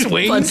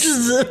swings,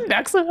 punches him,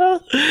 knocks him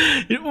out.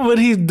 What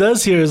he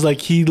does here is like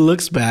he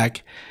looks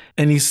back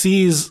and he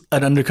sees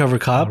an undercover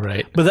cop.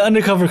 Right. But the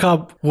undercover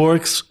cop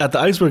works at the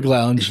Iceberg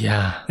Lounge.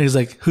 Yeah. And he's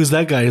like, "Who's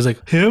that guy?" He's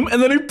like, "Him."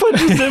 And then he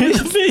punches him in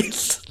the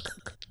face.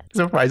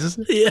 Surprises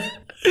him. Yeah.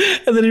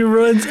 And then he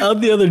runs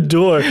out the other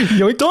door.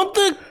 Don't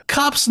the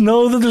cops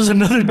know that there's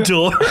another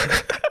door?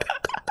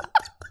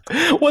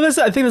 Well, I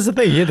think that's the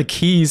thing. He had the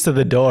keys to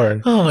the door.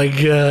 Oh my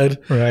God.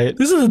 Right.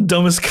 This is the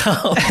dumbest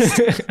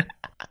cops.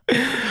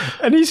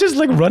 And he's just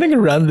like running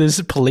around this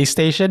police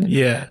station.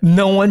 Yeah.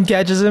 No one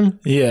catches him.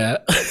 Yeah.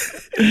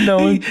 No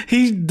one.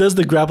 He does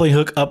the grappling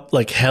hook up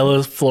like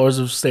hella floors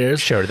of stairs.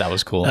 Sure, that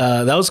was cool.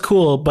 That was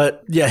cool.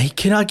 But yeah, he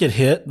cannot get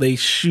hit. They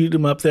shoot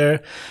him up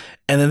there.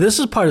 And then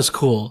this part is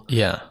cool.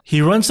 Yeah.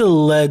 He runs to the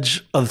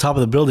ledge on the top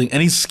of the building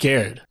and he's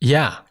scared.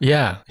 Yeah.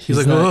 He's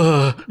like,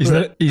 "Oh,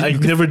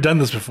 I've never done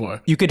this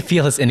before." You could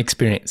feel his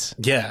inexperience.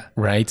 Yeah.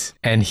 Right?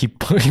 And he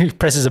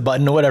presses a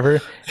button or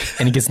whatever,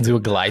 and he gets into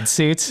a glide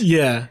suit.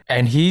 Yeah.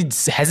 And he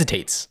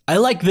hesitates. I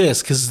like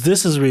this because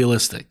this is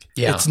realistic.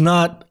 Yeah. It's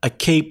not a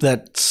cape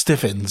that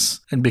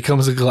stiffens and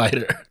becomes a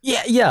glider.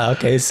 Yeah.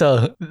 Okay.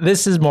 So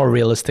this is more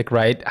realistic,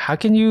 right? How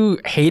can you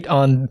hate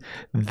on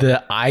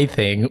the eye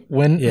thing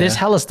when there's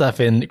hella stuff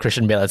in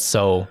Christian Bale that's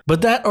so...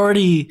 But that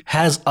already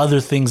has other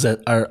things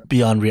that are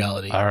beyond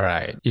reality. All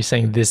right. You're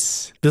saying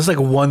this... There's like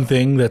one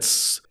thing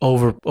that's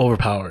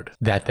overpowered.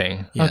 That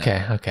thing.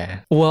 Yeah. Okay.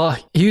 Well,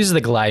 he uses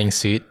the gliding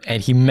suit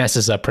and he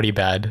messes up pretty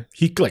bad.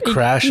 He like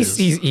crashes.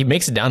 He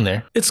makes it down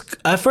there. It's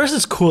at first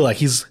it's cool. Like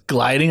he's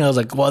gliding. I was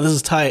like, "Wow, this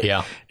is tight."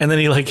 Yeah. And then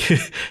he like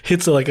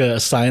hits like a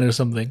sign or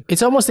something.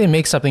 It's almost they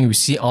make something we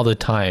see all the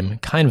time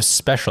kind of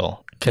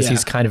special because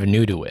he's kind of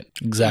new to it.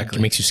 Exactly.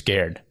 It makes you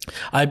scared.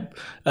 I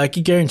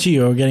can guarantee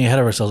you, we're getting ahead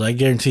of ourselves. I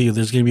guarantee you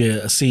there's going to be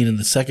a scene in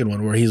the second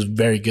one where he's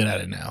very good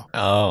at it now.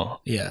 Oh.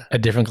 Yeah. A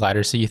different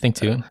glider suit, you think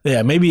too?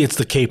 Yeah, maybe it's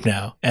the cape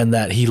now and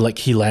that he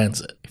lands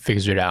it.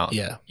 Figures it out.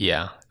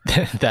 Yeah.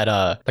 That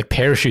like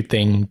parachute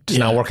thing does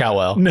not work out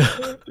well. No.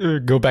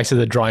 Go back to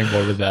the drawing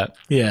board with that.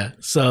 Yeah.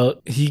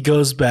 So he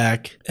goes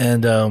back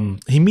and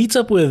he meets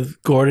up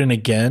with Gordon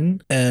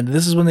again. And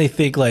this is when they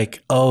think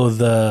like, oh,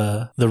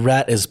 the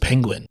rat is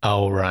Penguin.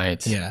 Oh,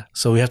 right. Yeah.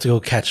 So we have to go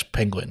catch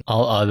Penguin.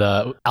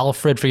 The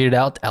Alfred figured it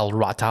out. El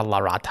Rata La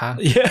Rata.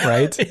 Yeah.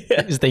 Right?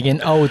 Yeah. He's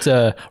thinking, oh, it's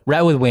a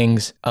rat with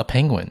wings, a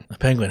penguin.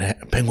 Penguin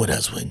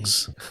has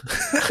wings.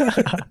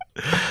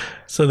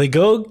 So they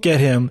go get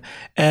him,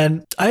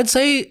 and I'd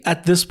say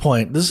at this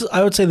point,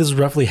 I would say this is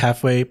roughly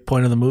halfway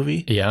point of the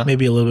movie. Yeah,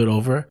 maybe a little bit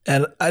over.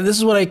 And this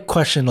is what I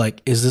question: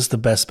 like, is this the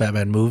best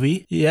Batman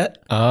movie yet?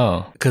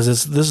 Oh, because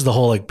this is the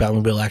whole like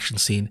Batmobile action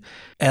scene.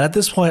 And at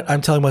this point,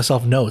 I'm telling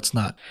myself, no, it's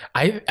not.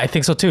 I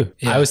think so too.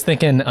 Yeah. I was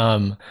thinking,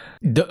 in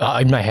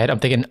my head, I'm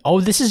thinking,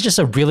 oh, this is just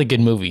a really good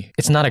movie.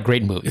 It's not a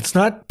great movie. It's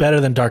not better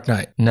than Dark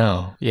Knight.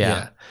 No.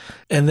 Yeah.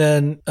 And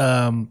then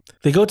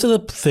they go to the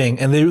thing,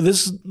 and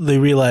they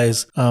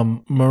realize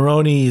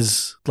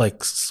Maroni's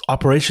like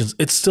operations.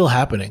 It's still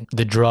happening.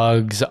 The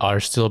drugs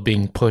are still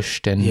being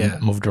pushed and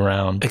moved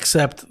around.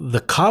 Except the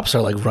cops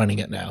are like running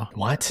it now.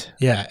 What?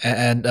 Yeah,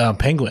 and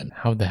Penguin.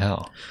 How the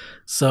hell?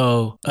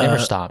 So never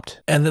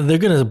stopped. And then they're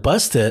gonna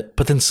bust it,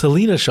 but then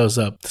Selena shows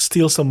up to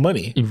steal some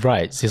money.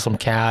 Right, steal some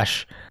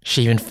cash.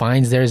 She even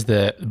finds there's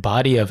the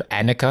body of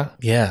Annika.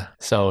 Yeah.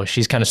 So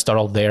she's kind of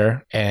startled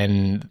there,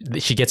 and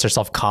she gets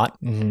herself caught.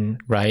 Mm-hmm.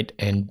 Right,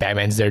 and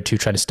Batman's there too,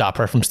 trying to stop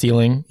her from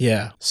stealing.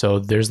 Yeah. So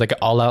there's like an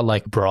all-out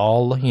like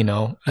brawl, at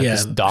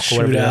this dock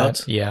or whatever.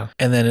 Shootout. Yeah.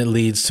 And then it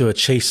leads to a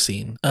chase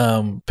scene.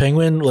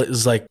 Penguin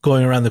is like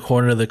going around the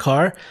corner of the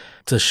car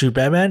to shoot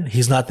Batman.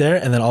 He's not there,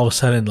 and then all of a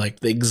sudden, like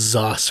the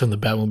exhaust from the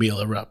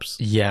Batmobile erupts.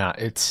 Yeah,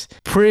 it's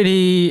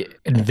pretty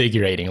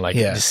invigorating. Like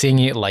seeing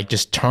it like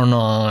just turn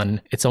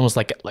on. It's almost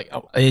like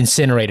an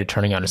incinerator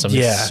turning on or something.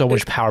 Yeah, so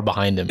much power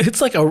behind him.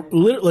 It's like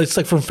it's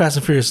like from Fast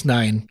and Furious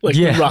 9, like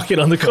the rocket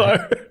on the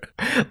car.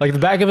 Like the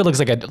back of it looks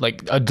like a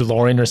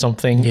DeLorean or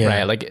something. Yeah.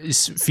 Right, like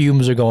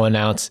fumes are going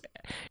out.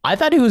 I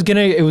thought it was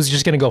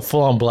just gonna go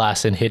full on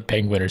blast and hit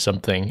Penguin or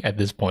something at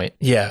this point.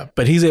 Yeah,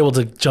 but he's able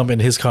to jump in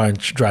his car and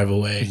drive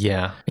away.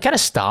 Yeah, it kind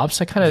of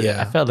stops. I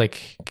felt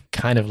like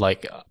kind of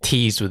like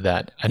teased with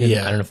that. I don't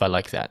know if I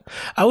like that.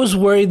 I was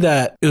worried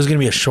that it was going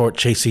to be a short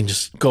chase scene,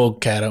 just go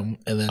at him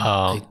and then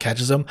it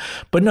catches him.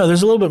 But no,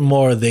 there's a little bit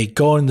more. They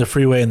go in the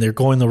freeway and they're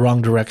going the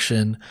wrong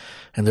direction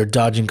and they're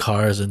dodging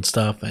cars and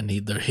stuff, and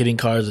they're hitting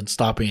cars and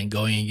stopping and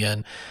going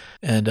again.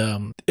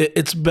 And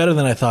it's better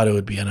than I thought it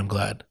would be, and I'm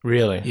glad.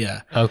 Really?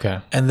 Yeah. Okay.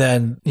 And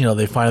then,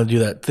 they finally do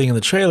that thing in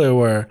the trailer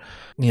where,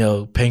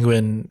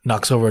 Penguin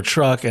knocks over a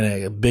truck and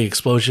a big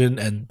explosion,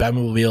 and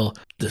Batmobile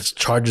just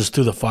charges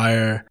through the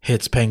fire,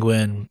 hits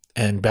Penguin,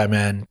 and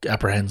Batman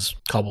apprehends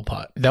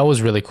Cobblepot. That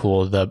was really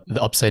cool. The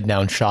upside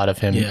down shot of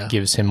him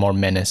gives him more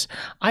menace.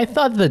 I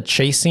thought the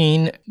chase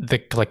scene, the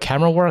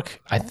camera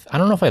work, I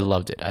don't know if I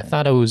loved it. I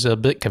thought it was a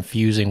bit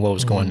confusing what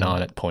was going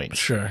on at points.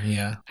 Sure,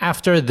 yeah.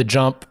 After the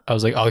jump, I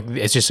was like, oh,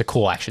 it's just a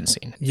cool action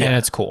scene. Yeah. And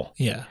it's cool.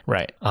 Yeah.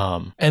 Right.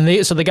 And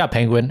they got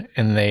Penguin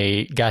and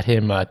they got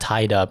him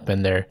tied up,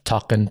 and they're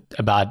talking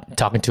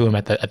to him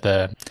at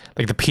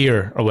the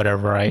pier or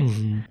whatever, right?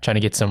 Mm-hmm. Trying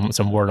to get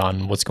some word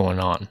on what's going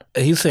on.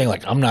 He's saying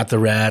like, I'm not the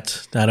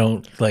rat. I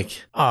don't like.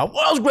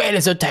 World's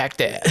greatest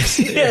attack us.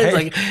 Yeah, it's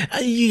like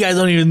you guys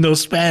don't even know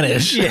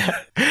Spanish. Yeah,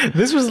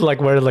 this was like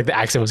where like the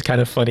accent was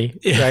kind of funny.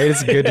 Right?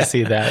 It's good to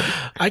see that.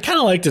 I kind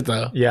of liked it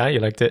though. Yeah, you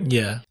liked it.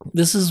 Yeah,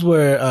 this is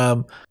where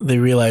they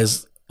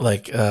realize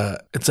like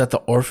it's at the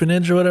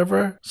orphanage or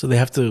whatever, so they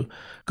have to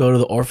go to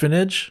the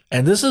orphanage,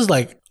 and this is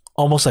like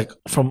almost like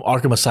from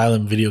Arkham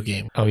Asylum video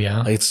game. Oh yeah,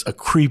 like it's a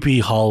creepy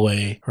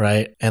hallway,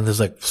 right? And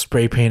there's like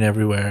spray paint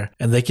everywhere,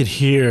 and they could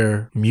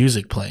hear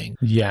music playing.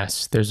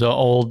 Yes, there's an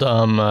old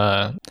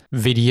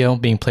video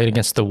being played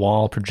against the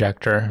wall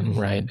projector,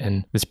 right?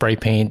 And the spray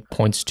paint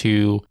points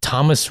to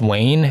Thomas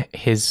Wayne,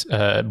 his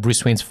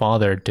Bruce Wayne's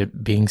father, to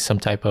being some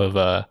type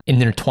of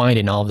intertwined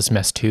in all this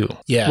mess too.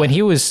 Yeah, when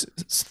he was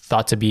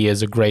thought to be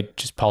as a great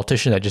just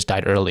politician that just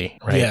died early,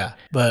 right? Yeah,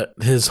 but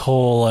his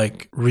whole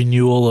like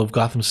renewal of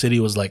Gotham City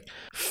was like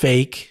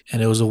fake,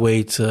 and it was a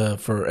way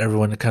for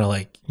everyone to kind of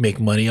like make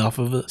money off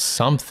of it.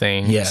 Some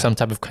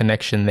type of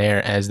connection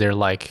there, as they're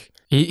like,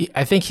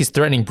 I think he's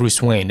threatening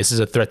Bruce Wayne. This is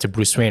a threat to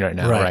Bruce Wayne right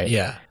now, right?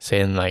 Yeah.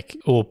 Saying like,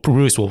 well,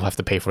 Bruce will have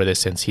to pay for this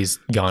since he's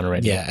gone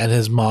already. Yeah, and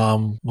his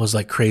mom was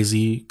like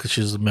crazy because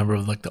she was a member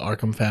of like the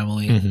Arkham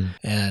family,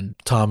 and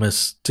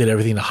Thomas did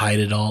everything to hide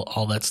it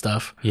all that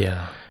stuff.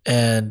 Yeah.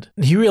 And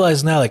he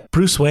realized now like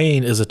Bruce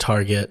Wayne is a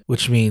target,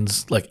 which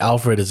means like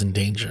Alfred is in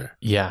danger.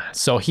 Yeah.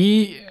 So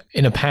he,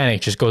 in a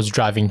panic, just goes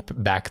driving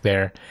back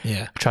there.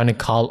 Yeah. Trying to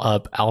call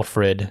up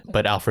Alfred,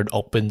 but Alfred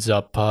opens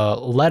up a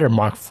letter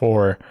marked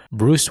for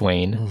Bruce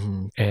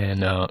Wayne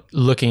and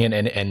looking at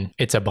it, and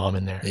it's a bomb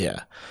in there.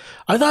 Yeah.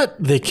 I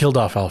thought they killed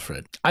off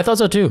Alfred. I thought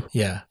so too.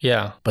 Yeah.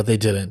 Yeah. But they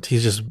didn't.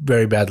 He's just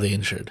very badly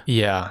injured.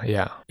 Yeah,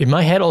 yeah. In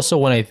my head also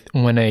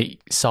when I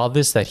saw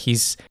this, that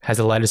has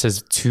a letter that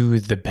says to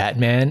the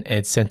Batman and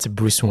it's sent to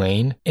Bruce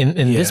Wayne. In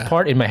this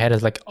part in my head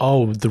is like,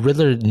 oh, the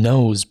Riddler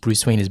knows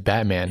Bruce Wayne is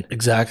Batman.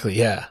 Exactly,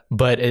 yeah.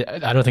 But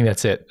I don't think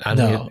that's it.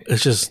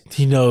 It's just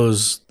he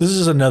knows this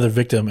is another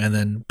victim, and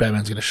then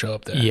Batman's going to show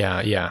up there.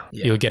 Yeah.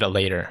 You'll get it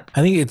later.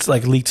 I think it's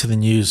like leaked to the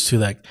news too,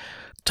 like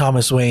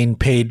Thomas Wayne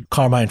paid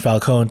Carmine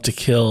Falcone to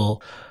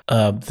kill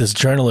this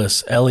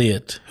journalist,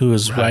 Elliot, who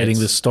was writing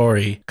this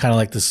story, kind of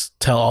like this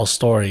tell-all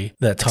story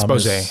that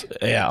Thomas... Expose.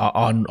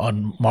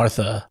 On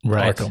Martha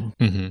Arkham.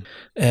 Mm-hmm.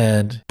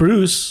 And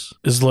Bruce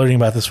is learning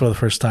about this for the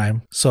first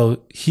time.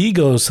 So he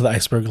goes to the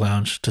Iceberg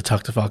Lounge to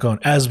talk to Falcone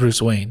as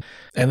Bruce Wayne.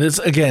 And it's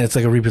like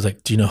a repeat,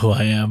 like, do you know who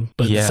I am?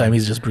 But this time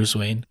he's just Bruce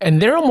Wayne.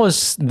 And they're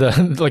almost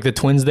the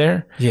twins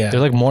there. Yeah. They're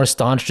like more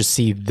staunch to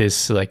see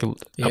this like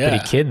uppity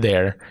kid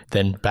there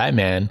than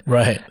Batman.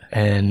 Right.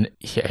 And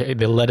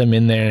they let him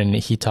in there, and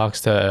he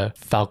talks to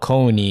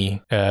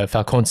Falcone.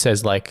 Falcone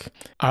says like,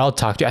 I'll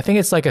talk to you. I think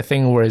it's like a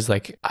thing where it's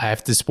like, I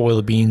have to spoil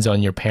the beans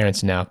on your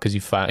parents now because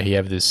you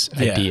have this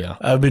idea.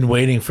 I've been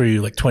waiting for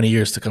you like 20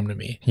 years to come to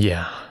me.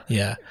 Yeah.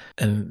 Yeah.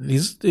 And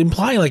he's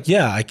implying like,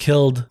 I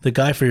killed the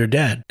guy for your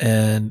dad.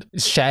 And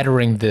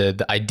shattering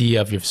the idea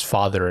of his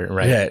father,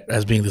 right? Yeah,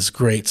 as being this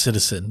great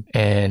citizen.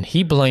 And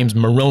he blames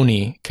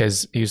Maroni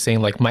because he was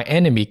saying like, my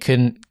enemy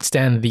couldn't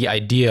stand the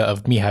idea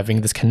of me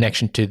having this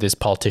connection to this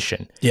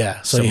politician.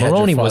 Yeah. So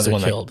Maroni was the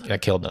one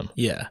that killed him.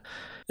 Yeah.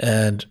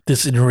 And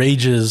this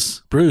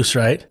enrages Bruce,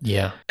 right?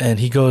 Yeah. And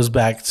he goes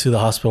back to the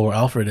hospital where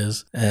Alfred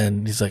is,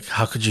 and he's like,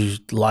 how could you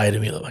lie to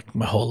me like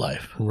my whole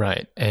life?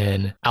 Right.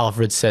 And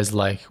Alfred says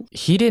like,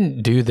 he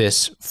didn't do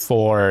this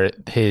for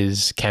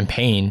his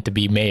campaign to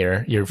be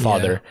mayor, your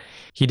father. Yeah.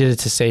 He did it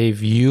to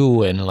save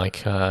you and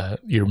like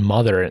your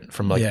mother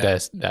from like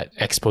that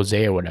expose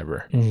or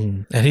whatever.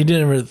 Mm-hmm. And he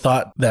didn't really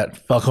thought that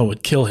Falcone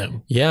would kill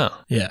him. Yeah.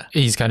 Yeah.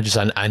 He's kind of just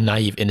a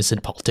naive,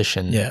 innocent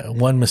politician. Yeah.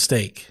 One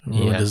mistake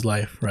ruined his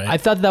life, right? I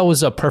thought that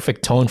was a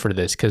perfect tone for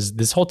this because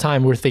this whole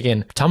time we're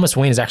thinking Thomas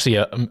Wayne is actually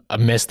a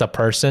messed up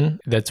person.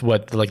 That's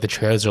what like the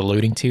trailers are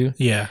alluding to.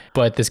 Yeah.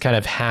 But this kind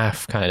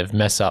of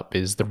mess up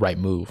is the right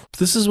move.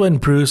 This is when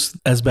Bruce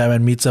as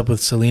Batman meets up with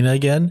Selina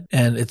again,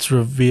 and it's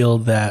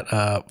revealed that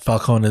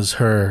Falcone is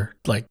her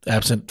like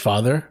absent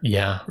father.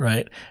 Yeah.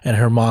 Right. And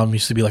her mom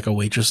used to be like a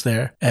waitress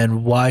there.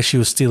 And why she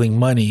was stealing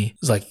money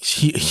is like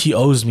he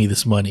owes me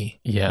this money.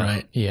 Yeah.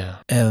 Right. Yeah.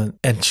 And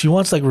she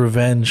wants like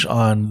revenge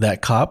on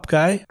that cop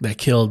guy that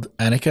killed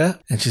Annika.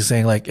 And she's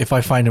saying like, if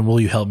I find him, will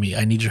you help me?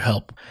 I need your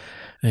help.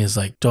 And he's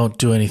like, don't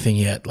do anything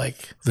yet.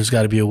 Like, there's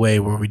got to be a way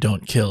where we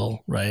don't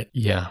kill, right?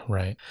 Yeah,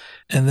 right.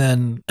 And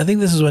then I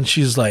think this is when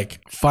she's like,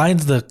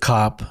 finds the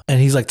cop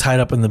and he's like tied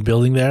up in the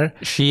building there.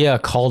 She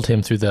called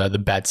him through the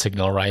bat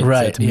signal, right?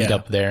 Right. To meet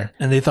up there.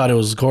 And they thought it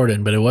was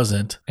Gordon, but it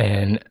wasn't.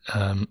 And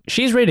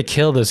she's ready to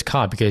kill this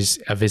cop because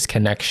of his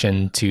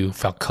connection to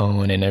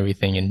Falcone and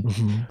everything,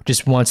 and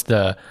just wants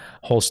the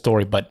whole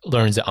story, but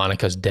learns that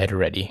Annika's dead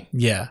already.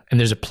 Yeah. And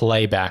there's a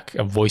playback,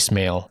 a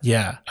voicemail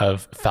yeah.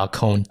 of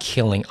Falcone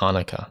killing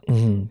Annika.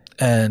 Mm-hmm.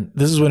 And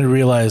this is when we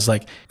realized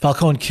like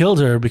Falcone killed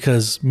her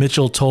because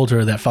Mitchell told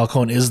her that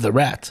Falcone is the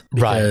rat.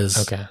 Because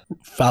right. Okay.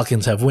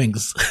 Falcons have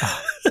wings.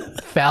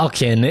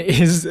 Falcon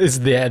is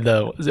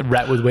the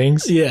rat with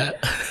wings? Yeah.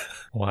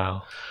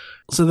 Wow.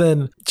 So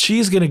then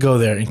she's going to go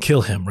there and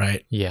kill him,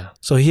 right? Yeah.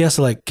 So he has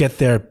to like get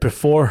there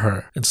before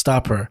her and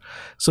stop her.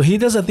 So he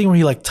does that thing where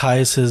he like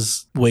ties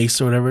his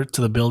waist or whatever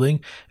to the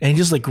building and he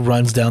just like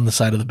runs down the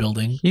side of the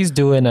building. He's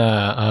doing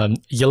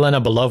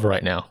Yelena Belova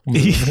right now.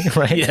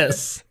 Right?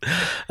 Yes.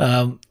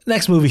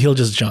 Next movie, he'll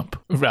just jump.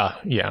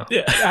 Yeah.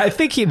 I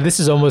think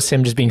this is almost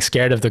him just being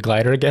scared of the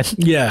glider again.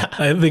 Yeah,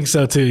 I think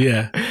so too.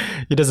 Yeah.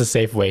 He does a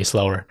safe way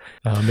slower.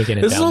 Making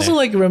it this is also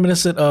like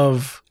reminiscent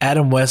of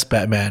Adam West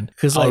Batman.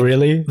 Because like,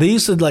 really? They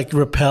used to like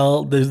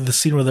rappel, the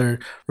scene where they're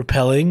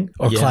rappelling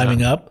or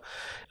climbing up.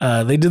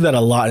 They did that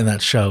a lot in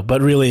that show,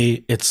 but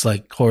really it's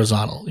like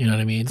horizontal. You know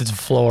what I mean? The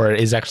floor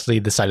is actually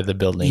the side of the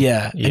building.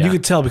 Yeah. And you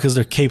could tell because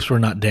their capes were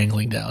not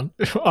dangling down.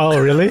 Oh,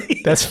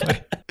 really? That's funny.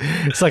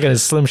 It's like a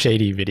Slim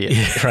Shady video,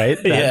 right?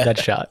 That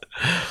shot.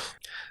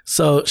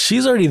 So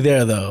she's already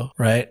there though,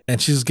 right? And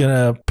she's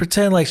gonna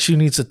pretend like she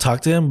needs to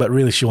talk to him, but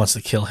really she wants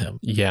to kill him.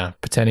 Yeah,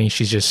 pretending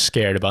she's just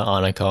scared about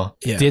Annika.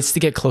 Yeah. Gets to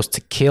get close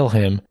to kill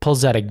him,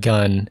 pulls out a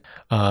gun,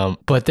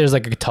 but there's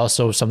like a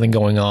tussle or something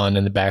going on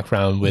in the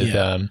background with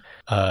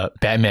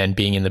Batman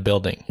being in the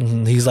building.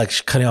 Mm-hmm. He's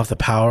like cutting off the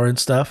power and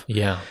stuff.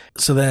 Yeah.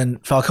 So then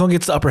Falcone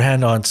gets the upper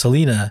hand on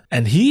Selena,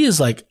 and he is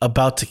like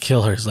about to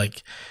kill her. He's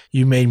like,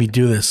 you made me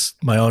do this,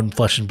 my own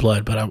flesh and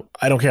blood, but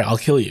I don't care. I'll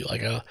kill you.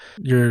 Like,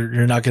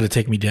 you're not going to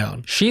take me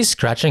down. She's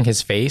scratching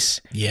his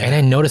face. Yeah. And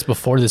I noticed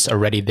before this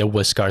already, there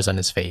was scars on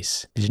his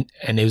face.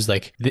 And it was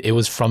like, it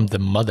was from the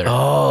mother.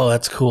 Oh,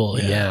 that's cool.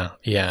 Yeah.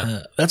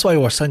 That's why he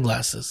wore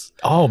sunglasses.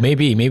 Oh,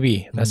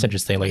 maybe. That's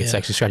interesting. Like it's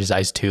actually scratched his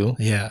eyes too.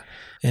 Yeah.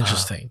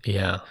 Interesting.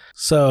 Yeah.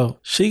 So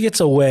she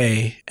gets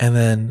away and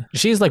then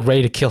she's like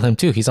ready to kill him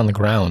too. He's on the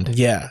ground.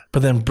 Yeah.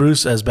 But then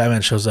Bruce as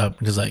Batman shows up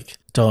and is like,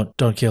 don't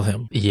kill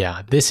him.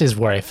 Yeah. This is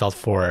where I felt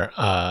for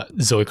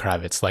Zoe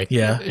Kravitz. Like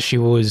she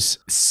was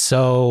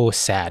so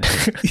sad.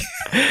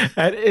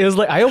 And it was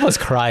like I almost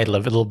cried a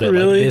little bit.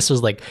 Really? Like, this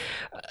was like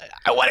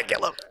I want to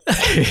kill him.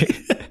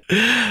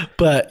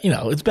 But,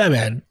 it's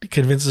Batman. He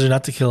convinces her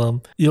not to kill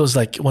him. It was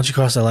like, once you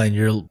cross that line,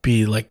 you'll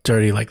be like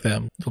dirty like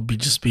them. You'll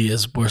just be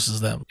as worse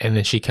as them. And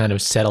then she kind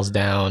of settles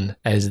down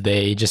as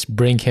they just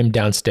bring him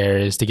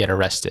downstairs to get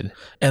arrested.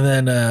 And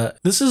then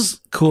this is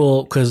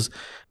cool because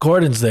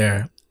Gordon's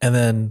there. And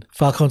then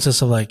Falcone says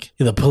something like,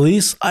 the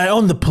police? I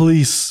own the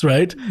police,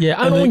 right? Yeah,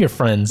 I own your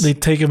friends. They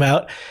take him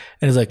out.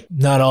 And he's like,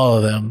 not all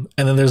of them.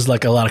 And then there's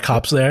like a lot of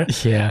cops there.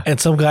 Yeah. And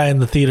some guy in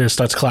the theater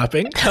starts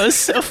clapping. That was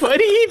so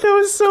funny. That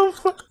was so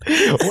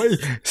funny.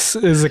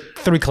 There's like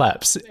 3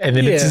 claps. And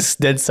then it's just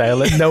dead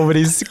silent.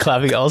 Nobody's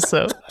clapping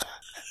also.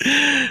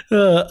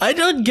 I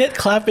don't get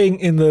clapping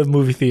in the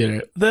movie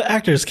theater. The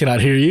actors cannot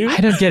hear you. I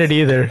don't get it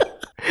either.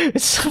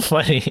 It's so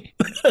funny.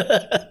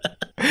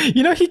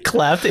 He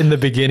clapped in the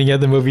beginning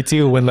of the movie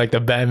too when like the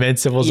Batman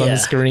symbol's on the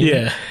screen.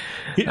 Yeah.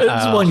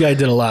 This one guy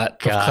did a lot of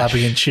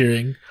clapping and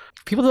cheering.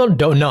 People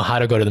don't know how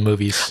to go to the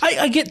movies.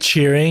 I get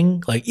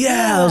cheering, like,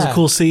 that was a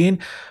cool scene.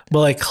 But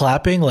like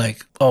clapping,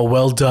 like, oh,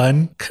 well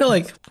done. Kind of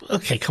like,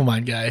 okay, come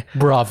on, guy.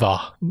 Bravo.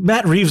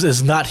 Matt Reeves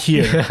is not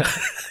here.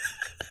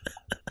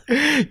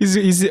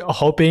 He's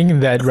hoping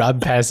that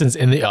Rob Pattinson's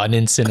in the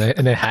audience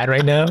in a hat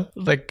right now.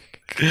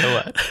 Like,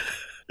 what?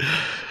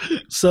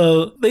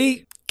 So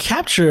they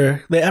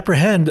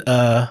apprehend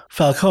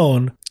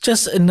Falcone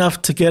just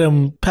enough to get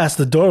him past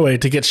the doorway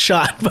to get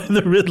shot by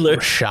the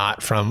Riddler.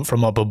 Shot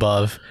from up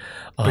above.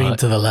 Bring him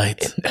to the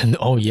light. And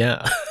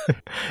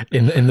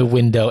in the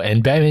window.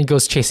 And Batman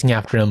goes chasing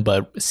after him,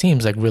 but it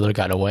seems like Riddler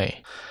got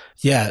away.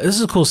 Yeah, this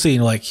is a cool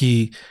scene. Like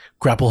he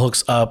grapple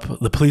hooks up.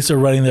 The police are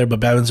running there, but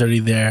Batman's already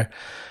there.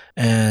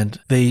 And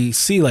they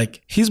see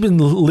like he's been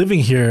living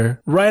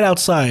here right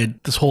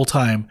outside this whole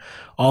time.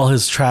 All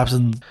his traps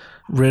and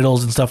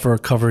riddles and stuff are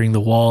covering the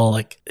wall.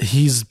 Like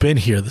he's been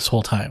here this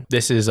whole time.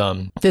 This is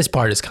this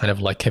part is kind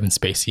of like Kevin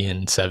Spacey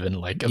in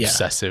Seven, like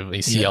obsessive.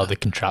 You see all the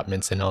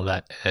entrapments and all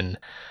that. And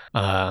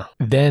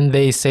Then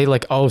they say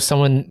like, oh,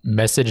 someone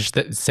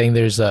messaged saying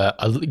there's a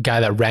guy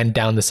that ran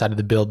down the side of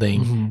the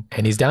building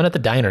and he's down at the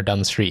diner down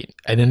the street.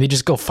 And then they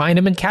just go find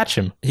him and catch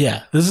him.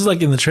 Yeah. This is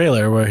like in the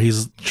trailer where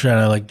he's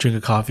trying to like drink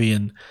a coffee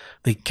and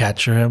they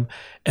capture him.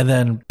 And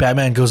then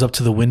Batman goes up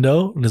to the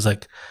window and is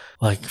like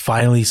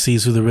finally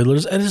sees who the Riddler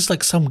is. And it's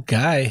like some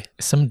guy.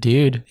 Some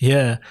dude.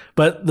 Yeah.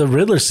 But the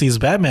Riddler sees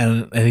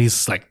Batman and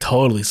he's like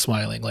totally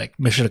smiling, like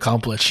mission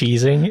accomplished.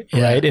 Cheesing,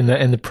 right? In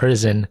the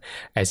prison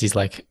as he's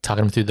like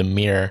talking through the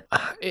mirror.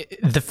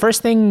 The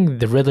first thing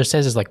the Riddler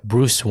says is like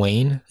Bruce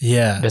Wayne.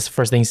 Yeah. That's the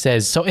first thing he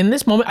says. So in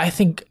this moment,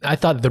 I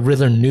thought the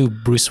Riddler knew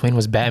Bruce Wayne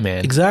was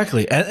Batman.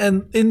 Exactly.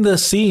 And in the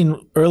scene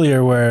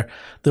earlier where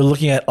they're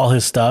looking at all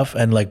his stuff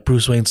and like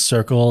Bruce Wayne's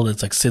circled,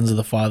 it's like sins of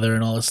the father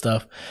and all this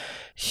stuff.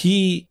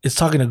 He is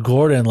talking to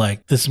Gordon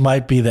like this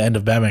might be the end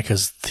of Batman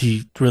because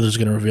Riddler's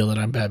going to reveal that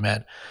I'm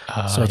Batman.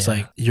 So it's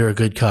like, you're a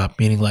good cop,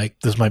 meaning like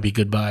this might be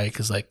goodbye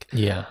because like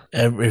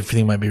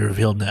everything might be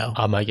revealed now.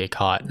 I might get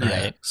caught,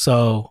 right?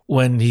 So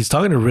when he's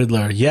talking to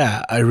Riddler,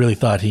 I really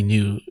thought he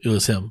knew it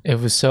was him. It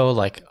was so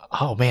like,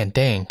 oh man,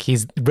 dang,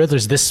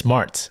 Riddler's this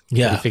smart.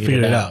 Yeah,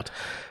 figured it out.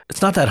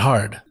 It's not that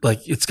hard.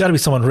 Like, it's got to be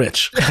someone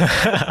rich.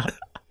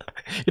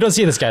 You don't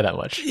see this guy that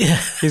much. Yeah.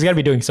 He's got to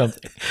be doing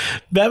something.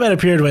 Batman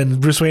appeared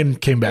when Bruce Wayne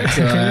came back.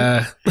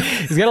 So,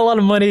 he's got a lot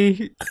of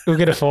money. Who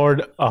can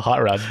afford a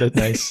hot rod? That's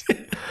nice.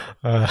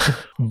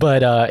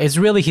 But it's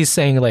really, he's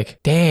saying like,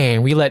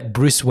 dang, we let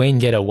Bruce Wayne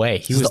get away.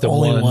 He was the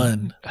only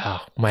one.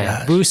 Oh man,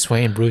 gosh.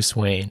 Bruce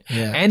Wayne.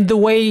 Yeah. And the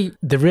way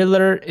the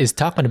Riddler is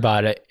talking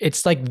about it,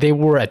 it's like they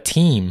were a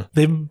team.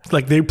 They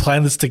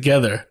planned this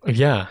together.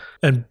 Yeah.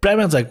 And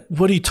Batman's like,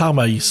 what are you talking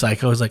about, you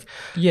psycho? He's like,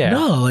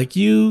 no, like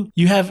you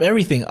have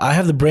everything. I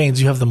have the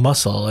brains, you have the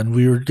muscle, and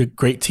we were a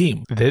great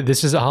team.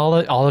 This is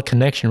all a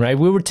connection, right?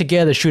 We were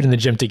together shooting the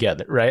gym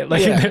together, right?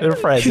 Like they're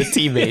friends, they're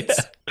teammates.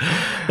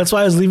 That's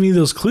why I was leaving you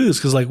those clues,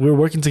 because like we were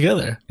working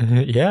together.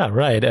 Yeah,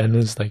 right. And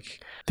it's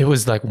like, there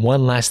was like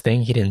one last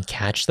thing he didn't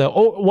catch though.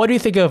 Oh, what do you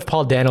think of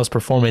Paul Dano's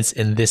performance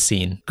in this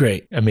scene?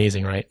 Great.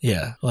 Amazing, right?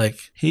 Yeah. Like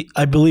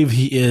I believe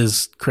he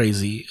is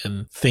crazy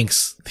and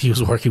thinks he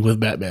was working with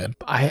Batman.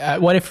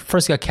 When I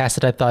first got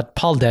casted, I thought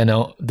Paul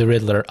Dano, the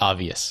Riddler,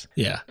 obvious.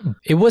 Yeah.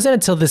 It wasn't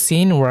until the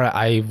scene where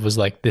I was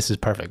like, this is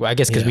perfect. Well, I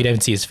guess because we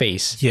didn't see his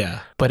face.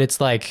 Yeah. But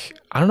it's like,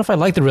 I don't know if I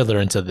like the Riddler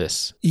until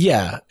this.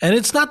 Yeah. And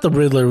it's not the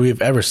Riddler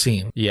we've ever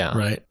seen. Yeah.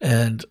 Right.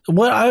 And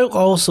what I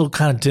also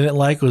kind of didn't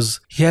like was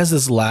he has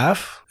this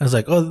laugh. I was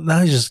like, oh,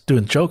 now he's just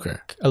doing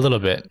Joker. A little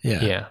bit.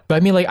 Yeah. Yeah. But I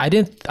mean, like, I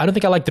don't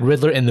think I liked the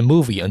Riddler in the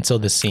movie until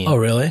this scene. Oh,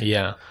 really?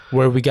 Yeah.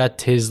 Where we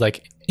got his,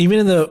 like, even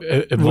in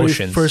the emotions.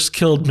 When he first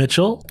killed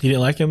Mitchell, you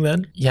didn't like him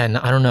then? Yeah, no,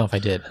 I don't know if I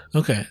did.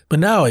 Okay. But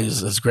now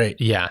it's great.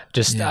 Yeah.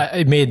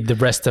 It made the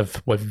rest of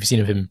what we've seen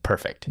of him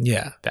perfect.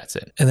 Yeah. That's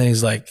it. And then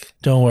he's like,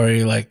 don't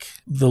worry, like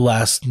the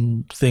last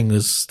thing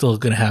is still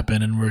going to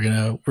happen and we're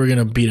going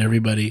to beat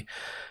everybody.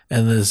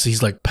 And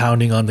he's like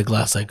pounding on the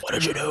glass like, what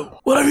did you do?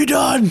 What have you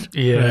done?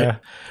 Yeah. Right?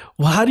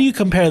 Well, how do you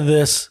compare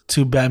this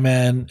to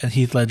Batman and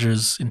Heath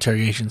Ledger's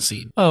interrogation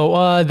scene?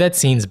 Oh, that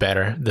scene's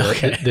better.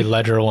 The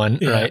Ledger one,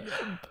 right?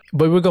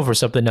 But we'll go for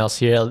something else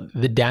here.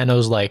 The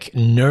Dano's like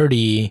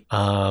nerdy,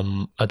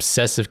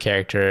 obsessive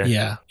character.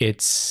 Yeah.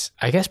 It's,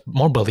 I guess,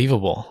 more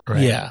believable,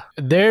 right? Yeah.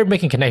 They're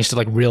making connections to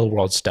like real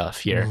world stuff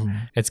here. Mm-hmm.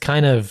 It's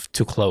kind of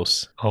too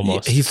close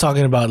almost. He's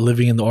talking about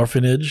living in the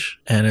orphanage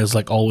and it's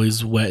like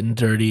always wet and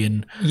dirty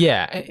and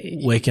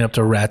waking up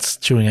to rats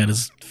chewing at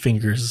his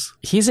fingers.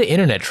 He's an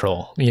internet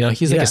troll. You know,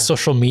 he's like a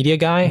social media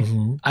guy.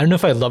 Mm-hmm. I don't know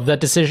if I love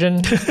that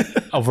decision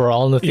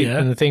overall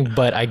in the thing,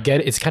 but I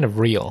get it. It's kind of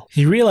real.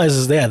 He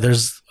realizes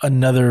there's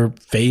another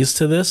phase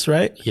to this,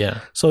 right?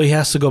 Yeah. So he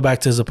has to go back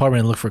to his apartment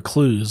and look for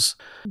clues.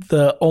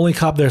 The only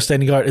cop there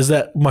standing guard is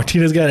that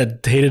Martinez guy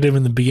that hated him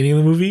in the beginning of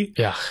the movie.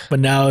 Yeah. But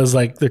now is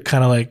like, they're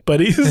kind of like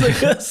buddies, I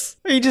guess.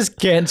 He just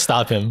can't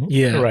stop him.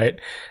 Yeah. Right.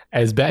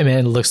 As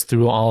Batman looks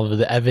through all of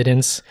the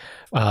evidence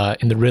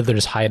in the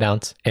Riddler's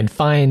hideout and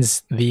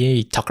finds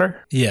the Tucker.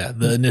 Yeah,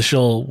 the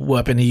initial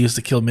weapon he used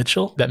to kill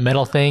Mitchell. That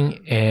metal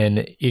thing,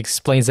 and he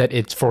explains that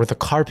it's for the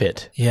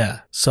carpet.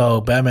 Yeah,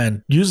 so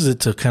Batman uses it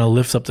to kind of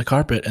lift up the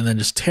carpet and then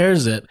just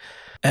tears it.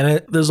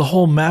 And there's a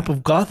whole map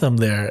of Gotham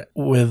there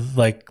with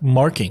like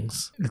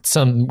markings.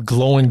 Some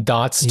glowing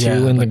dots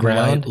too in the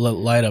ground.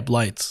 Light up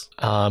lights.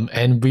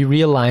 And we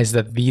realize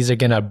that these are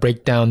going to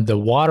break down the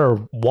water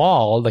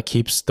wall that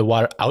keeps the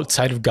water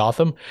outside of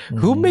Gotham.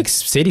 Who makes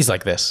cities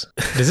like this?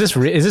 Is this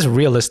a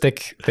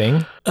realistic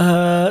thing?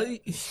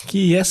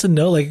 Yes and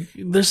no. Like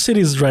there's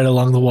cities right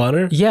along the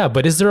water. Yeah,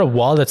 but is there a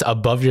wall that's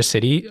above your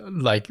city?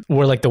 Like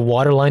where like the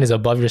water line is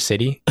above your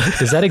city?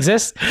 Does that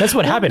exist? That's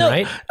what happened,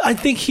 right? I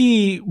think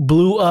he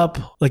blew up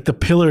like the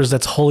pillars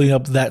that's holding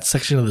up that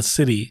section of the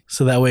city.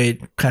 So that way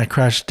it kind of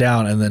crashed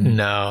down and then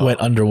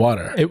went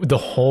underwater. The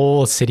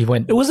whole city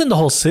went... It wasn't the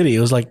whole city. It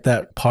was like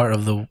that part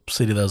of the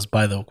city that was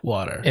by the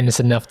water. And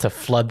it's enough to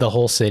flood the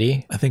whole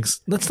city? I think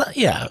that's not...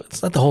 Yeah,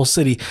 it's not the whole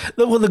city.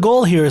 The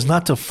goal here is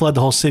not to flood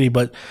the whole city,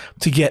 but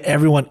to get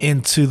everyone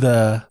into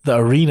the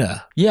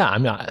arena. Yeah, I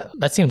mean,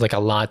 that seems like a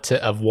lot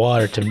of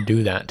water to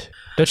do that.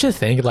 Don't you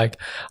think? Like,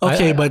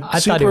 okay, but I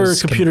super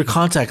computer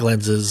contact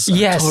lenses.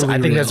 Yes, totally I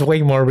think real. That's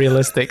way more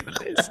realistic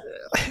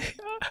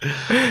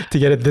to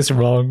get it this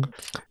wrong.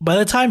 By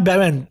the time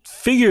Batman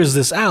figures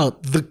this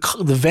out, the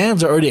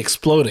vans are already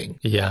exploding.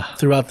 Yeah,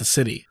 throughout the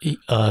city.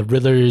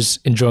 Riddler's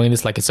enjoying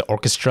this like it's an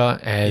orchestra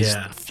as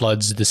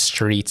floods the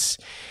streets,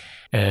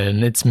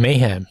 and it's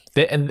mayhem.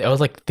 And I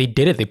was like, they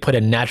did it. They put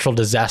a natural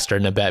disaster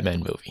in a Batman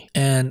movie,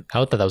 and I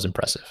thought that was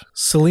impressive.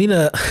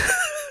 Selina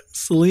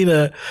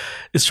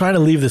is trying to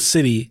leave the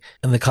city,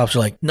 and the cops are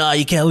like, "Nah,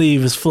 you can't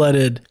leave. It's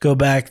flooded. Go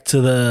back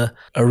to the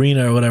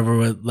arena or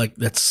whatever. Like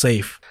that's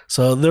safe."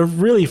 So they're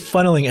really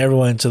funneling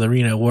everyone into the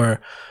arena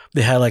where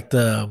they had like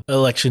the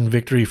election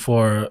victory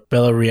for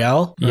Bella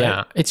Real. Right?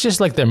 Yeah, it's just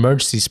like the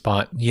emergency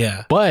spot.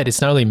 Yeah, but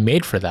it's not really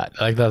made for that.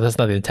 Like that's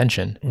not the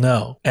intention.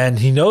 No, and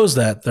he knows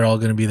that they're all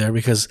going to be there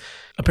because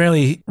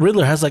apparently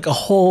Riddler has like a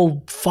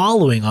whole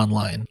following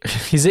online.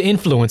 He's an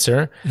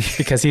influencer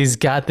because he's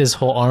got this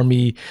whole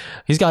army.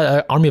 He's got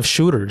an army of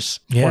shooters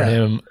for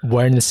him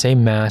wearing the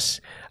same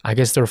mask. I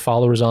guess they're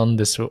followers on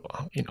this,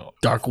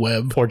 dark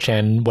web,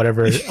 4chan,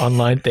 whatever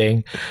online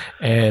thing,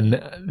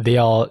 and they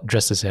all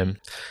dress as him.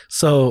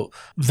 So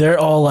they're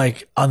all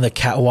like on the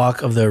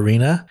catwalk of the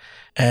arena,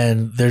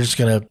 and they're just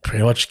gonna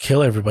pretty much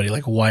kill everybody,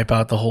 like wipe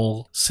out the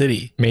whole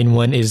city. Main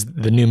one is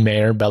the new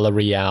mayor, Bella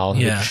Real,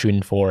 who they're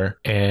shooting for,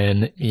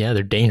 and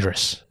they're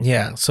dangerous.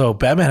 Yeah, so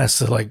Batman has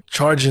to like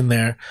charge in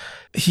there.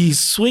 He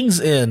swings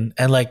in,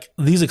 and like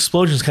these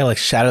explosions kind of like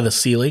shatter the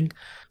ceiling,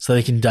 so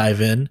they can dive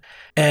in.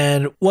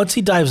 And once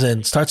he dives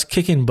in, starts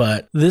kicking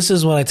butt, this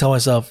is when I tell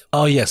myself,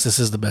 oh yes, this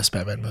is the best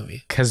Batman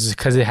movie. Because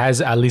it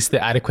has at least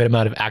the adequate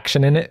amount of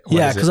action in it?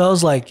 Yeah, because I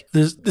was like,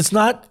 it's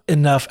not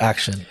enough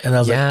aaction. And I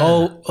was like,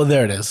 oh,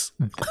 there it is.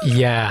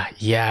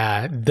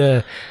 Yeah.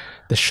 The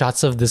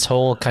shots of this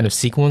whole kind of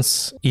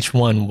sequence, each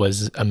one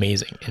was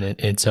amazing in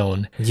its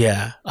own.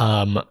 Yeah.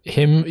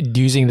 Him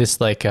using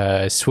this like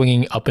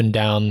swinging up and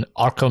down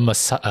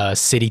Arkham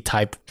City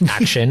type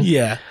action.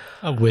 Yeah.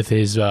 With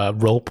his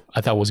rope,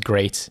 I thought was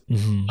great.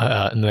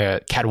 Mm-hmm. In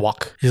the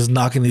catwalk. He's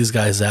knocking these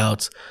guys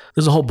out.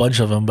 There's a whole bunch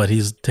of them, but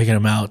he's taking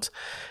them out.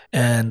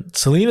 And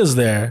Selina's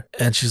there,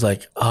 and she's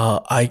like,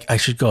 I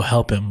should go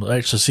help him,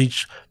 right? So she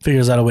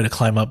figures out a way to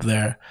climb up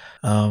there.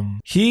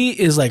 He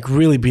is like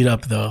really beat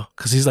up though,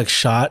 because he's like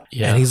shot,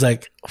 and he's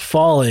like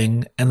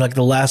falling, and like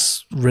the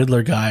last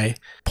Riddler guy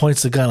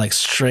points the gun like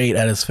straight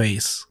at his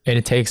face. And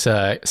it takes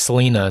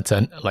Selina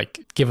to like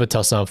give a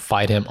tussle,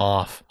 fight him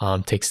off,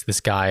 takes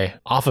this guy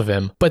off of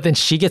him. But then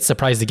she gets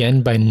surprised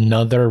again by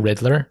another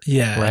Riddler.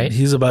 Yeah, right?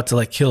 He's about to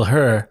like kill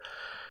her.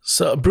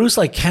 So Bruce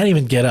like can't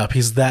even get up.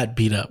 He's that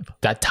beat up.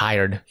 That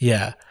tired.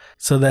 Yeah.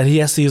 So that he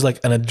has to use like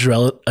an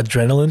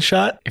adrenaline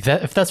shot.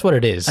 If that's what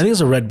it is. I think it's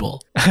a Red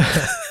Bull.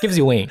 Gives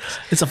you wings.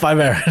 It's a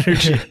 5-hour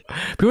energy.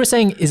 People were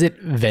saying, is it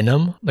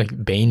Venom?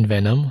 Like Bane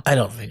Venom? I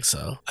don't think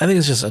so. I think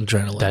it's just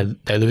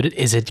adrenaline. Diluted?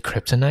 Is it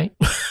kryptonite?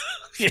 I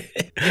think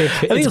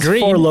it's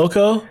green. 4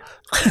 Loco.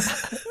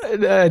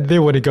 They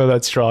wouldn't go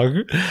that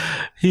strong.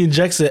 He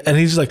injects it and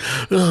he's just like...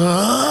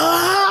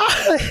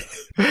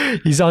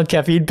 He's on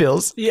caffeine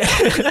pills. Yeah.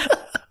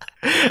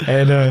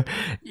 And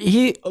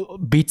he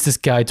beats this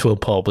guy to a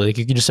pulp. Like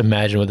you can just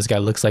imagine what this guy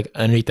looks like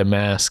underneath the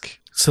mask.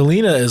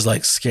 Selina is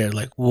like scared,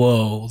 like,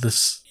 whoa,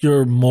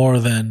 you're more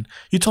than,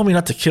 you told me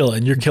not to kill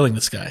and you're killing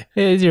this guy.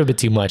 You're a bit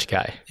too much,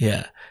 guy.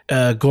 Yeah.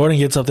 Gordon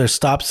gets up there,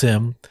 stops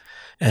him,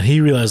 and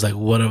he realized, like,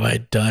 what have I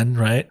done,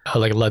 right?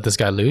 Like let this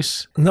guy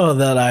loose? No,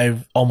 that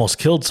I've almost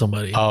killed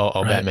somebody. Oh,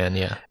 right? Batman,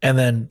 yeah. And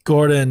then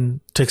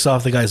Gordon takes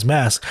off the guy's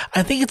mask.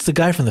 I think it's the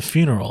guy from the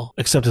funeral,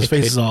 except his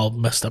face is all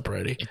messed up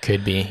already. It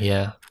could be,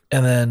 yeah.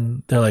 And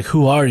then they're like,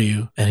 who are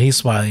you? And he's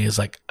smiling. He's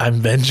like,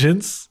 I'm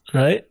Vengeance,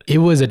 right? It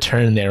was a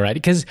turn there, right?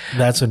 Because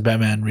that's when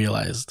Batman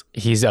realized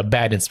he's a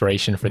bad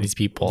inspiration for these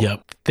people.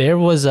 Yep. There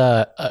was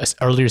a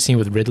earlier scene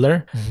with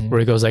Riddler where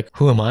he goes like,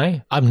 who am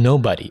I? I'm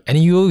nobody. And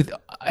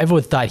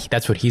everyone thought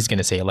that's what he's going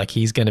to say. Like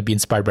he's going to be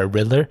inspired by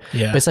Riddler.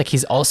 Yeah. But it's like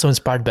he's also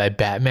inspired by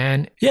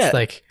Batman. Yeah. It's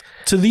like,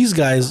 to these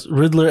guys,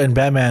 Riddler and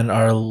Batman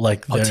are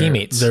like their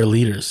teammates. They're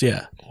leaders.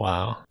 Yeah.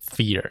 Wow.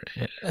 Fear.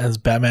 As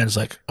Batman's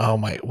like, oh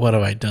my, what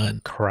have I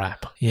done?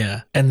 Crap.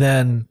 Yeah. And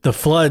then the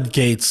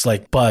floodgates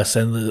like bust,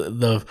 and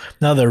the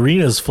now the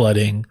arena's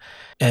flooding,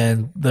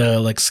 and the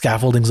like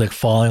scaffolding's like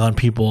falling on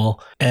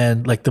people,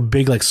 and like the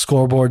big like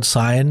scoreboard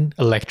sign,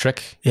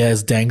 electric,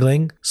 is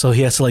dangling. So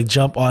he has to like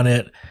jump on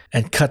it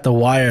and cut the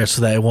wire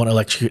so that it won't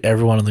electrocute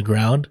everyone on the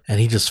ground,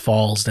 and he just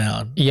falls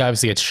down. He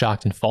obviously gets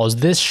shocked and falls.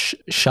 This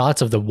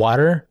shots of the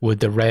water with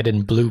the red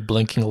and blue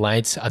blinking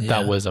lights, I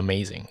thought was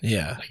amazing.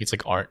 Yeah. Like it's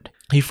like art.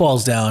 He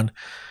falls down,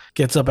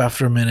 gets up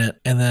after a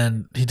minute, and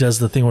then he does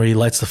the thing where he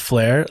lights the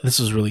flare. This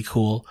was really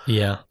cool.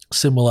 Yeah.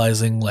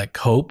 symbolizing like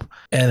hope.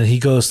 And he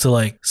goes to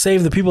like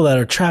save the people that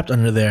are trapped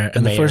under there.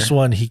 And the first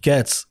one he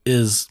gets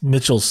is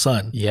Mitchell's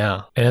son.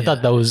 Yeah. And I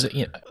thought that was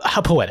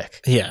how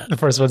poetic. Yeah. The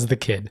first one's the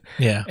kid.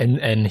 Yeah.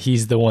 And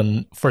he's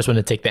the first one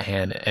to take the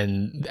hand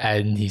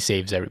and he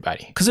saves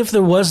everybody. Because if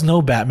there was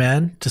no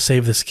Batman to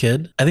save this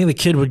kid, I think the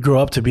kid would grow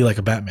up to be like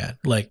a Batman.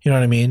 Like, you know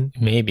what I mean?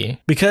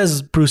 Maybe.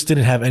 Because Bruce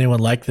didn't have anyone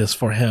like this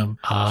for him,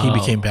 he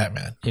became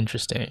Batman.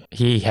 Interesting.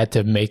 He had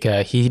to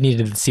he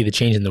needed to see the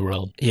change in the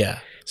world. Yeah.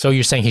 So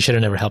you're saying he should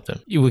have never helped him.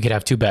 We could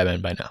have 2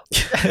 Batman by now.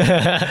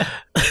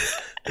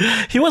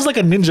 He was like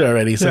a ninja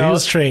already, so he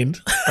was trained.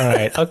 All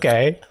right.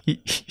 Okay. He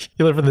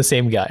learned from the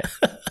same guy.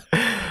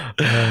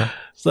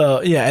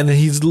 So, yeah, and then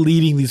he's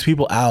leading these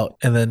people out,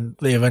 and then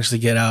they eventually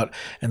get out,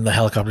 and the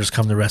helicopters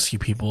come to rescue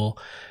people,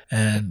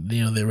 and,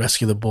 they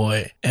rescue the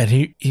boy. And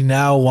he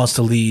now wants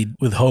to lead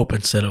with hope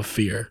instead of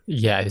fear.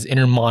 Yeah, his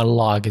inner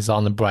monologue is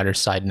on the brighter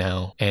side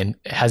now, and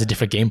has a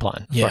different game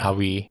plan for how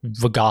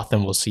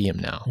Gotham will see him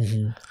now.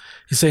 Mm-hmm.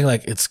 He's saying,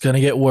 like, it's going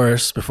to get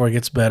worse before it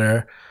gets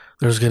better.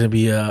 There's going to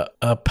be a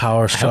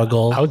power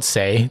struggle. I would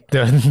say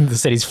the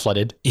city's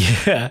flooded.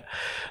 Yeah.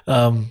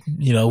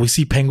 We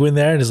see Penguin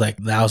there and it's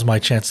like, now's my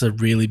chance to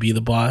really be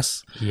the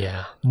boss.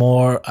 Yeah.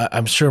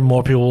 I'm sure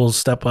more people will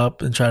step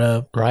up and try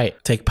to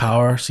take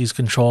power, seize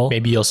control.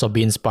 Maybe also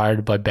be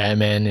inspired by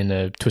Batman in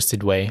a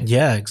twisted way.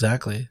 Yeah,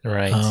 exactly.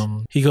 Right.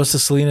 He goes to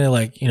Selina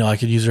like, I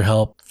could use her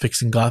help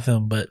fixing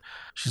Gotham, but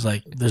she's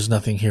like, there's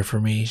nothing here for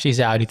me. She's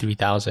Audi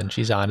 3000.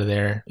 She's out of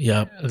there.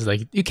 Yep. It's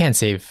like, you can't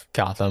save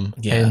Gotham.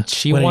 Yeah. And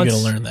she when are you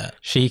going to learn that?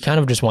 She kind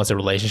of just wants a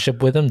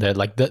relationship with him. That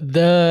like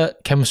the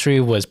chemistry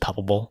was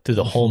palpable through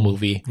the whole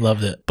movie.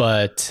 Loved it.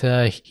 But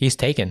he's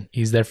taken.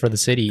 He's there for the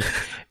city.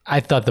 I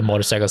thought the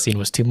motorcycle scene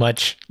was too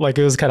much. Like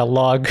it was kind of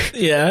long.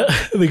 Yeah.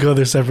 They go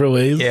their separate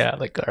ways. Yeah.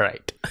 Like, all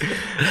right.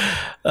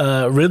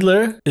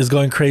 Riddler is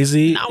going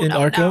crazy in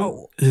Arkham.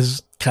 No.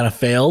 He's kind of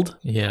failed.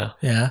 Yeah.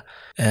 Yeah.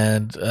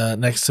 And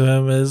next to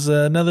him is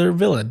another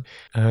villain.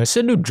 It's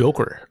a new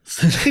Joker.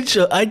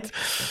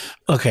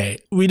 Okay,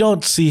 we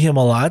don't see him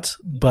a lot,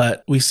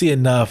 but we see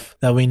enough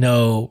that we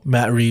know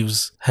Matt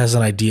Reeves has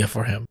an idea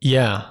for him.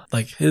 Yeah.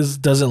 Like, his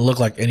doesn't look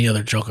like any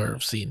other Joker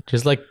I've seen.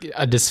 Just like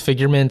a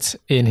disfigurement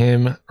in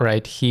him,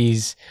 right?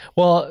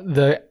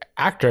 The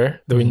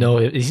actor that we know,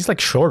 he's like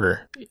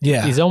shorter.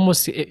 Yeah. He's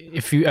almost,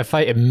 if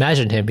I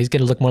imagine him, he's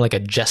going to look more like a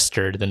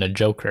jester than a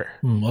Joker.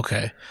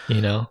 Okay.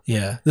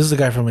 Yeah. This is the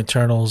guy from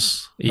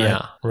Eternals.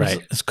 Yeah, right.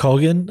 It's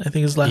Kogan, I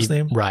think his last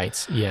name.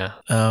 Right, yeah.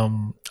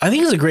 I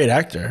think he's a great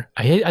actor.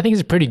 I think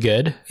he's pretty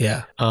good.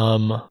 Yeah.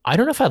 I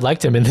don't know if I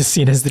liked him in this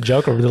scene as the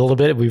Joker. The little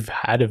bit we've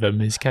had of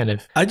him is kind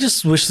of... I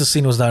just wish the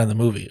scene was not in the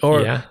movie.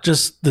 Or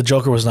just the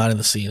Joker was not in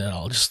the scene at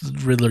all. Just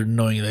Riddler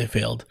knowing they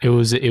failed.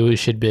 It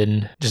should have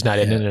been just not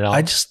in it at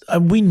all.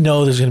 We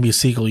know there's going to be a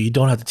sequel. You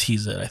don't have to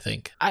tease it, I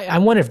think. I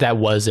wonder if that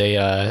was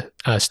a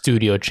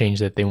studio change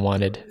that they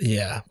wanted.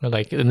 Yeah.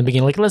 Like in the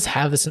beginning, like, let's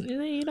have this,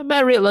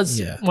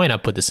 why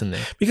not put this in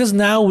there? Because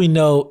now we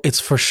know it's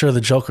for sure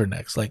the Joker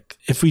next. Like,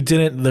 if we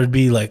didn't, there'd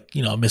be like,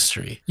 a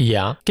mystery.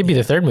 Yeah. Could be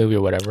the third movie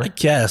or whatever. I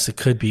guess it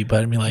could be,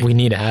 but I mean, like, we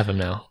need to have him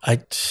now.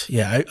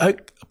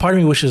 Part of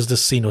me wishes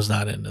this scene was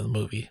not in the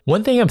movie.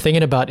 One thing I'm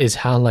thinking about is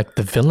how like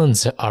the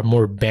villains are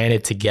more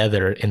banded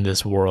together in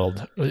this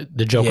world.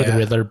 The Joker, the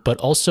Riddler, but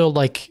also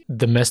like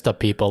the messed up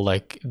people,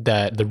 like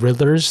the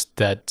Riddlers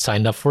that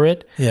signed up for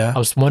it. Yeah. I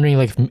was wondering,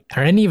 like,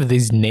 are any of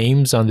these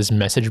names on this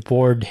message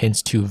board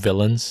hints to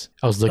villains?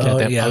 I was looking at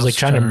them. Yeah, I was like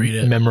trying to read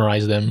it.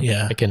 memorize them.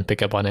 Yeah. I couldn't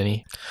pick up on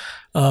any.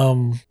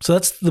 So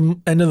that's the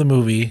end of the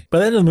movie. By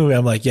the end of the movie,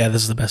 I'm like, yeah,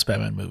 this is the best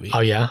Batman movie.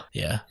 Oh, yeah?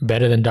 Yeah.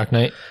 Better than Dark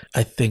Knight?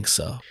 I think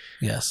so.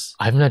 Yes.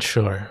 I'm not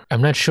sure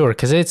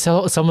because it's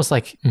almost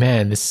like,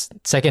 man, this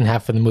second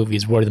half of the movie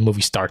is where the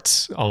movie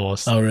starts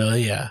almost. Oh,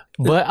 really? Yeah.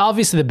 But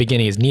obviously the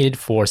beginning is needed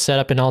for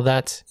setup and all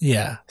that.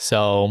 Yeah.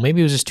 So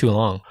maybe it was just too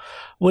long.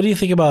 What do you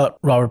think about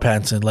Robert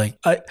Pattinson? Like,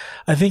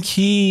 I think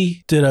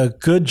he did a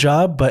good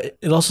job, but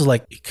it also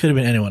like it could have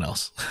been anyone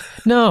else.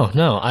 No,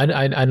 I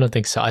don't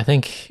think so. I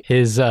think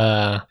his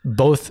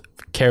both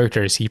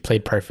characters he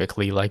played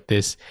perfectly. Like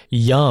this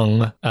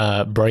young,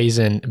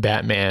 brazen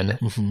Batman.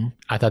 Mm-hmm.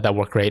 I thought that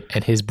worked great.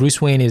 And his Bruce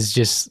Wayne is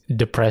just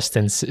depressed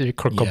and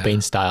Kurt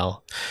Cobain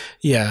style.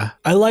 Yeah,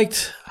 I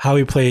liked how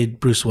he played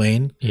Bruce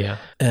Wayne. Yeah,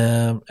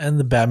 and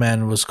the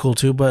Batman was cool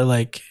too. But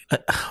like,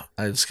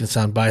 it's gonna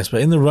sound biased,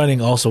 but in the running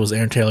also was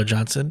Aaron Taylor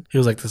Johnson. He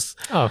was like this.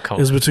 Oh, come on.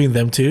 It was between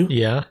them two.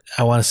 Yeah,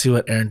 I want to see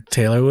what Aaron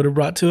Taylor would have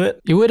brought to it.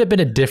 It would have been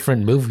a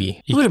different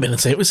movie. It would have been the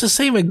same. It's the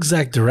same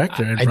exact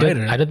director and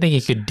writer. I don't think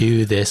he could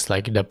do this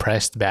like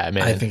depressed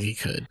Batman. I think he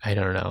could. I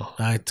don't know.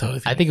 I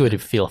totally. I think it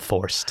would feel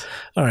forced.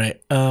 All right.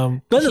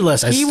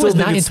 Nonetheless, he was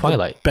not in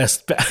Twilight.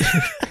 Best.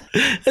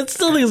 I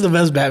still think it's the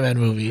best Batman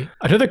movie.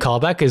 Another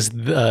callback is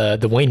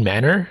the Wayne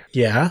Manor.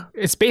 Yeah,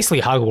 it's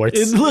basically Hogwarts.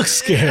 It looks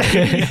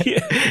scary.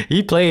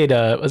 He played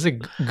was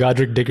it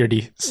Godric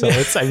Diggory? So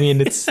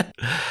it's.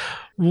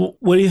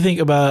 What do you think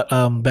about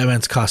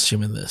Batman's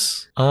costume in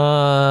this?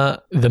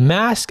 The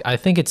mask, I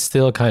think it's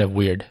still kind of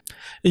weird.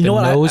 You know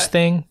what? Nose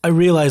thing. I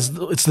realized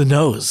it's the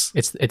nose.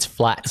 It's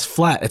flat. It's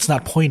flat. It's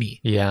not pointy.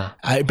 Yeah.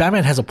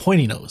 Batman has a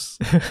pointy nose.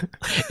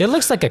 It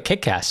looks like a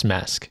Kick-Ass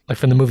mask, like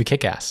from the movie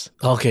Kick-Ass.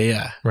 Okay,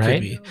 yeah. Right?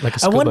 Could be. Like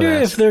a I wonder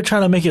mask. if they're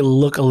trying to make it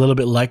look a little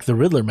bit like the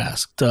Riddler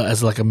mask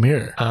as like a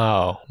mirror.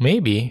 Oh,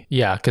 maybe.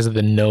 Yeah, because of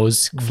the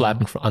nose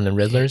flapping on the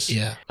Riddlers.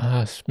 Yeah.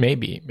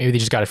 Maybe. Maybe they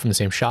just got it from the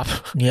same shop.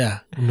 Yeah,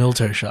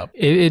 military shop.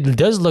 It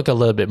does look a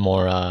little bit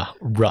more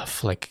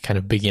rough, like kind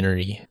of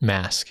beginnery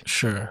mask.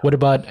 Sure. What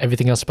about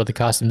everything else about the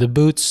costume? The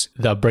boots,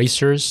 the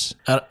bracers.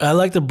 I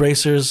like the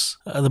bracers.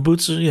 The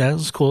boots are, yeah,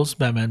 it's cool. It's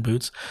Batman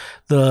boots.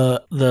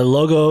 The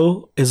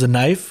logo is a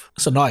knife.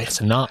 It's a knife.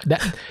 It's a knot.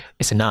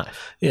 It's a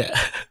knife. Yeah.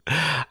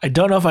 I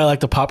don't know if I like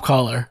the pop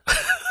collar.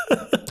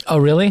 Oh,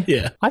 really?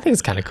 Yeah. I think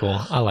it's kind of cool.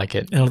 I like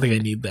it. I don't think I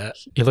need that.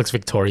 It looks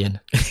Victorian.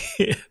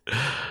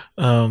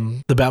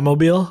 The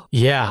Batmobile.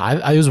 Yeah,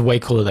 I was way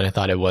cooler than I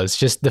thought it was.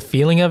 Just the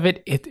feeling of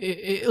it,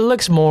 it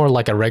looks more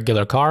like a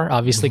regular car,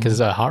 obviously, because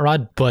it's a hot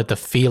rod, but the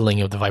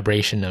feeling of the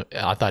vibration,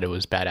 I thought it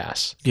was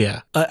badass.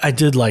 Yeah, I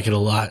did like it a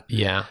lot.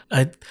 Yeah.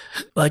 I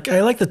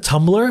like the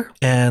Tumbler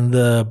and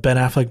the Ben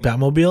Affleck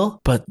Batmobile,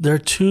 but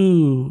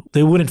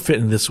they wouldn't fit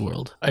in this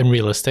world. And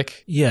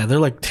realistic. Yeah, they're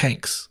like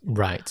tanks.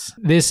 Right.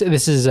 This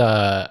is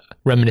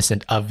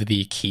reminiscent of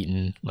the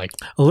Keaton, like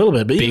a little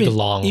bit, but big,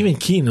 long. Even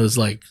Keaton was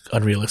like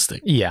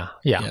unrealistic. Yeah,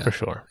 for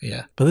sure.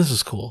 Yeah, but this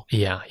is cool.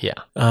 Yeah.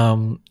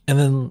 And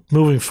then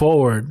moving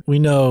forward, we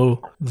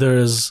know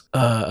there's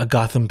a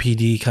Gotham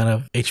PD kind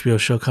of HBO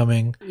show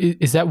coming.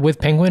 Is that with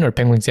Penguin, or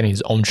Penguin's getting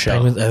his own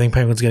show? I think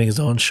Penguin's getting his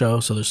own show,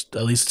 so there's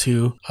at least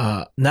two.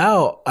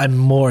 Now I'm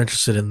more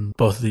interested in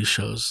both of these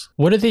shows.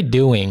 What are they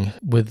doing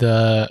with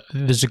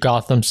there's a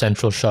Gotham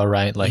Central show,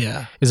 right? Like,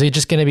 yeah. Is it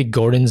just going to be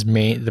Gordon's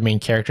the main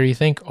character, you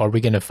think? Or are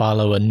we going to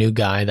follow a new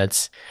guy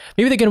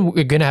maybe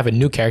we're going to have a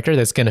new character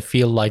that's going to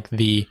feel like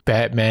the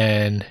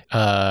Batman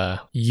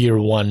year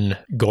one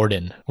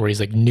Gordon, where he's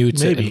like new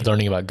to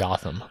learning about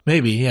Gotham.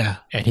 Maybe, yeah.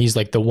 And he's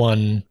like the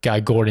one guy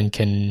Gordon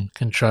can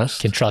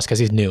trust because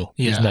he's new.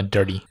 Yeah. He's not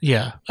dirty.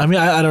 Yeah. I mean,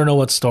 I don't know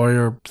what story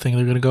or thing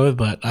they're going to go with,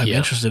 but I'm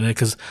interested in it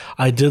because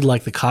I did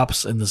like the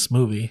cops in this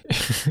movie.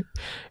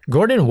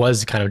 Gordon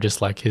was kind of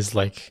just like his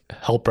like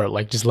helper,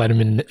 like just let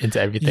him into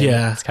everything.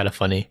 Yeah. It's kind of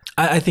funny.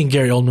 I think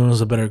Gary Oldman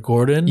was a better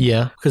Gordon.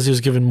 Yeah. Because he was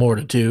given more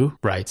to do.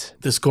 Right.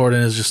 This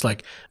Gordon is just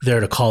like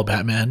there to call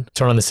Batman.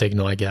 Turn on the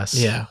signal, I guess.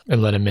 Yeah.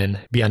 And let him in,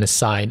 be on his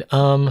side.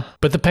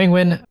 But the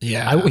Penguin, he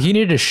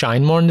needed to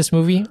shine more in this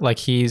movie. Like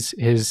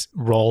his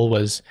role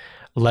was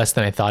less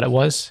than I thought it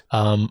was.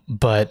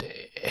 But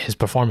his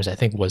performance, I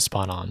think, was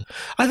spot on.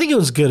 I think it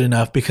was good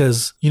enough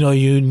because,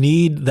 you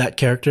need that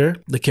character,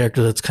 the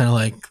character that's kind of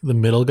like the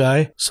middle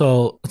guy.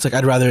 So it's like,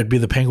 I'd rather it be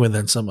the Penguin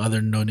than some other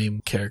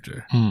no-name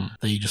character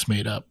that you just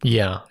made up.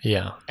 Yeah.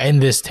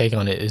 And this take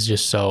on it is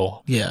just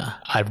so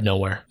out of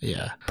nowhere.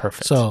 Yeah.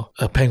 Perfect. So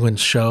a Penguin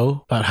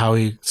show about how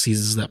he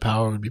seizes that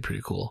power would be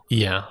pretty cool.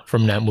 Yeah.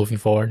 From now moving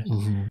forward.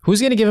 Mm-hmm.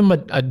 Who's going to give him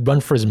a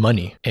run for his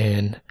money?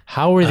 And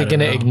how are they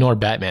going to ignore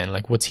Batman?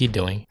 Like, what's he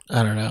doing?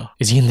 I don't know.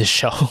 Is he in this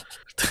show?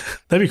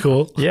 That'd be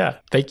cool. Yeah,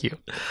 thank you.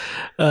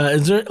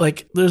 Is there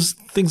there's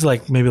things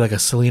like maybe like a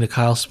Selena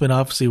Kyle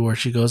spinoff, see where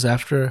she goes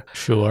after?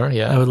 Sure,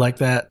 yeah. I would like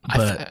that.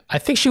 But I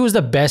think she was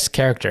the best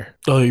character.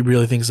 Oh, you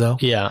really think so?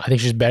 Yeah, I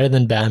think she's better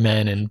than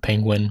Batman and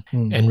Penguin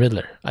and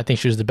Riddler. I think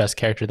she was the best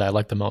character that I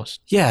liked the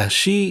most. Yeah,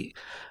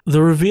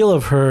 the reveal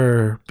of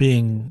her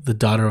being the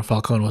daughter of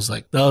Falcone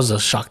that was a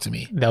shock to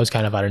me. That was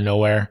kind of out of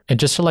nowhere. And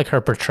just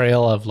her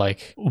portrayal of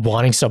like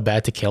wanting so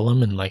bad to kill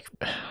him and like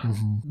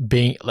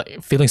being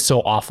like feeling so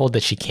awful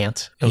that she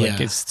can't. And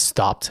like it's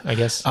stopped, I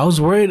guess. I was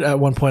worried at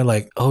one point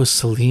is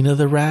Selena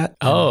the rat?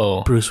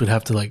 Oh. Bruce would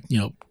have to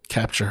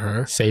capture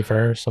her. Save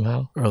her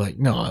somehow? Or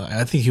no,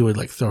 I think he would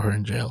throw her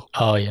in jail.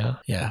 Oh, yeah?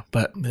 Yeah,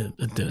 but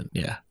it didn't,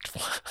 yeah.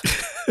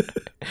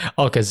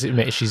 Oh, because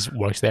she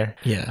works there?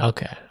 Yeah.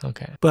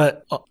 Okay.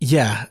 But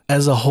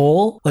as a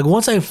whole,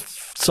 once I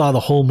saw the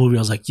whole movie, I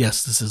was like,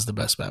 yes, this is the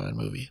best Batman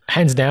movie.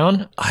 Hands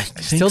down? I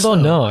still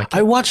don't know.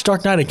 I watched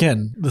Dark Knight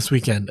again this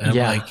weekend, and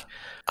I'm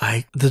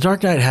like, The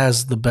Dark Knight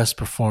has the best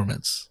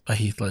performance by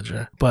Heath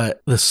Ledger,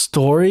 but the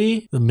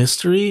story, the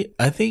mystery,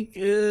 I think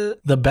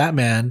the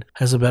Batman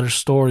has a better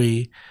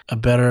story, a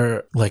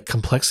better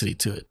complexity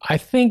to it. I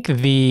think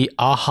the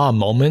aha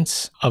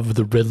moments of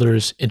the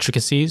Riddler's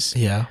intricacies,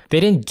 they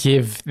didn't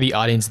give the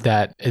audience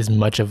that as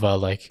much of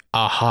a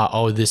aha,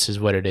 oh, this is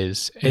what it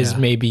is, as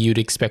maybe you'd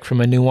expect from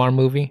a noir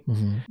movie.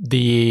 Mm-hmm.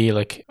 The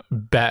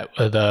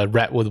the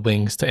rat with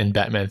wings in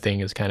Batman thing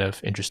is kind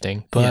of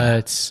interesting,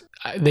 but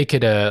they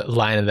could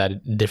line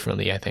that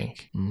differently, I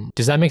think.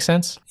 Does that make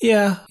sense?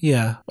 Yeah.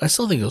 I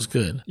still think it was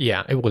good.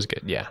 Yeah, it was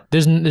good, yeah.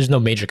 There's no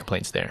major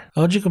complaints there.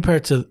 How would you compare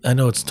it to, I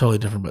know it's totally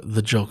different, but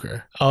The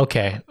Joker?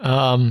 Okay.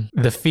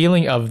 The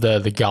feeling of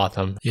the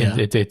Gotham,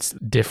 it's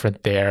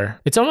different there.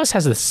 It almost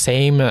has the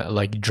same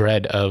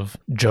dread of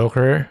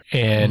Joker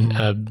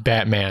and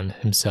Batman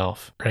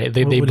himself, right?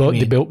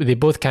 They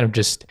both kind of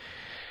just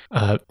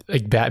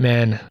like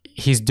Batman,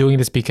 he's doing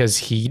this because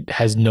he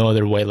has no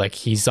other way. Like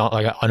he's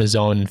on his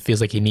own and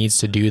feels like he needs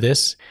to do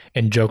this.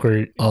 And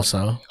Joker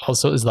also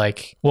is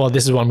like, well,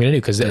 this is what I'm going to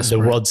do because the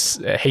world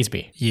hates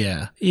me.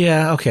 Yeah.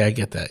 Yeah. Okay. I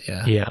get that.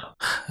 Yeah. Yeah.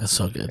 That's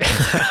so good.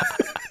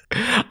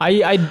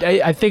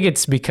 I think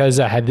it's because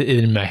I had it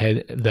in my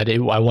head that I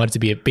wanted to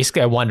be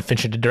basically I wanted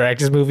Fincher to direct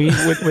this movie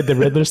with the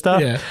Riddler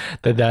stuff. Yeah.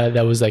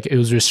 That was like it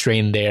was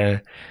restrained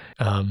there.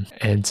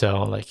 And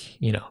so like,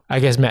 I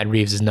guess Matt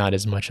Reeves is not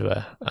as much of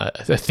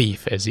a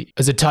thief as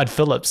a Todd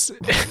Phillips.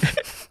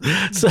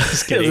 So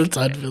as a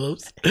Todd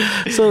Phillips.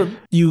 So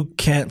you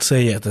can't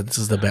say yet that this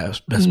is the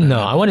best No,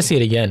 I want to see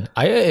it again.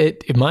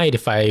 It might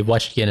if I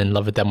watch it again and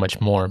love it that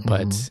much more,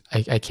 but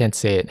I can't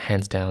say it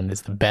hands down.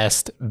 It's the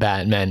best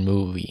Batman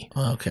movie.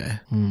 Okay.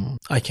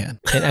 I can.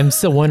 And I'm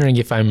still wondering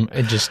if I'm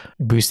just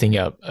boosting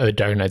up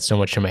Dark Knight so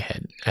much in my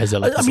head as a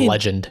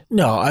legend.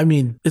 No, I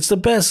mean, it's the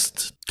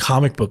best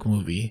comic book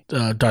movie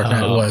Dark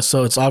Knight was,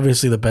 so it's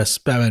obviously the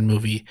best Batman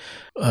movie,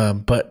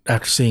 but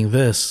after seeing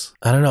this,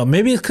 I don't know,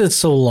 maybe it's because it's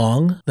so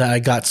long that I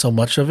got so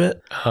much of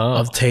it,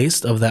 of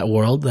taste of that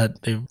world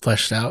that they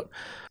fleshed out,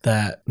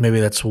 that maybe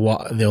that's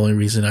the only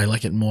reason I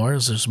like it more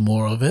is there's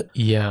more of it.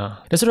 Yeah,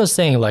 that's what I was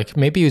saying. Like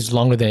maybe it was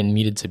longer than it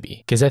needed to be,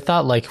 because I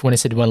thought like when I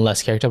said one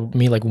less character, I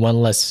mean like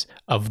one less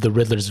of the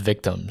Riddler's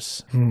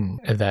victims, and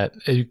that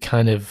it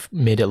kind of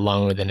made it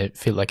longer than it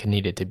felt like it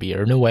needed to be.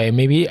 Or in a way,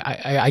 maybe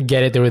I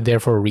get it, they were there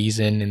for a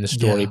reason in the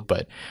story,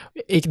 but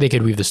they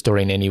could weave the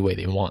story in any way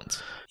they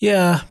want.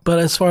 Yeah, but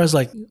as far as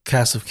like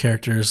cast of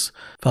characters,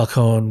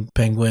 Falcone,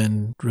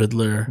 Penguin,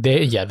 Riddler,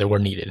 they were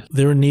needed.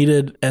 They were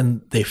needed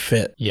and they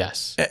fit.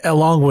 Yes.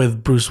 Along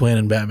with Bruce Wayne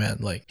and Batman,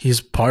 like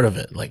he's part of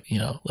it, like,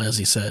 as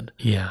he said.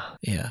 Yeah.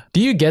 Yeah. Do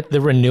you get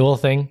the renewal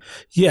thing?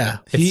 Yeah.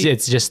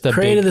 It's just the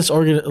created this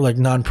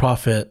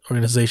nonprofit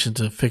organization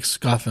to fix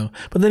Gotham,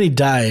 but then he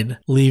died,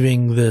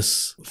 leaving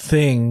this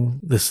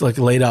like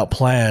laid out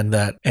plan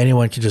that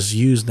anyone can just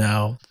use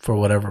now for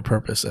whatever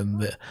purpose,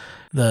 and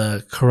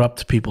the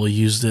corrupt people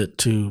used it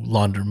to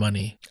launder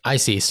money. I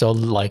see. So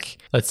like,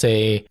 let's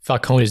say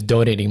Falcone is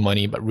donating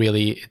money, but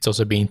really it's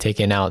also being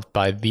taken out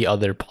by the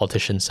other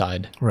politician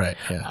side. Right.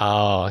 Yeah.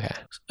 Oh, okay.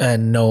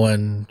 And no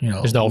one,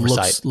 there's no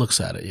oversight.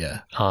 Looks at it. Yeah.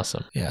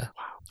 Awesome. Yeah.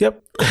 Wow.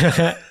 Yep.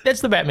 That's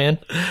the Batman.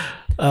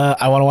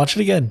 I want to watch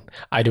it again.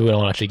 I do want to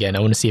watch it again. I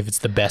want to see if it's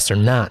the best or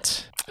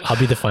not. I'll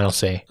be the final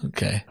say.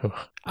 Okay.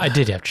 I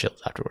did have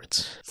chills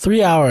afterwards.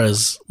 3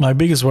 hours. My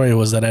biggest worry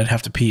was that I'd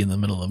have to pee in the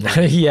middle of the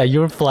movie. Yeah, you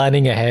were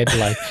planning ahead.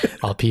 Like,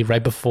 I'll pee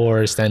right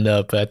before stand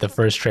up at the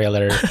first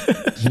trailer.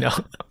 Yeah.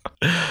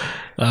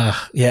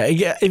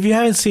 If you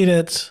haven't seen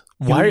it,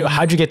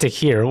 how'd you get to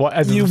here? What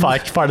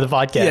part of the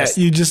podcast?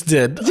 Yeah, you just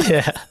did.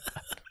 Yeah.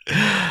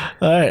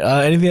 All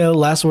right. Anything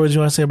last words you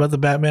want to say about the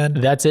Batman?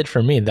 That's it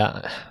for me.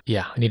 I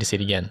need to see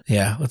it again.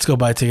 Yeah. Let's go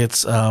buy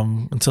tickets.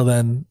 Until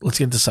then, let's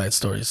get into side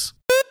stories.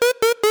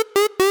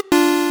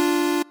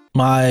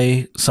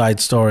 My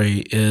side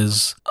story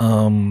was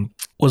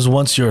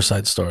once your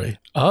side story.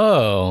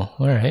 Oh,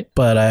 all right.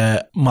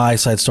 But my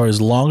side story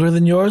is longer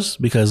than yours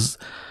because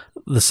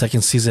the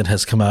second season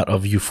has come out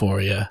of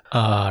Euphoria.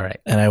 All right.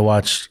 And I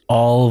watched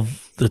all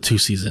of the 2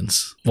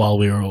 seasons while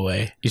we were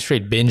away. You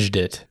straight binged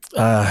it.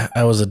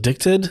 I was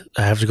addicted.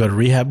 I have to go to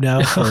rehab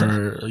now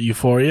for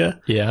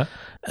Euphoria. Yeah.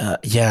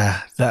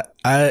 That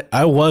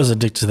I was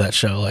addicted to that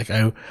show. Like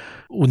I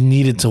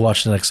needed to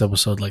watch the next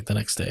episode like the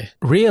next day.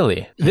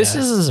 Really? Yeah. This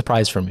is a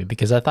surprise for me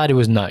because I thought it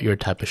was not your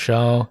type of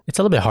show. It's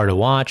a little bit hard to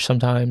watch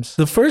sometimes.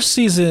 The first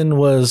season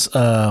was,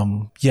 I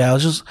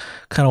was just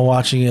kind of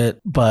watching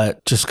it,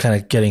 but just kind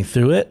of getting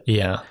through it.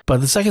 Yeah.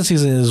 But the second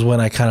season is when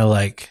I kind of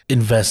like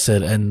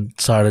invested and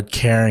started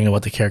caring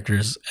about the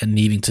characters and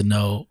needing to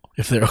know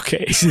if they're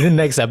okay. See the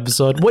next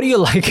episode. What do you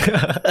like?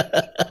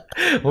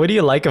 What do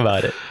you like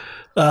about it?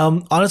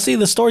 Honestly,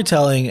 the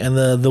storytelling and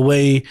the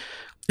way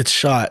it's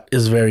shot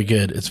is very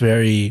good. It's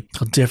very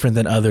different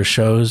than other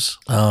shows.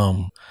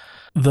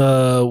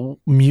 The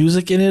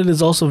music in it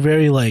is also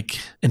very like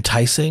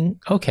enticing.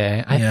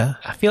 Okay.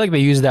 I feel like they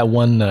use that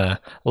one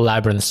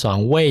Labyrinth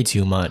song way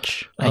too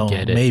much. I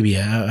get it. Maybe.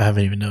 I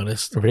haven't even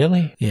noticed.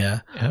 Really?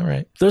 Yeah. All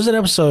right. There's an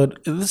episode,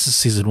 this is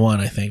season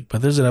 1, I think,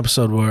 but there's an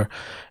episode where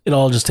it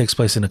all just takes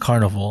place in a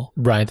carnival.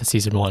 Right. That's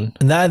season 1.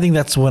 And I think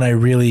that's when I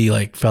really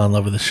like fell in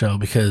love with the show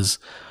because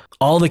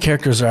all the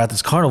characters are at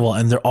this carnival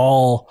and they're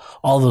all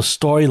those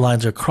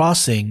storylines are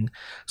crossing.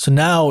 So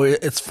now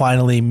it's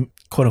finally,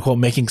 quote unquote,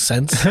 making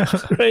sense,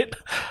 right?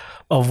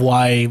 Of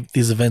why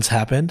these events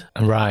happened.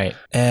 Right.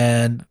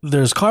 And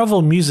there's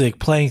carnival music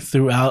playing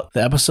throughout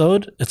the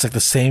episode. It's like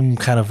the same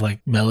kind of like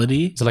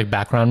melody. Is it like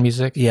background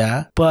music?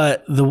 Yeah.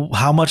 But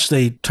how much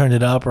they turned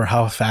it up or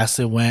how fast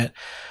it went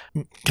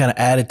kind of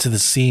added to the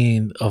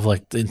scene of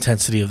like the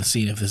intensity of the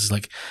scene. If this is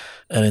like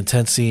an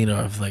intense scene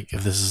or if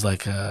this is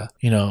like a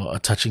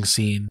touching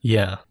scene.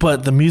 Yeah.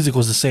 But the music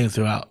was the same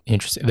throughout.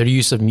 Interesting. The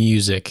use of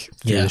music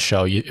through the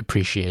show, you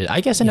appreciate it. I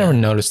guess I never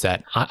noticed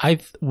that. I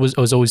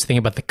was always thinking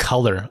about the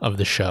color of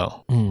the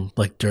show.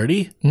 Like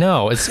dirty?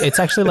 No, it's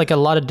actually like a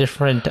lot of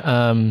different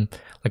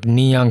like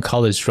neon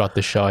colors throughout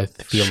the show. I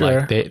feel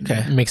like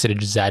it makes it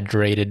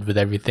exaggerated with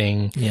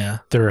everything. Yeah.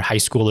 They're high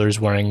schoolers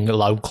wearing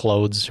loud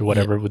clothes or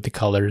whatever with the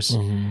colors.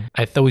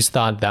 I always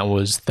thought that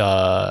was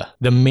the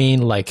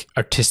main like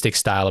artistic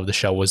style of the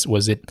show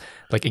was it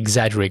like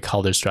exaggerate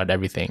colors throughout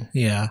everything.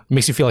 Yeah. It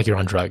makes you feel like you're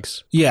on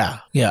drugs. Yeah.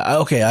 Yeah.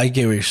 Okay. I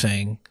get what you're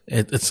saying.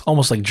 It's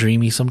almost like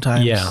dreamy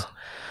sometimes. Yeah.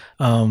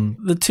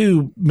 The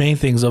two main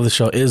things of the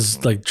show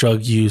is like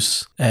drug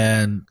use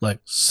and like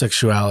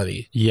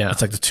sexuality. Yeah.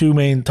 It's like the two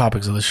main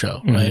topics of the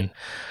show, right?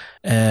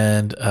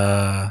 And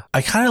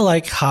I kind of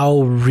like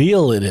how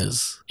real it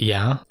is.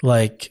 Yeah.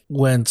 Like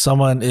when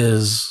someone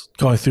is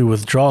going through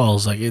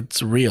withdrawals, like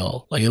it's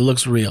real. Like it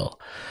looks real.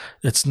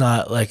 It's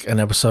not like an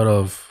episode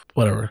of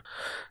whatever.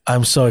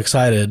 I'm so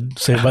excited.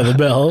 Saved by the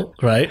Bell,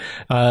 right?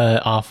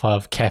 Off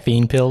of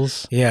caffeine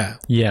pills. Yeah.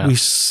 Yeah. We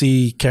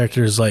see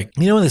characters like,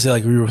 you know, when they say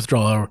like we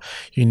withdraw or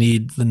you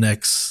need the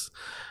next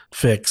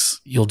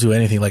fix, you'll do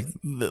anything. Like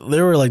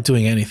they were like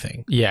doing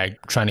anything. Yeah.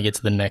 Trying to get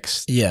to the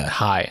next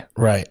high.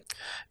 Right.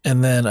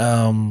 And then,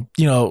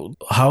 you know,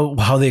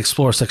 how they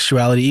explore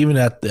sexuality, even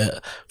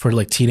for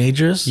like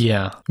teenagers.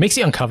 Yeah. Makes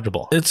you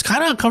uncomfortable. It's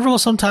kind of uncomfortable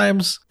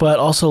sometimes, but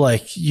also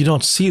like you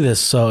don't see this.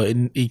 So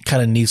it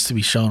kind of needs to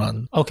be shown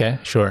on. Okay.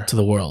 Sure. To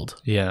the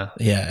world. Yeah.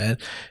 Yeah. And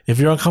if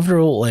you're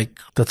uncomfortable, like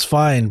that's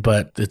fine,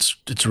 but it's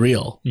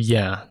real.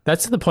 Yeah.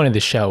 That's the point of the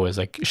show is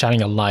like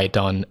shining a light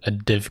on a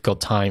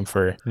difficult time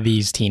for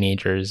these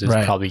teenagers. It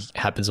probably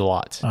happens a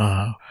lot.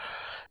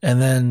 And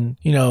then,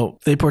 you know,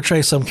 they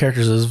portray some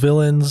characters as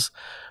villains,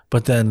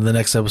 but then the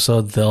next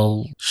episode,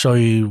 they'll show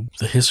you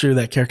the history of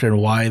that character and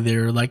why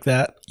they're like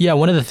that. Yeah,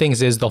 one of the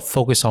things is they'll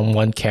focus on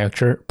one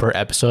character per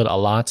episode a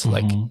lot,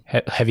 like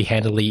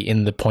heavy-handedly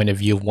in the point of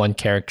view of one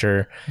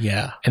character.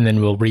 Yeah. And then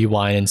we'll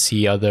rewind and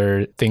see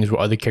other things where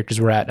other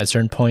characters were at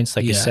certain points,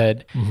 like you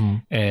said,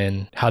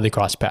 and how they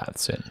cross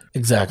paths and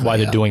why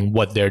they're doing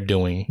what they're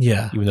doing.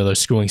 Yeah. Even though they're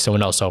screwing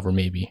someone else over,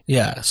 maybe.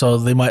 Yeah. So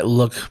they might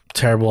look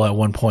terrible at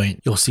one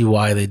point. You'll see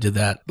why they did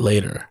that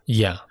later.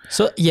 Yeah.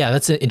 So, yeah,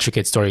 that's an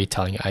intricate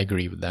storytelling. I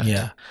agree with that.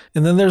 Yeah.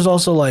 And then there's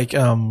also like,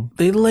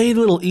 they lay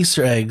little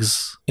Easter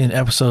eggs in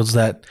episodes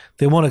that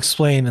they won't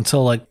explain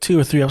until like 2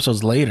 or 3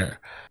 episodes later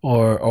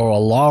or a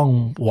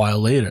long while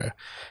later.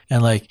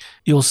 And like,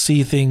 you'll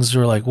see things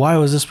where like, why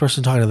was this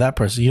person talking to that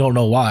person? You don't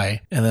know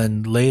why. And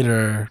then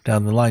later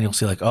down the line, you'll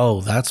see like,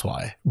 oh, that's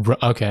why.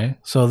 Okay.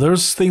 So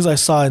there's things I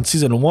saw in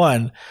season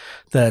 1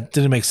 that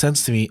didn't make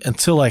sense to me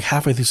until like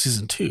halfway through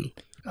season 2.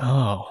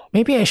 Oh,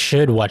 maybe I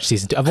should watch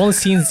season 2. I've only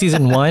seen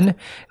season 1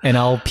 and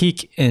I'll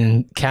peek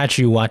and catch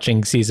you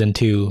watching season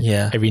 2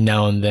 every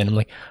now and then. I'm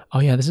like, oh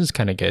yeah, this is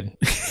kind of good.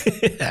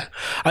 Yeah.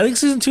 I think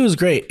season 2 is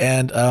great.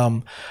 And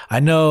I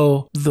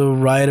know the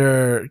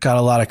writer got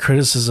a lot of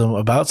criticism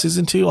about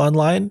season 2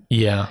 online.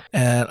 Yeah.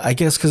 And I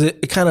guess because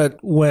it kind of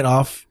went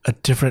off a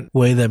different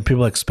way than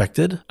people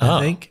expected,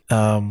 I think.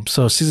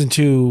 So season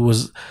 2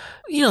 was,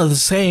 you know, the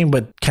same,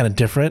 but kind of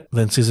different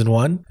than season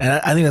 1.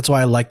 And I think that's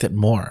why I liked it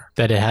more.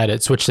 That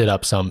it switched it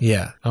up some.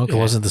 Yeah. Okay. It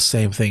wasn't the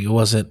same thing. It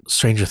wasn't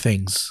Stranger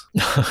Things.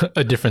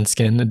 A different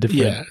skin, a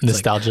different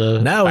nostalgia.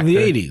 Like now in the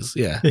 80s.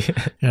 Yeah. You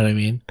know what I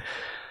mean?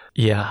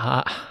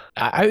 Yeah.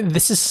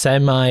 This is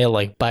semi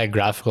like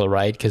biographical,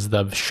 right? Because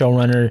the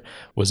showrunner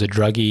was a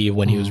druggie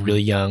when he was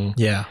really young.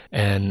 Yeah.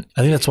 And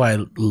I think that's why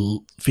it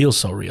feels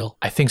so real.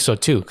 I think so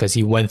too, because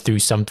he went through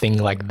something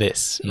like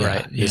this,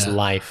 right? His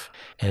life.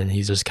 And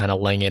he's just kind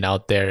of laying it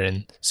out there,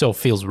 and so it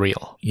feels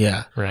real.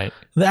 Yeah. Right.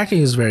 The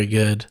acting is very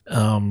good.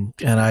 And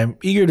I'm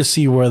eager to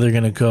see where they're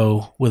going to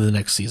go with the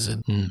next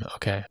season.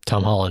 Okay.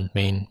 Tom Holland,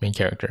 main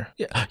character.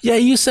 Yeah,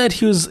 you said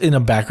he was in a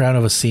background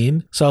of a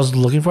scene. So I was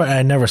looking for it, and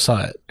I never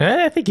saw it.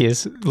 I think he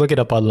is. Look it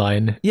up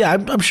online. Yeah,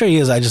 I'm sure he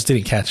is. I just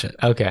didn't catch it.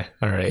 Okay.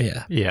 All right.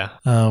 Yeah.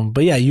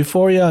 But yeah,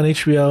 Euphoria on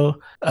HBO.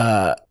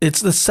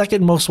 It's the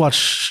second most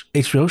watched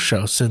HBO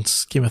show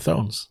since Game of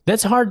Thrones.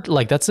 That's hard.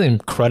 Like, that's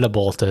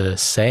incredible to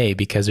say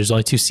because there's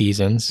only 2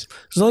 seasons.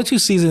 There's only 2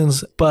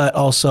 seasons, but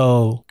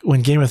also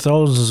when Game of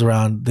Thrones was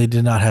around, they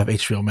did not have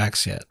HBO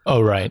Max yet.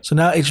 Oh, right. So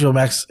now HBO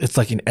Max, it's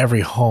like in every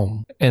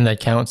home. And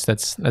that counts.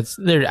 That's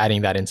they're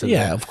adding that into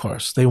Yeah, of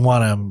course. They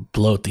want to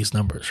bloat these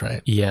numbers,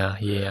 right?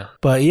 Yeah.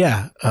 But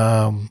yeah,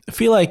 I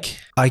feel like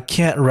I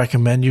can't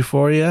recommend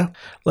Euphoria.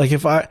 Like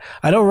if I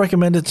don't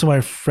recommend it to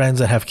my friends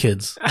that have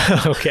kids.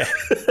 Okay.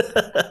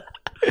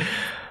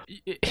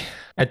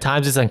 At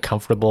times it's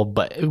uncomfortable,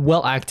 but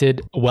well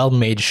acted, well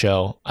made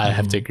show. I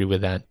have to agree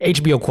with that.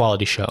 HBO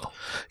quality show.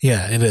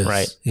 Yeah, it is.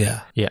 Right.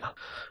 Yeah.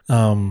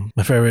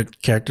 My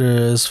favorite character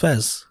is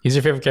Fez. He's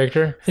your favorite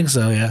character? I think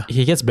so, yeah.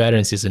 He gets better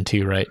in season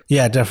 2, right?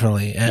 Yeah,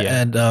 definitely.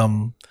 And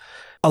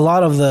a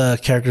lot of the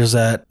characters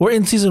that were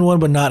in season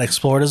 1 but not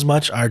explored as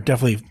much are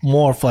definitely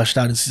more fleshed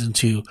out in season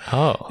 2.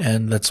 Oh.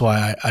 And that's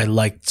why I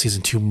liked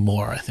season 2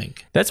 more, I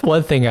think. That's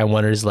one thing I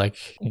wonder is like,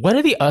 what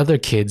are the other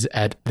kids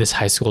at this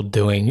high school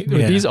doing?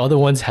 Yeah. These other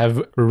ones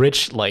have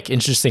rich, like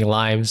interesting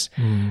lives.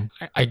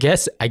 I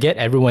guess I get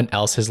everyone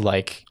else is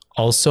like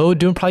also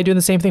probably doing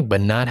the same thing,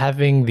 but not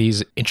having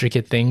these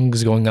intricate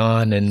things going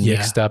on and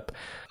mixed up.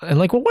 And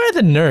like, well, where are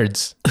the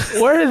nerds?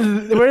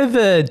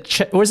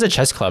 Where's the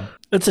chess club?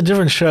 It's a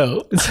different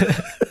show.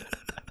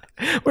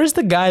 Where's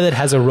the guy that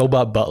has a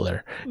robot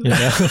butler? You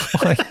know,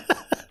 like,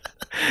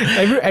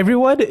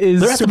 everyone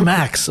is. They're at the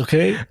max,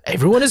 okay?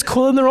 Everyone is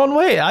cool in their own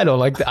way. I don't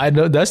like that. I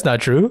know that's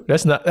not true.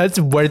 That's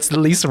where it's the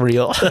least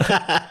real.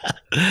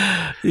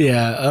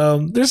 Yeah.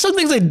 There's some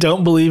things I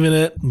don't believe in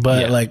it,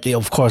 but like,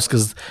 of course,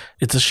 because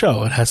it's a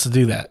show, it has to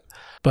do that.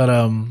 But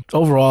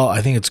overall,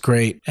 I think it's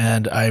great,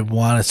 and I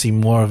want to see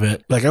more of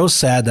it. Like, I was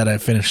sad that I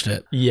finished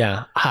it.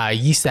 Yeah. I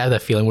used to have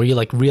that feeling where you're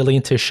like really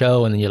into a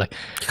show, and then you're like,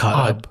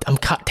 I'm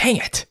caught. Dang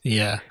it.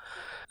 Yeah.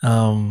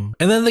 And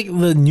then like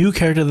the new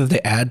character that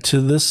they add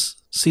to this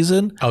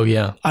season. Oh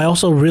yeah. I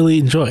also really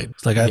enjoyed.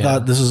 Like, I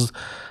thought this was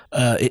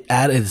it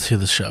added to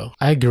the show.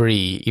 I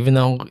agree. Even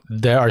though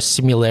there are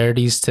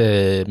similarities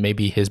to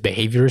maybe his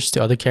behaviors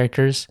to other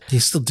characters,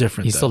 he's still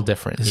different. He's still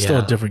different. He's still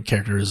a different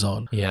character of his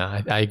own.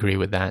 Yeah, I agree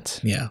with that.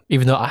 Yeah.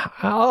 Even though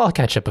I'll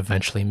catch up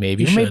eventually,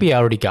 maybe. Maybe I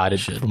already got it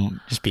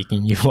from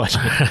speaking you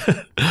watching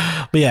it.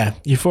 But yeah,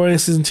 Euphoria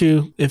season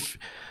 2. If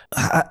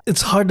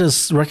it's hard to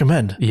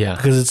recommend,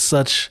 because it's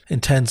such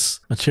intense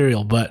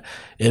material, but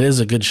it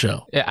is a good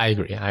show. Yeah, I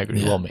agree. Yeah.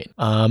 Well made.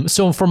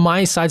 So for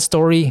my side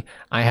story,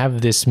 I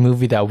have this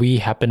movie that we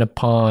happened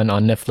upon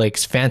on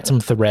Netflix, Phantom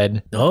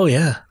Thread. Oh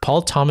yeah,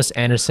 Paul Thomas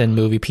Anderson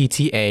movie,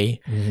 PTA.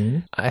 Mm-hmm.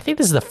 I think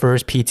this is the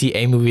first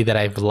PTA movie that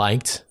I've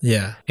liked.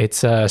 Yeah, it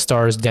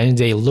stars Daniel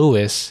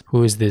Day-Lewis,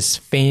 who is this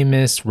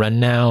famous,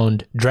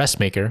 renowned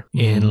dressmaker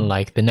in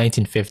like the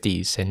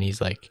 1950s, and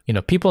he's like,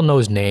 people know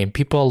his name,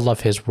 people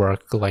love his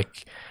work.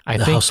 Like, I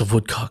think House of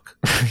Woodcock.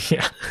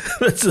 Yeah,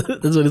 that's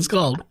what it's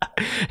called.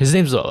 His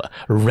name's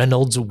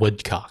Reynolds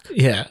Woodcock.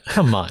 Yeah,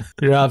 come on,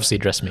 you're obviously a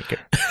dressmaker.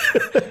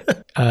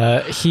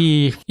 I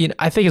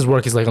think his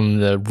work is like on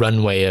the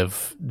runway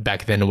of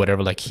back then or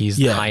whatever. Like,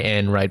 he's high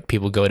end, right?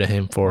 People go to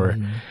him for,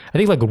 I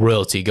think like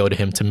royalty go to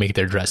him to make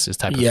their dresses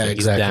type of thing. Exactly.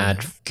 He's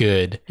that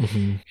good.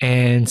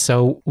 And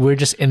so we're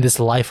just in this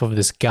life of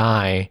this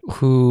guy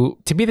who,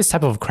 to be this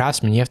type of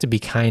craftsman, you have to be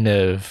kind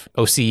of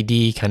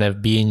OCD, kind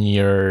of be in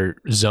your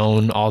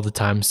zone all the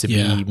time to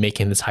be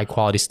making this high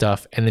quality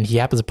stuff. And then he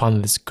happens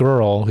upon this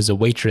girl who's a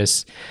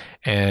waitress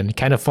and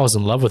kind of falls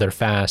in love with her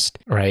fast,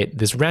 right?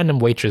 This random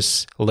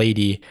waitress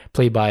lady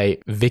played by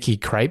Vicky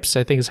Krieps,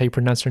 I think is how you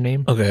pronounce her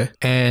name. Okay.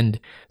 And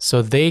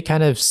so they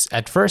kind of,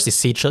 at first they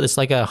see each other, it's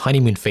like a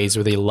honeymoon phase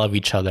where they love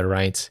each other,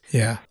 right?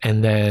 Yeah.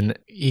 And then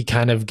you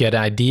kind of get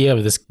an idea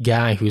of this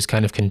guy who's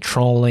kind of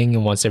controlling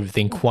and wants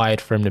everything quiet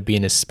for him to be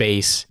in his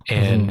space.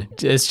 And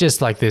it's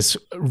just like this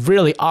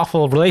really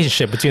awful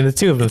relationship between the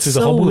two of them through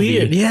the whole movie.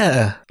 Weird.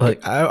 Yeah.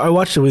 Like, I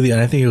watched it with you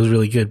and I think it was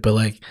really good, but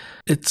like,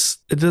 it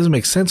doesn't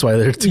make sense why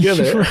they're together.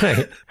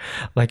 Right.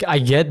 Like, I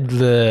get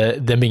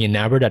them being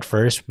enamored at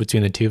first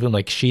between the two of them.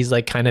 Like, she's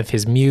like kind of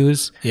his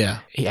muse. Yeah.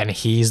 And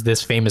he's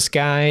this famous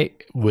guy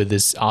with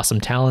this awesome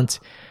talent.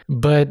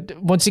 But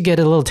once you get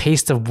a little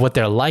taste of what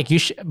they're like,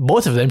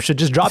 both of them should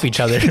just drop each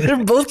other. They're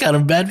both kind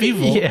of bad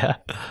people. Yeah.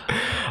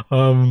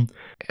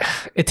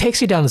 It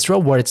takes you down this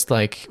road where it's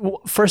like,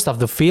 first off,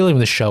 the feeling of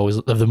the show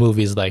of the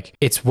movie is like,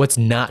 it's what's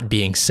not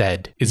being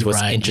said is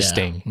what's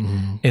interesting.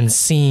 Yeah. In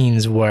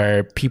scenes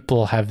where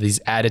people have these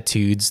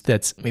attitudes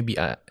that's maybe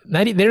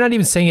they're not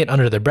even saying it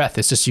under their breath.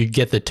 It's just you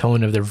get the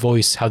tone of their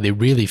voice, how they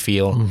really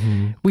feel.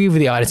 We,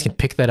 the audience, can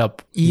pick that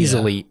up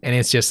easily, and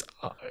it's just.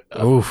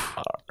 Oof.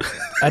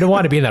 I don't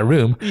want to be in that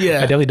room. Yeah.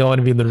 I definitely don't want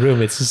to be in the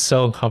room. It's just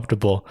so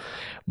uncomfortable.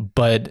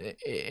 But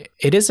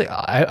it is,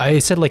 I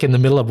said like in the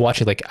middle of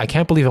watching, like, I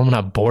can't believe I'm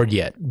not bored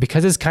yet,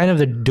 because it's kind of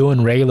they're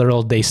doing regular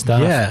old day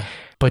stuff. Yeah.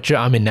 But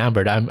I'm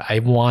enamored. I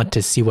want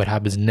to see what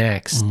happens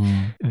next.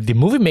 The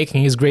movie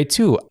making is great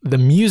too. The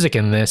music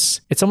in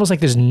this, it's almost like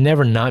there's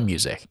never not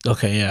music.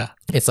 Okay, yeah.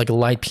 It's like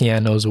light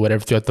pianos or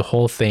whatever throughout the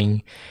whole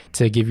thing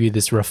to give you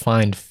this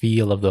refined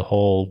feel of the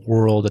whole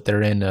world that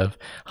they're in of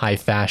high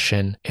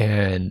fashion.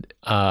 And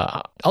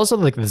also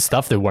like the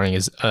stuff they're wearing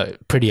is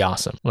pretty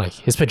awesome. Like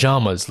his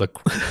pajamas look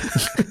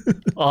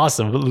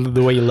awesome.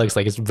 The way he looks,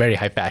 like it's very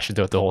high fashion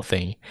throughout the whole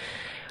thing.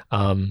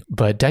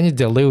 But Daniel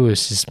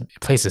Day-Lewis just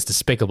plays this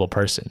despicable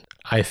person,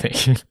 I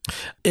think.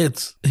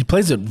 He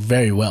plays it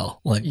very well.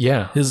 Like,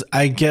 yeah,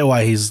 I get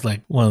why he's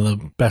like one of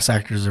the best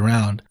actors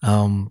around.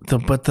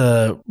 But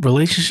the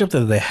relationship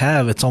that they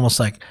have, it's almost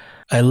like,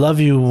 I love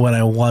you when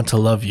I want to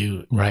love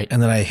you, right?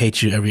 And then I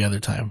hate you every other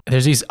time.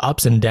 There's these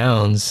ups and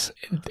downs,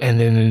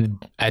 and then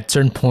at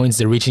certain points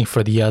they're reaching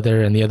for the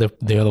other, and the other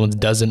one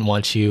doesn't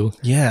want you.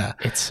 Yeah,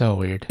 it's so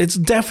weird. It's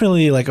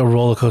definitely like a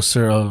roller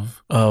coaster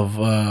of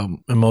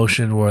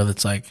emotion, where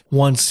it's like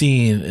one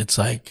scene it's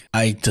like,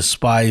 I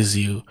despise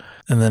you,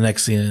 and the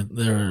next scene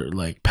they're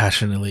like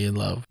passionately in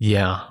love.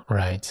 Yeah,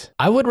 right.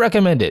 I would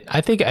recommend it.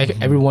 I think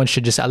everyone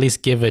should just at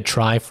least give a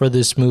try for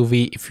this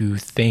movie. If you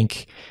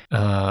think,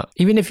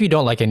 even if you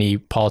don't like any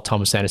Paul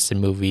Thomas Anderson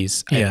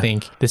movies, I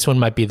think this one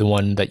might be the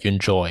one that you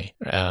enjoy.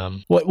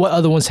 What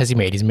other ones has he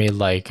made? He's made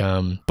like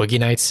Boogie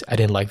Nights. I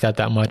didn't like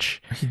that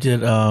much. He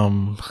did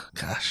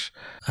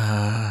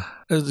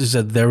You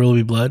said There Will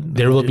Be Blood?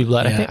 There Will Be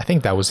Blood. Yeah. I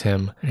think that was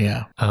him.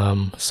 Yeah.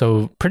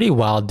 So pretty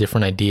wild,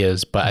 different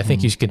ideas, but I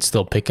think you can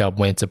still pick up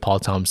when it's a Paul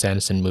Thomas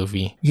Anderson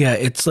movie. Yeah,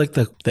 it's like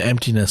the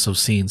emptiness of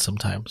scenes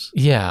sometimes.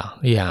 Yeah.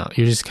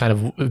 You're just kind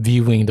of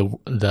viewing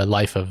the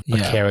life of a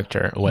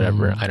character or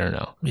whatever. I don't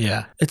know.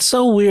 Yeah. It's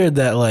so weird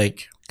that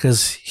like,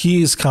 because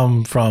he's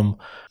come from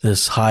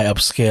this high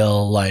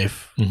upscale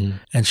life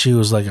and she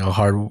was like a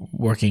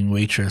hard-working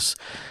waitress.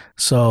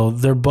 So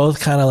they're both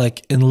kind of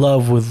like in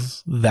love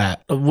with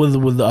that,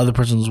 with the other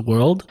person's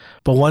world.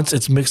 But once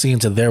it's mixing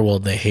into their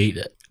world, they hate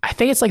it. I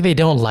think it's like they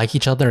don't like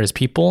each other as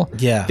people.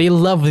 Yeah. They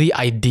love the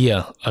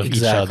idea of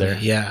each other.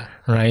 Yeah.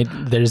 Right?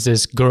 There's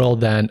this girl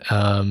that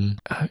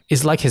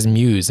is like his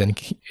muse, and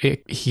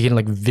he can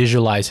like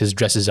visualize his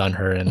dresses on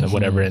her and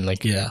whatever, and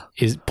like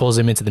pulls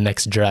him into the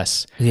next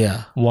dress.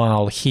 Yeah.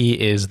 While he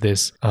is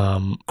this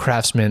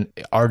craftsman,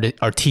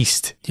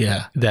 artiste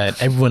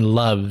that everyone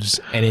loves,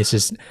 and it's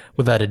just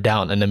without a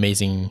doubt an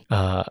amazing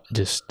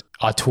just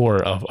auteur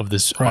of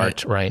this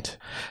art, right?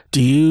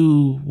 Do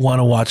you want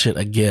to watch it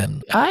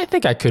again? I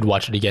think I could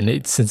watch it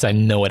again since I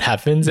know what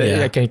happens.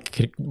 I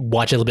could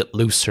watch it a little bit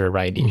looser,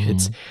 right?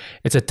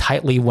 It's a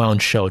tightly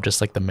wound show,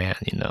 just like The Man,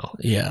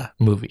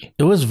 movie.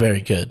 It was very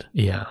good.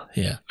 Yeah.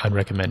 I'd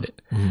recommend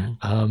it.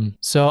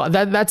 So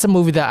that's a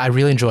movie that I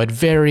really enjoyed.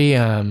 Very.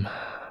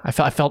 I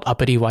felt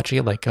uppity watching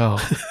it. Like, I'm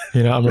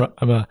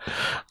a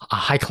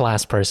high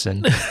class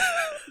person.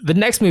 The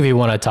next movie I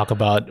want to talk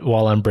about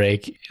while on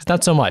break is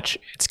not so much.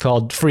 It's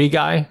called Free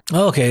Guy.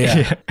 Oh, okay,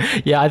 yeah.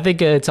 Yeah, I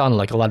think it's on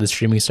like a lot of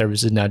streaming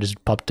services now,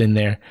 just popped in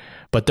there.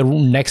 But the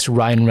next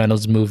Ryan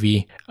Reynolds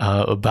movie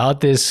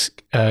about this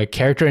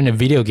character in a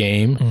video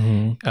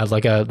game,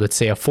 like let's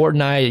say a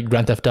Fortnite,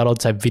 Grand Theft Auto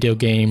type video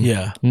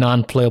game,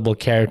 non-playable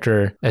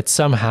character that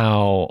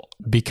somehow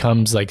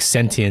becomes like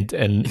sentient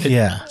and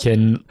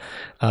can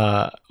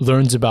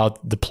learns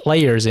about the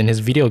players in his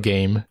video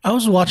game. I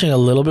was watching a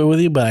little bit with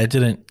you, but I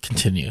didn't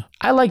continue.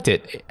 I liked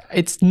it.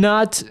 It's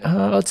not,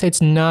 let's say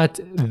it's not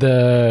of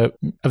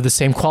the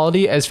same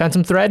quality as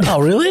Phantom Thread. Oh,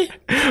 really?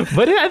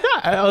 But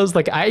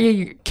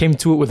I came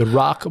to it with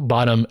rock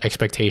bottom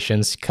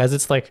expectations, because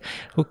it's like,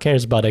 who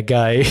cares about a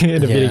guy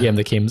in a video game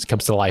that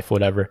comes to life,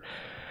 whatever.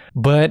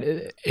 But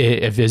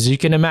if, as you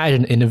can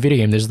imagine, in a video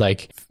game, there's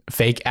like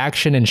fake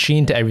action and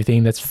sheen to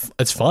everything.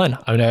 It's fun.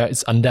 I mean,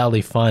 it's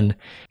undoubtedly fun.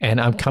 And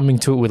I'm coming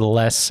to it with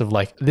less of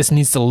like, this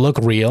needs to look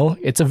real.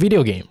 It's a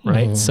video game,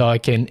 right? So I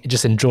can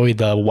just enjoy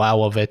the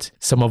wow of it.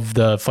 Some of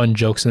the fun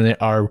jokes in it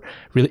are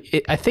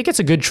really, I think it's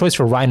a good choice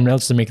for Ryan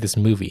Reynolds to make this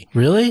movie.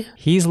 Really?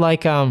 He's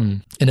like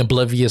an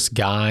oblivious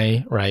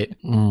guy, right?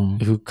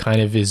 Who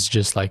kind of is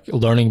just like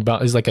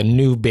he's like a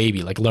new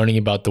baby, like learning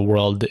about the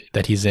world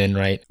that he's in,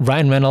 right?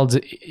 Ryan Reynolds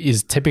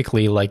is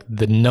typically like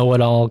the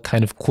know-it-all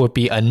kind of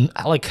quippy and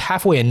like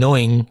halfway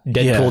annoying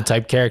Deadpool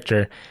type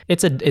character.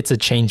 It's a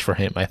change for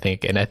him, I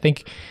think. And I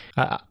think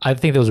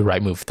that was the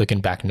right move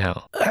looking back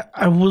now.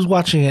 I was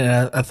watching it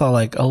and I thought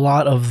like a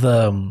lot of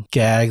the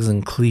gags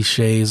and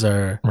cliches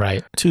are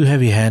too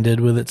heavy-handed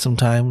with it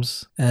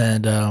sometimes.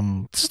 And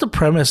just the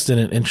premise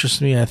didn't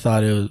interest me. I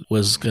thought it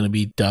was going to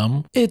be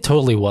dumb. It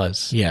totally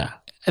was. Yeah.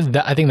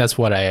 I think that's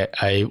what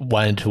I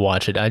wanted to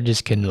watch it. I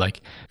just can like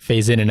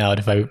phase in and out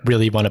if I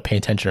really want to pay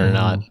attention or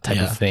not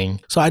type of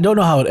thing. So I don't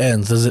know how it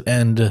ends. Does it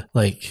end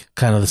like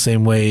kind of the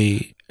same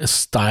way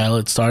style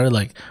it started,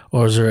 like,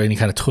 or is there any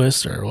kind of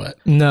twist or what?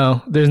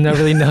 No, there's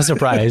really no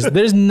surprise.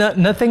 There's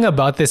nothing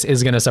about this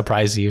is going to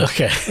surprise you.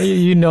 Okay.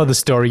 You know the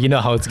story. You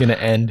know how it's going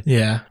to end.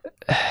 Yeah.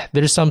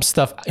 There's some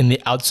stuff in the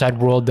outside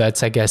world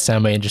that's, I guess,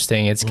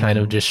 semi-interesting. It's kind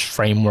of just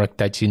framework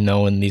that you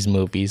know in these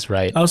movies,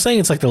 right? I was saying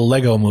it's like the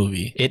Lego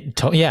movie.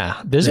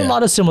 There's a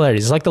lot of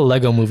similarities. It's like the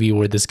Lego movie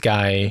where this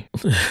guy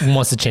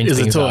wants to change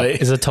things up.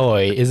 Is a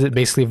toy. Is it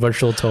basically a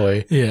virtual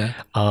toy? Yeah.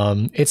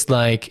 It's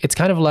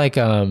kind of like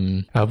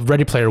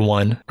Ready Player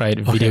One, right?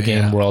 Video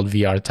game world,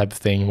 VR type of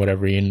thing,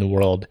 whatever in the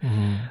world.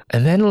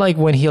 And then like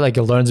when he like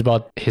learns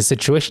about his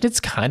situation,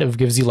 it's kind of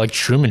gives you like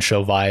Truman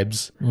Show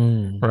vibes,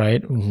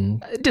 right?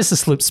 Just a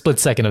split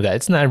second of that.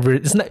 It's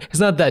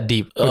not that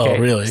deep. Okay? Oh,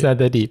 really? It's not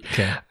that deep.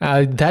 Okay.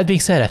 That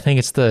being said, I think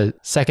it's the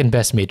second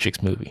best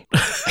Matrix movie.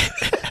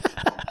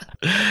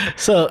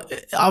 So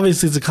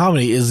obviously it's a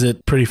comedy. Is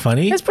it pretty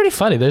funny? It's pretty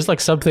funny. There's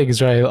like some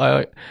things,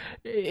 right?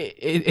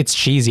 It's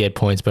cheesy at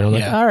points, but I'm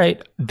like, all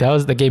right,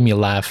 that gave me a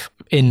laugh.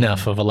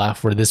 Enough of a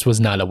laugh where this was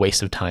not a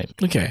waste of time.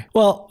 Okay.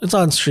 Well, it's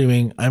on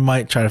streaming. I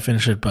might try to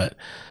finish it, but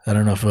I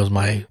don't know if it was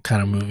my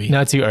kind of movie.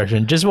 Not too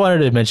urgent. Just wanted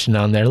to mention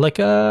on there, like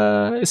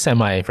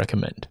semi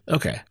recommend.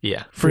 Okay.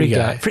 Yeah. Free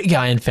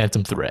Guy and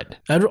Phantom Thread.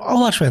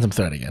 I'll watch Phantom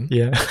Thread again.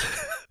 Yeah.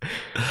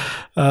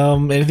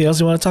 Anything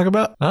else you want to talk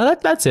about?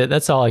 That's it.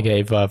 That's all I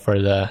gave for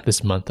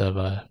this month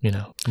of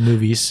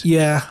movies.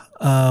 Yeah.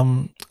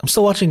 I'm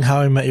still watching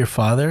How I Met Your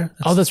Father.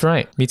 That's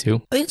right. Me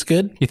too. I think it's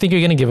good. You think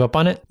you're gonna give up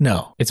on it?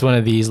 No. It's one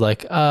of these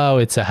like,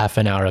 it's a half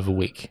an hour of a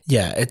week.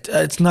 Yeah.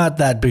 It's not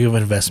that big of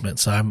an investment,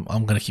 so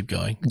I'm gonna keep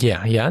going.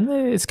 Yeah.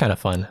 It's kind of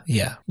fun.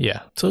 Yeah.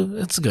 Yeah. So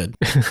it's good.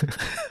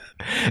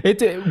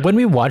 When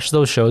we watch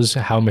those shows,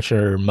 How I Met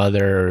Your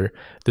Mother,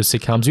 the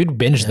sitcoms, we'd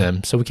binge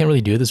them. So we can't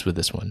really do this with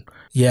this one.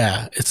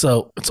 Yeah, it's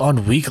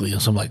on weekly.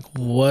 So I'm like,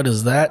 what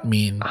does that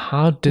mean?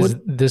 How does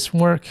this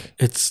work?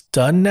 It's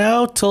done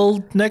now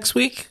till next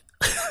week.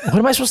 What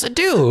am I supposed to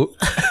do?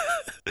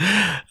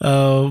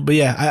 But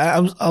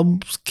yeah, I'll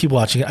keep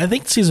watching it. I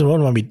think season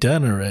 1 might be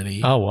done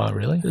already. Oh wow,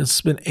 really?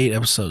 It's been 8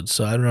 episodes,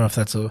 so I don't know if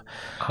that's a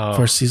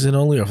first season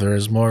only or if there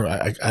is more.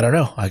 I don't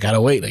know. I gotta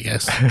wait, I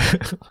guess.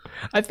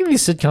 I think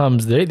these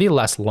sitcoms they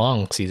last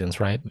long seasons,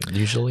 right?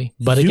 Usually,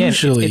 but again,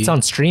 it's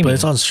on streaming. But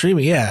it's on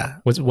streaming, yeah.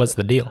 What's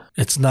the deal?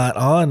 It's not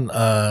on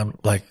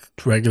like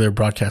regular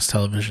broadcast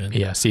television.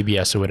 Yeah,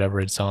 CBS or whatever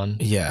it's on.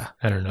 Yeah,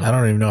 I don't know. I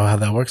don't even know how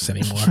that works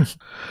anymore.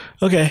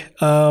 Okay,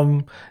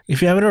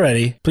 if you haven't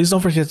already, please don't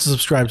forget to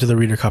subscribe to the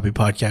Reader Copy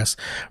Podcast.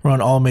 We're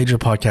on all major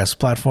podcast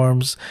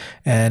platforms,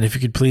 and if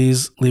you could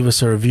please leave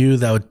us a review,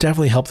 that would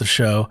definitely help the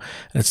show,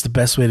 and it's the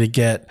best way to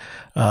get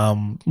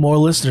more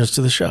listeners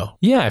to the show.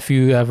 Yeah, if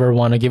you ever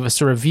want to give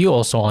us a review,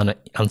 also on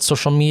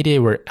social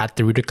media, we're at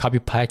the Reader Copy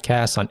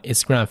Podcast on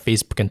Instagram,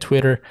 Facebook, and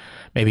Twitter.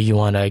 Maybe you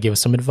want to give us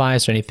some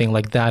advice or anything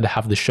like that to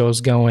have the shows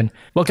going.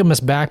 Welcome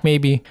us back,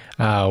 maybe.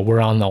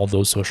 We're on all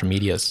those social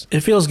medias. It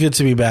feels good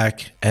to be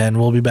back, and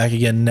we'll be back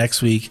again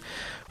next week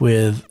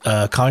with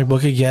a comic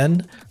book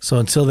again. So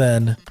until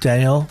then,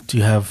 Daniel, do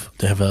you have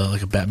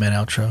a Batman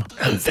outro?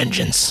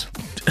 Vengeance.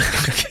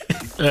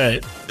 All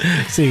right.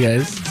 See you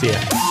guys. See ya.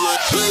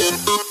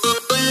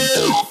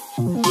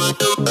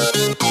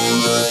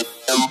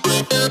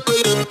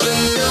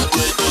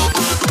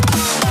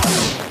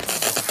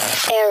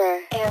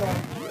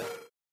 Error.